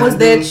chick. I was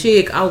that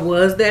chick.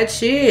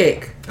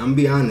 I'm gonna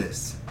be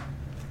honest.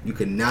 You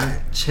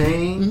cannot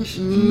change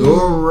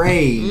nor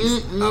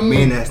raise a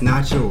man that's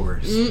not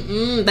yours.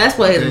 That's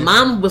what his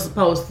mom was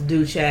supposed to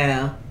do,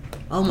 child.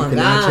 Oh my God. You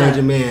cannot change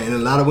a man. And a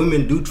lot of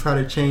women do try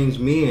to change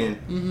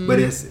men, but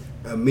it's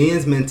a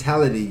man's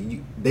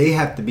mentality. They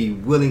have to be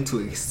willing to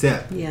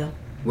accept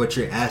what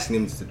you're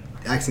asking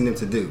them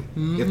to do.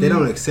 If they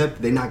don't accept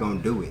it, they're not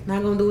gonna do it.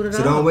 Not gonna do it at all.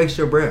 So don't waste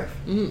your breath.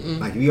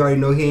 Like, if you already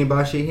know he ain't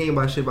about shit,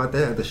 about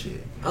that other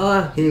shit. He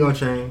ain't gonna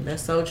change.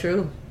 That's so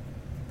true.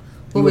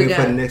 What we got?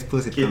 For the next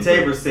pussy. Kid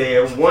Tabor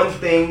said, one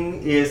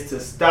thing is to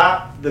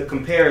stop the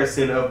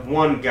comparison of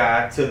one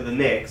guy to the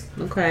next.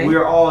 Okay.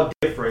 We're all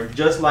different,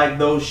 just like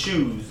those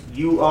shoes.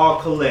 You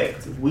all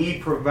collect. We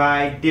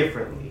provide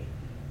differently.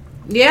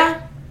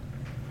 Yeah.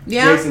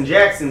 Jason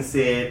Jackson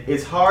said,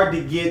 it's hard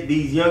to get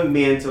these young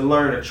men to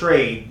learn a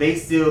trade. They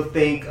still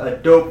think a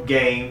dope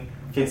game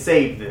can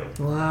save them.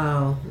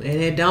 Wow. And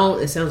it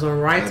don't. It sends them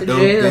right to jail.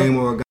 A dope game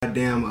or a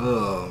goddamn,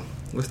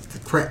 what's the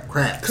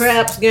craps?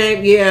 Craps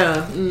game,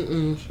 yeah.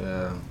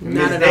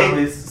 Ms.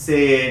 Davis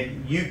said,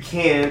 you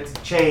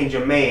can't change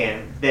a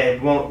man that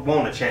won't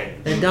want to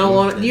change. That don't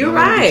want. You're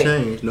right.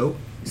 Change. Nope.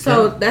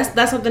 So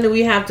that's something that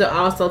we have to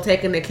also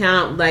take into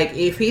account. Like,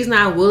 if he's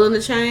not willing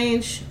to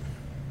change,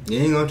 he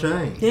ain't gonna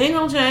change. He ain't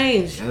gonna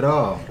change at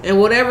all. And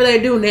whatever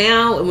they do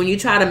now, when you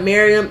try to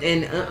marry him,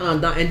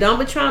 and don't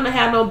be trying to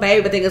have no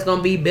baby, I think it's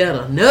gonna be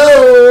better.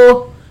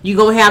 No, you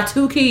gonna have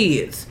 2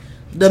 kids.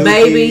 The 2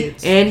 baby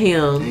kids, and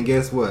him. and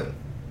guess what?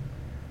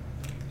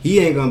 He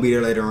ain't gonna be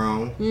there later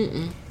on.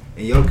 Mm-mm.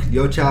 And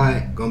your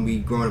child gonna be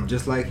growing up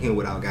just like him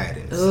without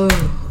guidance. Oh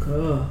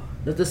god,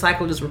 the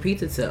cycle just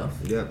repeats itself.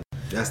 Yep.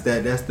 That's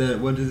that.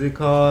 What is it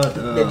called?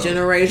 The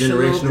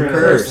generational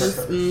curse.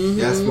 Mm-hmm.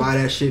 That's why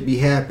that shit be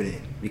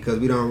happening, because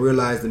we don't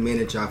realize the man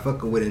that y'all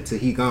fucking with until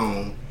he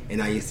gone, and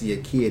now you see a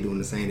kid doing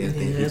the same damn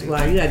thing. That's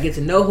why you gotta get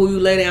to know who you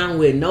lay down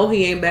with. Know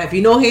he ain't bad. If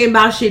you know he ain't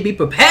about shit, be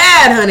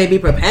prepared, honey. Be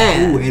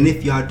prepared. Ooh, and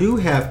if y'all do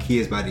have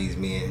kids by these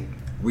men,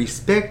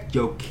 respect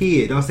your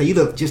kid. Don't say you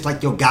look just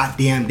like your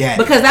goddamn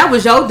daddy. Because that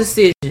was your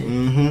decision.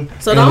 Mm-hmm.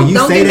 So don't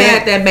get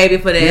mad at that baby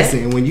for that.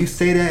 Listen, and when you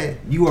say that,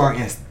 you are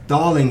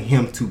installing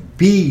him to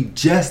be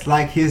just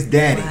like his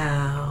daddy.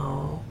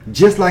 Wow.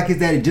 Just like his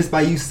daddy, just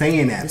by you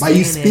saying that, by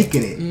you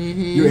speaking it.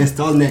 Mm-hmm. You're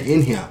installing that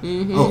in him.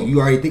 Mm-hmm. Oh,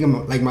 you already think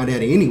I'm like my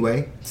daddy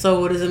anyway.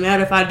 So what does it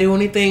matter if I do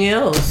anything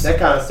else? That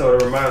kind of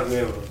sort of reminds me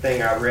of a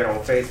thing I read on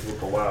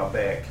Facebook a while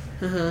back.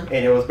 Mm-hmm.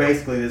 And it was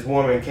basically this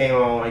woman came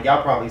on, and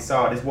y'all probably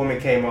saw it. This woman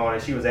came on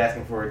and she was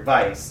asking for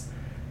advice.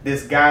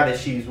 This guy that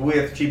she's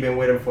with, she'd been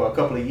with him for a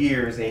couple of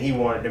years, and he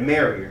wanted to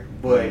marry her.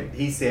 But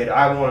he said,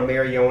 I want to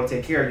marry you, I want to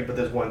take care of you, but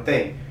there's one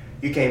thing.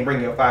 You can't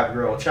bring your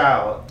 5-year-old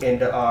child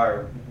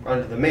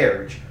under the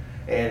marriage.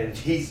 And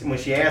when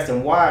she asked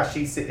him why,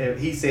 he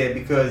said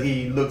because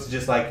he looks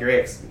just like your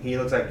ex. He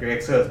looks like your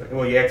ex-husband,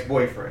 or your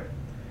ex-boyfriend.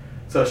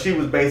 So she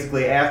was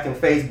basically asking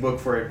Facebook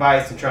for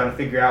advice and trying to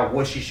figure out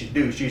what she should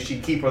do. Should she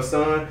keep her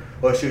son,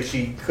 or should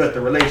she cut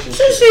the relationship?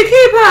 She should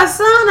keep her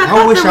son.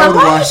 I wish I would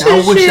have watched.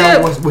 I wish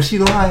I was she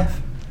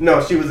live? No,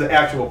 she was an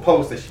actual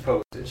post that she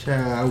posted.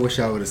 Child, I wish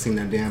I would have seen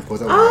that damn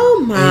post.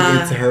 Oh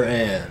my! Into her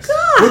ass.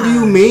 God. What do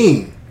you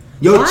mean?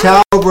 Your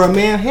child over a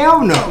man?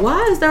 Hell no.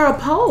 Why is there a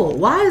poll?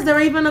 Why is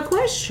there even a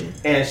question?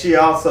 And she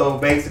also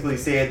basically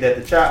said that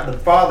the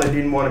father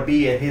didn't want to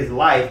be in his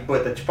life,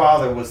 but the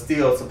father was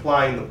still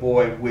supplying the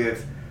boy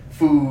with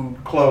food,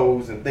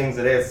 clothes, and things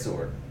of that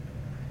sort.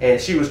 And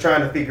she was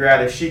trying to figure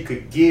out if she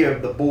could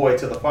give the boy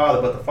to the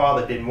father, but the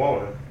father didn't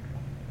want him.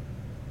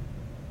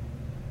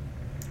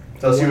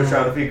 So she was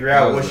trying to figure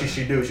out what she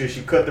should do. Should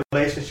she cut the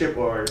relationship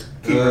or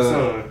keep her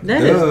son?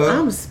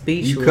 I'm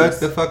speechless. You cut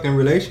the fucking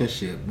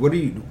relationship. What do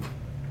you?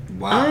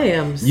 Wow. I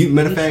am.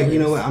 Matter of fact, you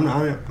know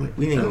what?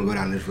 We ain't gonna go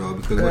down this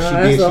road because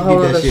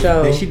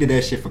what she did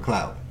that shit for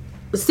clout.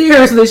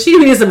 Seriously, she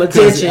needs some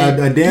attention.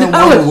 A damn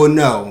woman will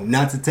know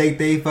not to take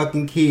their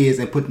fucking kids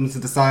and put them to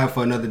the side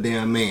for another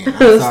damn man.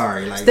 I'm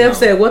sorry. Like, Steph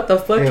said, "What the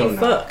fuck you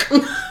fuck?"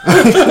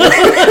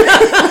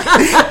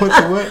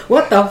 What?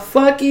 What the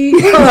fuck you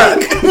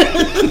fuck?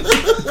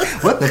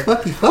 What the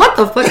fuck you fuck? What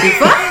the fuck you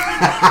fuck?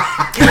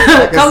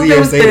 Come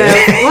through,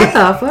 Steph. What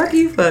the fuck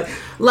you fuck?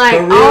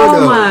 Like,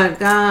 oh my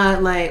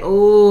God. Like,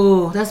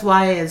 oh, that's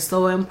why it's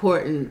so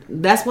important.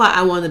 That's why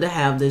I wanted to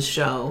have this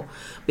show.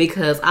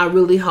 Because I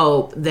really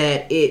hope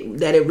that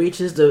it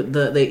reaches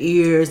the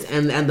ears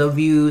and the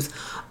views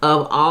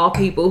of all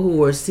people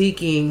who are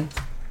seeking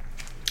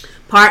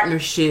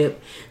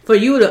partnership, for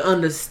you to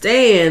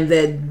understand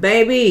that,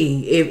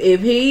 baby,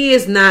 if he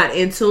is not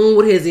in tune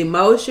with his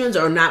emotions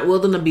or not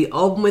willing to be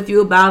open with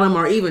you about them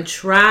or even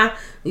try,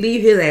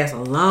 leave his ass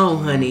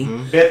alone, honey.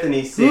 Mm-hmm.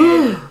 Bethany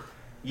said,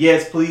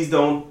 yes, please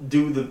don't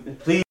do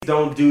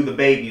the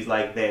babies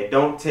like that.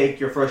 Don't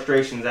take your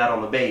frustrations out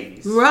on the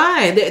babies.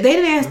 Right. They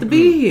didn't ask to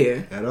be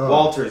here. At all.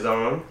 Walter's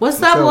on.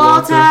 What's up,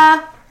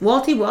 Walter?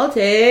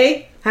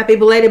 Walty. Happy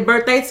belated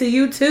birthday to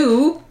you,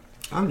 too.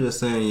 I'm just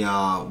saying,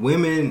 y'all,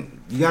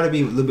 women, you got to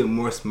be a little bit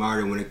more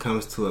smarter when it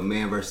comes to a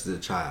man versus a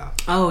child.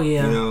 Oh,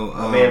 yeah. You know,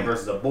 a man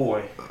versus a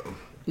boy.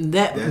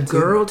 That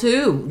girl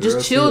too.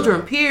 Just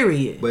children,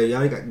 period. But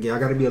y'all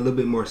got to be a little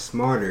bit more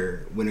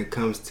smarter when it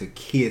comes to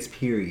kids,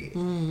 period.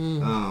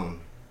 Mm-hmm.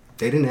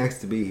 They didn't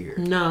ask to be here.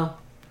 No.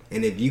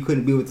 And if you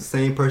couldn't be with the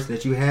same person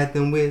that you had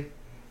them with,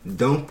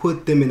 don't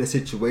put them in a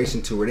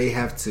situation to where they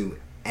have to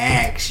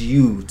ask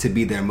you to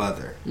be their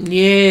mother.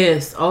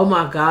 Yes. Oh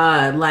my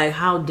God. Like,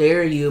 how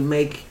dare you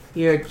make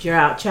your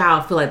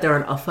child feel like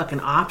they're a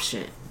fucking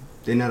option?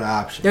 They're not an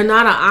option. They're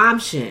not an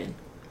option.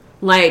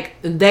 Like,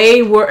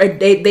 they are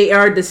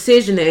a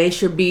decision and they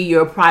should be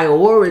your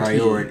priority.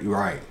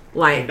 Right.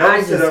 Like,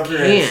 don't sit up here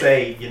and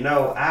say,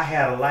 I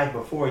had a life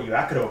before you.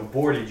 I could have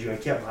aborted you and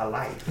kept my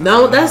life.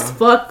 No, that's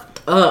fucked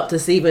up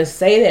to even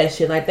say that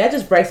shit. Like, that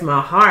just breaks my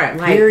heart.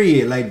 Like,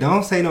 period. Like,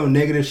 don't say no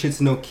negative shit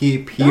to no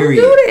kid,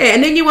 period. Don't do that.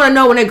 And then you want to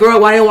know when they grow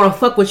up why they don't want to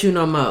fuck with you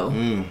no more.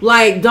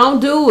 Like, don't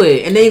do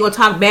it. And then you're going to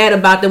talk bad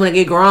about them when they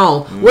get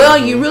grown. Mm-hmm. Well,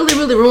 you really,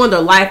 really ruined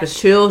their life as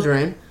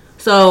children.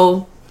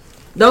 So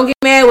don't get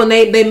mad when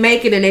they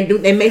make it and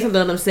they make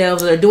something of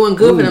themselves or they're doing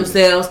good for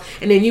themselves,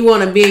 and then you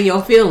want to be in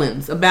your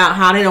feelings about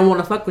how they don't want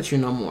to fuck with you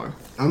no more.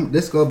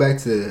 Let's go back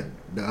to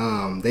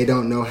the they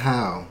don't know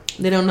how.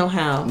 They don't know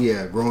how.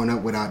 Yeah, growing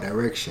up without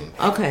direction.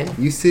 Okay.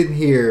 You sitting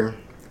here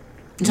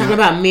talking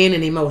about men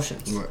and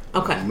emotions.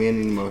 Okay.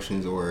 Men and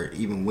emotions, or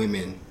even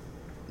women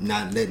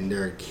not letting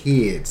their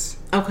kids.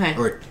 Okay.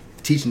 Or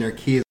teaching their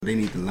kids what they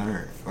need to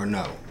learn or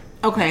know.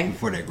 Okay.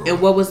 Before they grow up.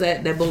 And what was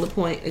that bullet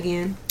point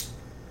again?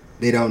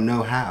 They don't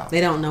know how. They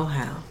don't know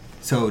how.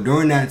 So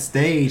during that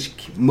stage,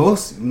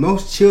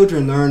 most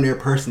children learn their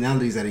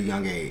personalities at a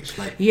young age,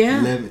 like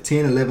 10,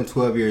 11,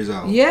 12 years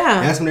old.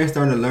 Yeah. That's when they're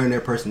starting to learn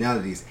their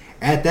personalities.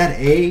 At that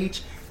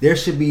age, there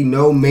should be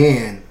no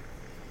man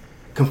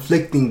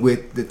conflicting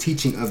with the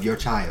teaching of your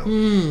child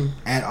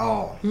at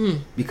all.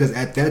 Because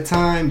at that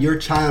time, your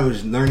child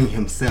is learning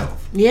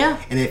himself.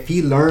 Yeah. And if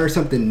he learns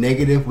something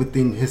negative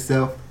within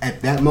himself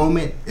at that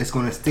moment, it's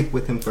going to stick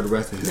with him for the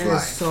rest of his life. That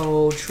is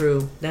so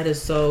true. That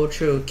is so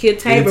true. Kid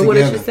Tabor, what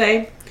did you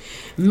say?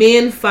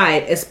 Men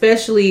fight,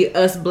 especially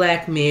us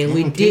black men.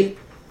 We did.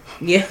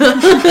 Yeah.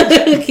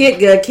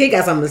 Kid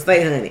got something to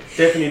say, honey.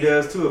 Stephanie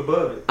does too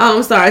above it. Oh,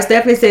 I'm sorry.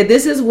 Stephanie said,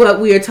 this is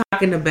what we are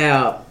talking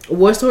about.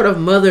 What sort of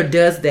mother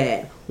does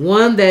that?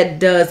 One that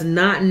does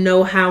not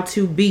know how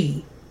to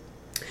be.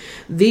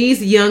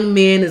 These young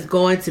men is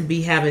going to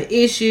be having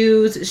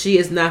issues. She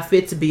is not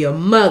fit to be a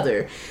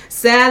mother.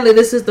 Sadly,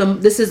 this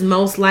is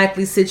most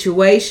likely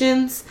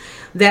situations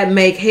that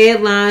make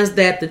headlines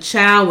that the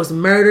child was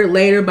murdered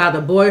later by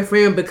the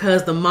boyfriend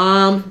because the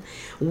mom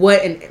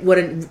because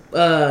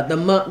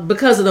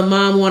of the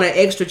mom want an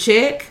extra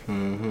check.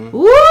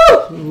 Woo,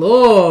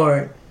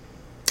 Lord,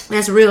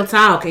 that's real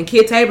talk. And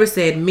Kid Tabor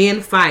said, men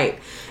fight,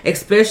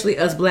 especially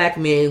us black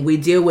men. We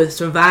deal with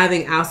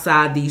surviving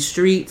outside in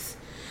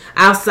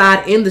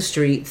the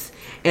streets,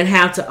 and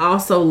how to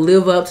also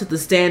live up to the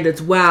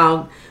standards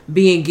while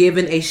being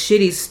given a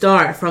shitty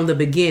start from the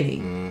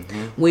beginning.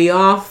 We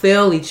all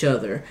fail each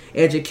other.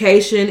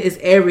 Education is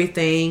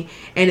everything,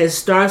 and it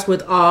starts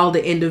with all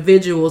the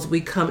individuals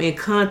we come in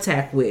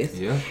contact with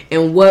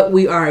and what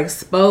we are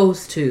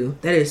exposed to.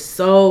 That is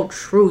so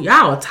true.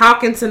 Y'all are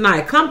talking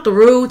tonight. Come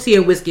through to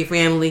your Whiskey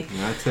family.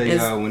 And I tell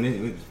y'all,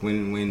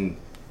 when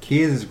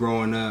kids is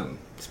growing up,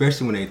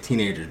 especially when they're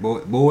teenagers,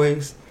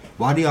 boys,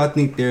 why do y'all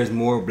think there's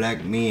more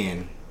black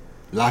men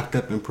locked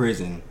up in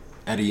prison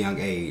at a young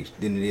age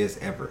than it is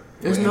ever?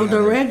 There's no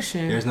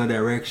direction. There's no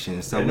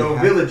direction. So there's no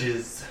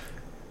villages.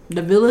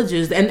 The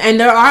villages, and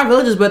there are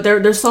villages, but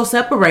they're so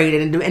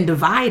separated and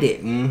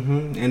divided.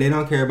 And they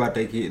don't care about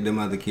them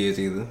other kids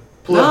either.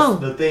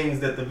 Plus, the things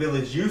that the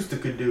village used to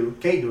could do,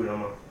 can't do it no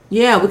more.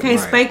 Yeah, we can't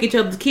spank each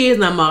other's kids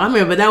no more. I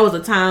remember that was a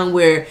time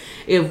where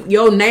if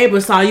your neighbor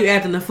saw you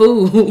acting a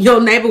fool, your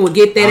neighbor would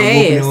get that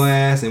ass. Your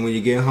ass, and when you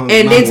get home,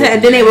 and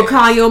then they would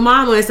call your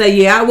mama and say,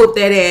 "Yeah, I whooped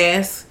that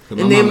ass." And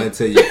my mama would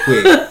tell you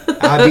quick,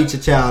 "I beat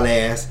your child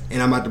ass,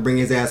 and I'm about to bring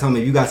his ass home.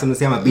 If you got something to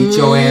say, I'm gonna beat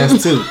your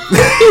ass too."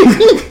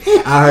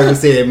 I heard her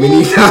say that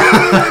many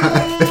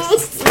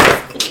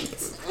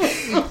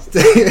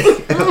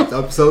times.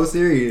 I'm so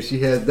serious. She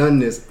has done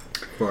this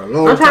for a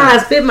long time. I'm trying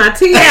to spit my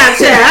tea out, child.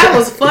 That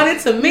was funny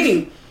to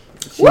me.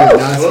 She was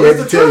not scared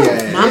to tell your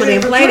ass. Mama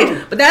didn't play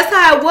it, but that's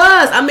how it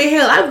was. I mean,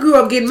 hell, I grew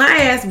up getting my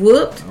ass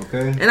whooped.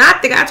 Okay. And I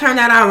think I turned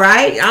out all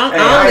right.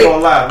 I ain't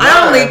gonna lie.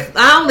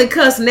 I only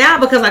cuss now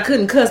because I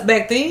couldn't cuss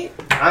back then.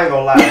 I ain't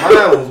gonna lie.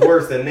 Mine was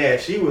worse than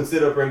that. She would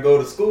sit up and go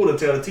to school and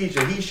tell the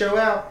teacher, he show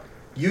out,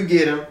 you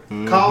get him,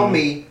 call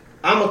me,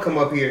 I'm gonna come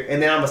up here,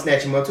 and then I'm gonna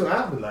snatch him up too.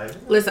 I'd be like,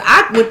 listen,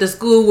 I went to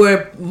school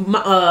where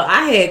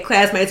I had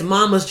classmates'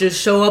 mamas just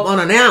show up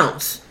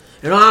unannounced.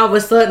 And all of a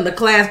sudden, the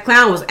class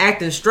clown was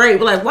acting straight.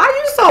 We're like, why are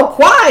you so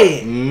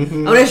quiet?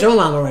 Oh, that's your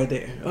mama right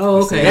there.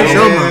 Oh, okay. That's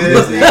your mama.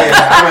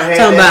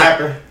 Talking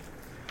about.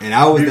 And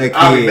I was that kid.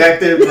 I'll be back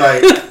there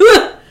like...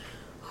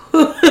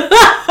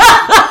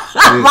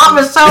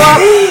 Mama show up.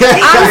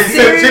 I'm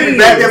serious. She be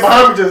back there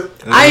behind me just...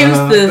 I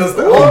used to...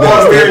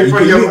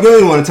 You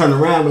didn't want to turn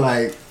around and be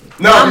like...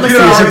 No, you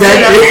know,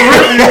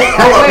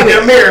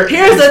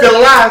 here's still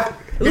alive.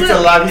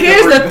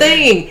 Here's the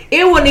thing.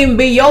 It wouldn't even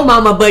be your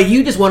mama, but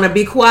you just want to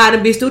be quiet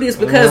and be studious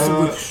because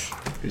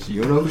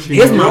you know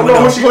his mama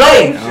don't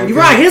play. Okay. You're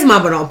right. His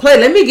mama don't play.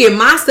 Let me get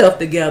myself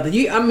together.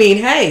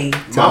 Hey.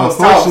 So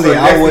unfortunately,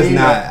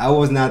 I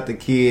was not the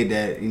kid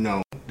that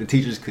the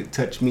teachers could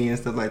touch me and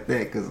stuff like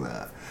that because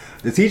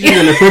the teachers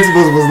and the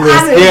principals was a little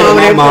scared of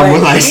my mom.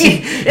 Was like,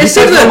 his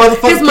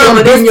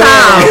mama this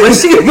time when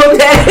she put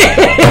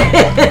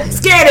that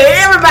scared of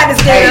everybody.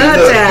 Scared of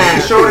her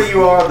child. The shorter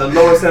you are, the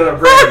lower center of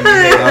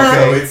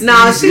gravity.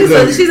 No, she's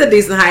a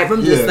decent height.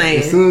 I'm just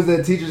saying. As soon as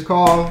the teachers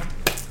call,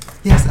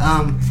 yes,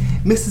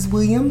 Mrs.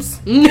 Williams.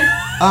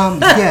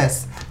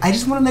 Yes, I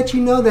just want to let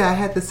you know that I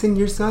had to send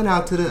your son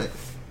out to the.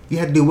 You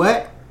had to do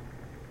what?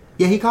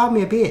 Yeah, he called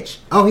me a bitch.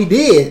 Oh, he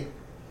did.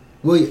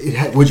 Well,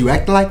 would you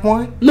act like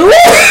one? No.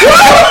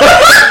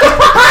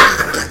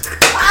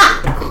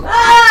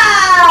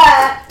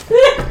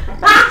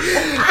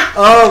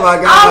 Oh my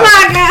god! Oh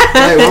my god!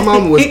 Hey, my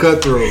mama was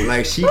cutthroat.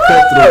 Like she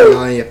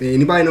cutthroat. If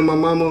anybody know my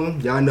mama,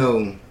 y'all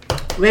know.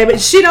 Baby,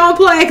 she don't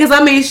play because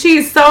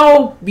she's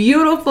so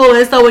beautiful,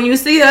 and so when you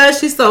see her,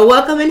 she's so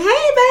welcoming.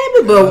 Hey,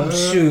 baby, but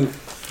shoot.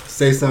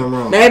 Say something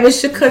wrong. Baby,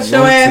 she cut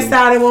your ass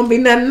out. It won't be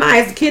nothing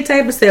nice. Kid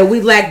Tabor said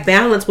we lack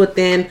balance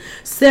within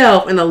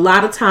self and a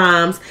lot of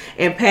times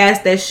and pass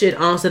that shit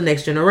on to the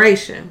next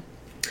generation.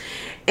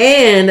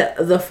 And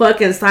the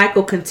fucking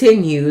cycle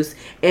continues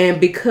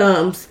and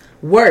becomes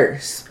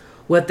worse.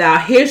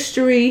 Without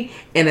history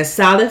and a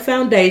solid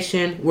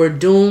foundation, we're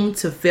doomed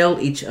to fail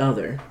each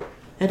other.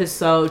 That is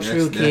so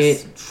true, kid.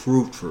 That's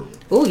true.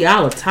 Ooh,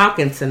 y'all are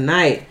talking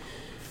tonight.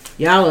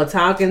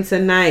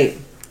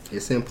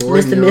 It's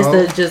important. Mr.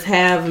 Mister just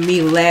have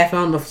me laughing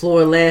on the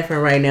floor laughing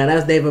right now.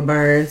 That's David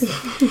Burns.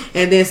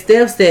 And then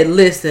Steph said,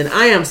 listen,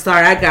 I am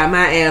sorry I got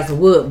my ass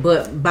whooped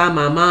but by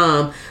my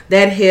mom.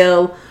 That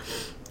hell,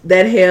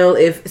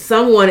 if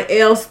someone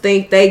else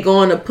think they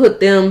going to put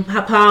them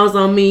paws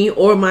on me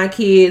or my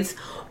kids,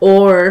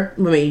 or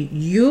I mean,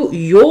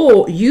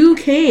 you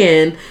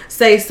can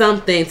say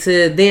something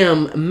to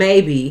them.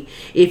 Maybe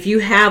if you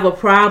have a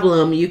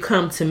problem, you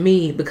come to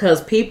me,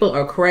 because people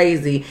are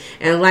crazy,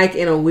 and like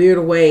in a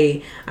weird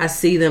way, I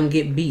see them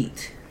get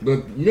beat.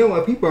 But you know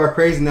what? People are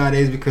crazy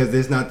nowadays because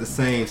there's not the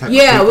same type of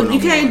well, you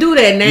can't do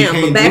that now.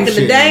 But back in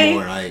the day,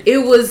 like, it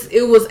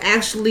was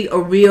actually a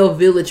real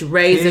village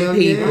raising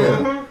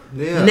people.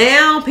 Yeah.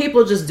 Now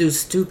people just do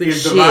stupid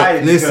it's shit.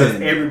 Divided Listen,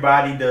 because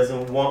everybody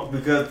doesn't want,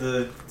 because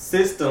the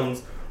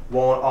systems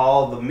want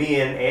all the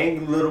men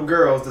and little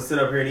girls to sit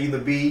up here and either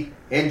be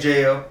in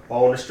jail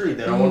or on the street.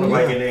 They don't want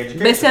nobody in the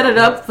education. They set it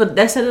up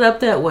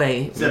that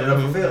way. Set it up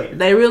for failure.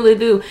 They really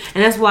do.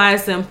 And that's why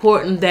it's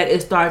important that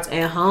it starts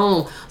at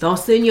home. Don't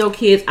send your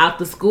kids out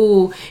to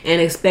school and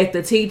expect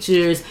the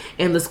teachers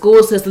and the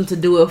school system to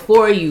do it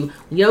for you.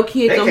 When your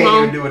kid come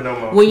home, even do it no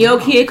more. When your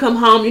kid come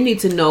home, you need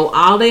to know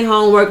all their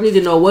homework, you need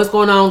to know what's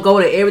going on, go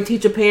to every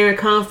teacher parent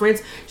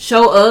conference,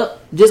 show up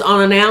just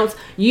unannounced.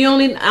 You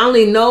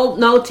only know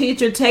no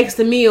teacher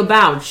texting me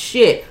about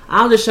shit.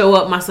 I'll just show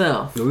up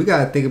myself. We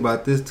gotta think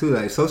about this too.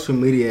 Like, social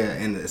media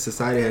and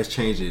society has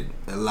changed it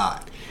a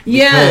lot.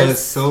 Yes.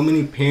 Because so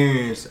many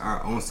parents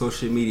are on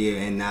social media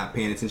and not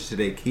paying attention to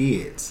their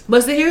kids.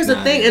 But see, here's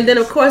the thing. And then,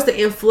 of course,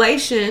 the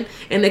inflation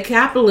and the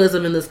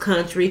capitalism in this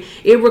country,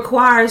 it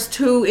requires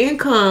two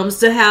incomes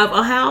to have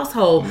a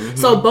household. Mm-hmm.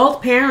 So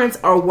both parents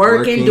are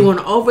working doing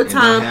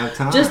overtime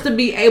just to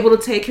be able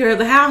to take care of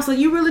the house. So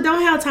you really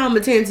don't have time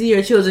to tend to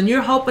your children.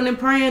 You're hoping and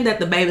praying that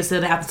the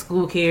babysitter after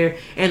school care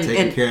and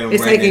taking care of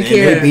it's them, right? taking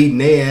care of them. They beating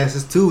their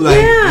asses too. Like,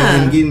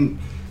 and getting...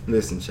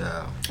 Listen,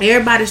 child.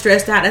 Everybody's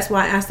stressed out. That's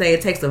why I say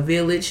it takes a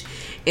village,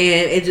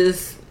 and it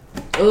just,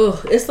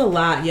 it's a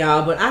lot,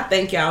 y'all. But I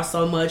thank y'all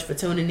so much for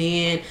tuning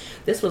in.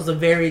 This was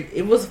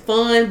it was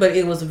fun, but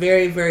it was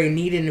very, very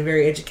needed and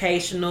very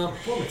educational.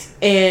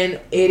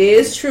 And it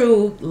is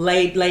true,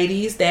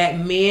 ladies, that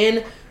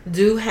men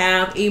do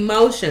have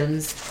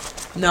emotions.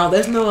 No,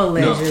 there's no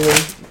allegedly.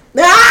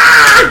 No.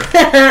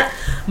 Ah!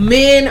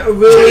 Men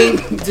really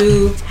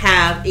do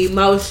have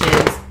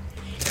emotions.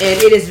 And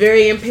it is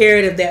very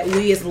imperative that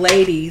we as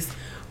ladies,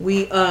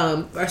 we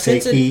are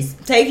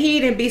take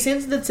heed and be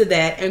sensitive to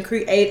that, and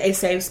create a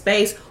safe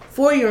space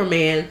for your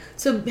man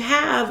to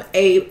have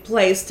a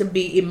place to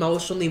be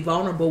emotionally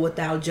vulnerable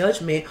without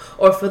judgment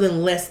or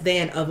feeling less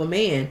than of a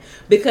man.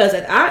 Because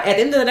at the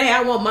end of the day,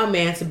 I want my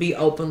man to be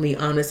openly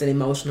honest and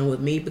emotional with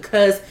me,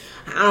 because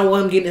I don't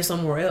want him getting it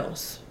somewhere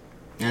else.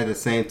 At the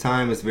same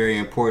time, it's very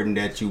important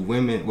that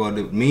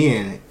the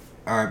men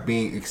are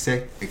being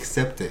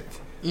accepted.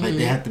 Like,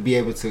 they have to be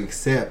able to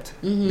accept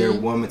their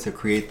woman to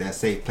create that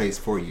safe place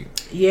for you.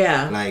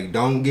 Yeah. Like,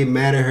 don't get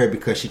mad at her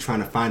because she's trying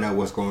to find out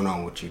what's going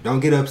on with you.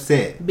 Don't get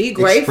upset. Be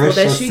grateful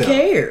that she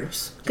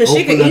cares. Because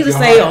she can either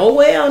say, oh,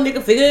 well,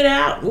 nigga, figure it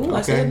out. Ooh, okay.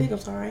 I said nigga, I'm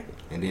sorry.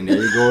 And then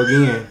there you go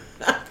again.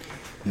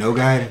 No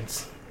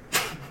guidance.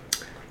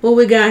 What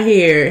we got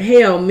here?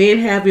 Hell, men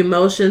have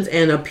emotions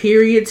and a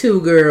period too,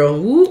 girl.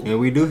 Whoop. And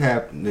we do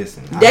have,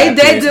 listen.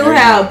 They do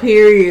have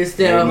periods,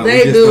 though.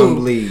 They just do. Don't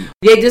bleed.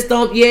 They just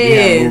don't, yes. We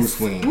have mood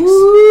swings.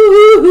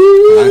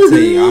 Ooh, I tell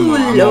you, I'm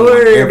on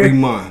one every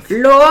month.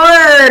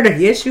 Lord.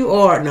 Yes, you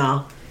are.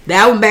 No.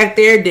 That one back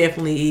there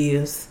definitely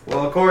is.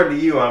 Well, according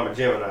to you, I'm a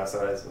Gemini,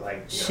 so that's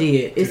like...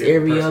 shit, it's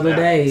every other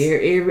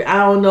day. I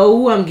don't know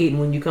who I'm getting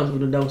when you come through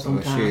the door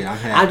sometimes. Oh, shit,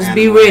 I'll just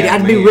be ready.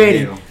 I'll be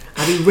ready.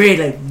 I'll be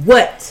ready. Like,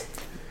 what?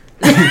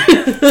 Who's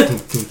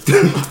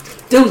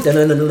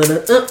bad?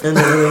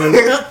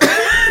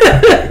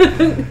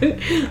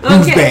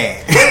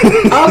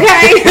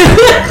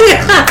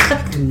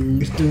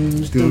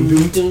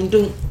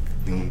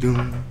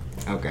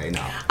 Okay,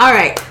 no. All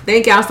right.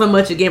 Thank y'all so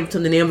much again for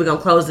tuning in. We're going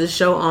to close this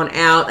show on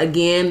out.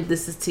 Again,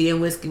 this is Tea and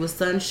Whiskey with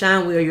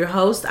Sunshine. We are your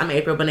hosts. I'm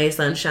April Bonet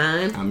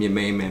Sunshine. I'm your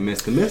main man,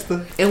 Mr.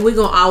 Mister. And we're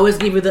going to always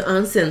give you the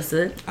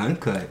uncensored,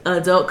 uncut,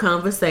 adult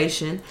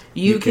conversation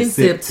you can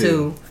sip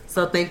to.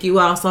 So thank you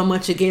all so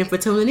much again for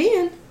tuning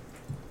in.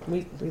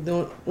 We're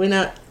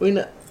not.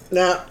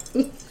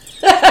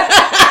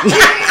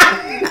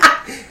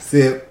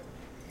 Sip.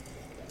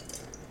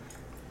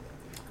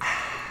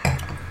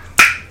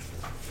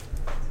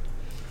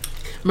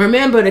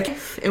 Remember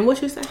and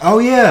what you say? Oh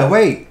yeah,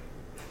 wait.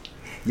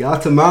 Y'all,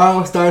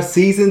 tomorrow starts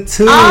season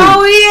 2.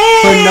 Oh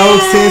yeah. For No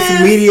Sense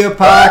Media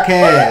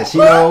Podcast. You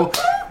know,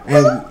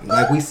 and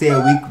like we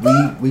said,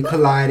 we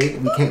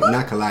collided. We can't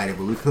not collided,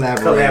 but we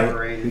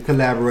collaborated. We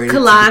collaborated.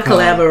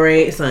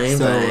 Collaborate, same thing.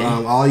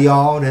 So all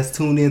y'all that's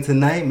tuned in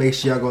tonight, make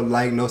sure y'all go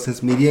like No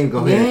Sense Media and go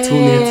ahead and tune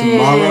in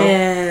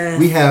tomorrow.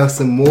 We have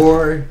some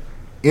more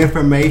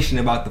information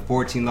about the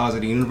 14 laws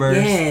of the universe.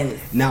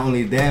 Yes. Not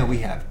only that, we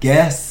have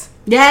guests.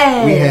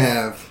 Yes. We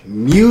have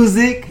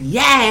music.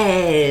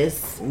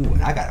 Yes. Ooh,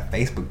 and I got a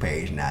Facebook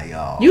page now,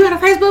 y'all. You got a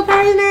Facebook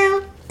page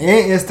now?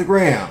 And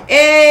Instagram.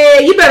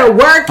 Hey, you better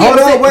work it. Hold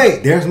on,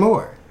 wait. There's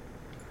more.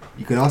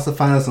 You can also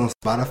find us on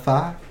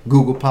Spotify,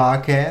 Google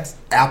Podcasts,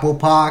 Apple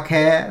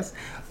Podcasts.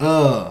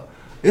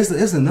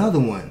 It's another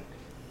one.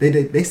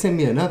 They sent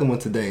me another one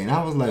today, and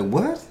I was like,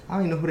 what? I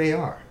don't even know who they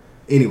are.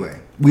 Anyway,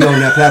 we on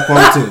that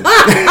platform too.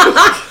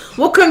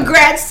 Well,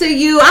 congrats to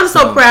you. I'm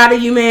so proud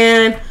of you,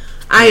 man.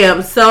 I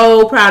am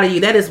so proud of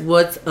you. That is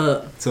what's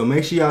up. So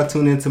make sure y'all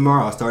tune in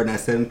tomorrow starting at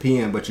 7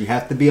 p.m. But you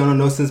have to be on the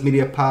No Sense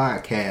Media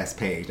podcast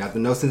page. Not the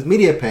No Sense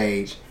Media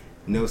page.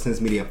 No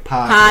Sense Media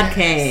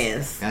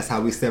podcast. That's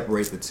how we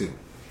separate the two.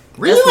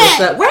 Where you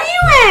at? Where you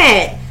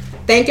at?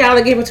 Thank y'all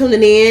again for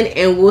tuning in.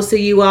 And we'll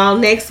see you all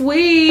next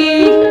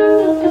week.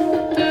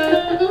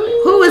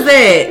 Who is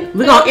that?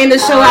 We're going to end the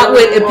show out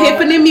with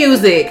Epiphany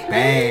Music.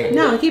 Bag.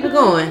 No, keep it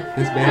going.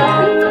 It's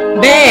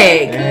bag.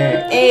 Bag.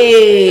 Bag.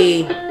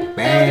 Hey.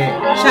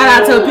 Bag. Shout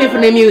out to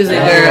Epiphany Music,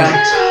 girl.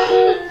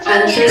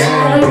 I just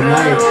wanna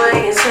run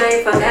away and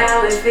say fuck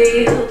how it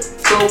feels.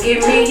 Go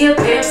give me your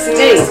Pepsi,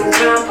 make some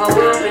crumb,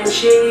 pull up and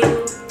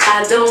chill.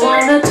 I don't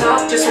wanna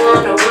talk, just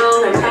wanna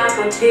roll and pop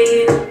a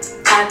pill.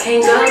 I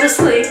can't go to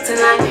sleep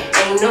tonight,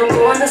 ain't no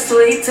going to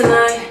sleep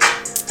tonight.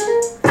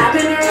 I've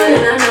been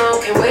running, I know,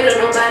 can't wait on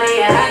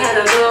nobody, yeah, I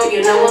gotta go.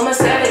 You know I'm a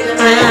savage, I'm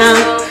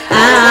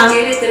I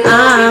get it, then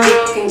I'll be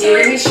broke. Can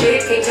give me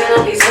shit, can't count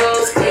on these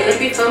hoes. Can it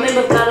be for me,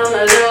 but not on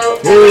the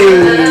low. So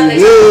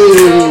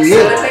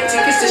if they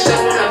tickets to show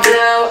when I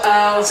blow,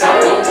 oh. I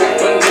don't wait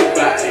for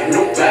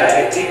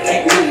nobody, keep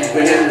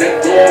moving and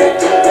let go.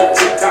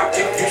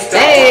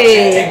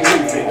 Hey,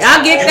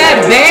 y'all get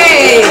that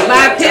bag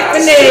by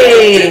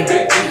Epiphany.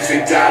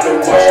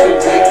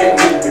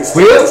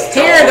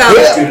 Here it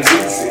goes.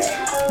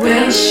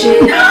 Well,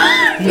 shit,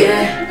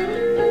 yeah.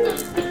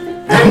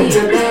 I need a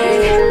bag.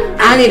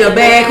 I need a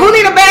bag. Who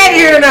need a bag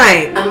here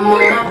tonight? I'm on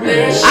my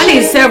best. I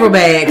need several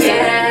bags.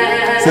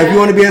 Yeah. So if you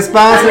want to be a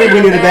sponsor,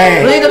 we need a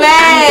bag. We need a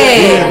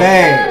We need a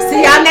bag. bag.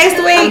 See y'all next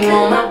week. I'm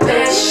on my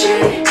best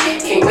shit.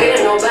 Can't wait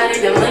on nobody.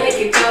 The money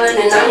keep calling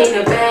and I need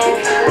a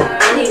bag.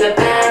 I need a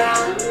bag.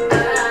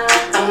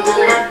 I'm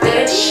on my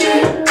best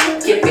shit.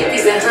 Your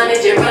 50s and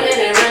 100s, you're running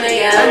and running.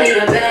 Yeah, I need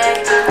a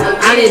bag.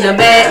 I need a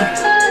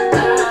bag.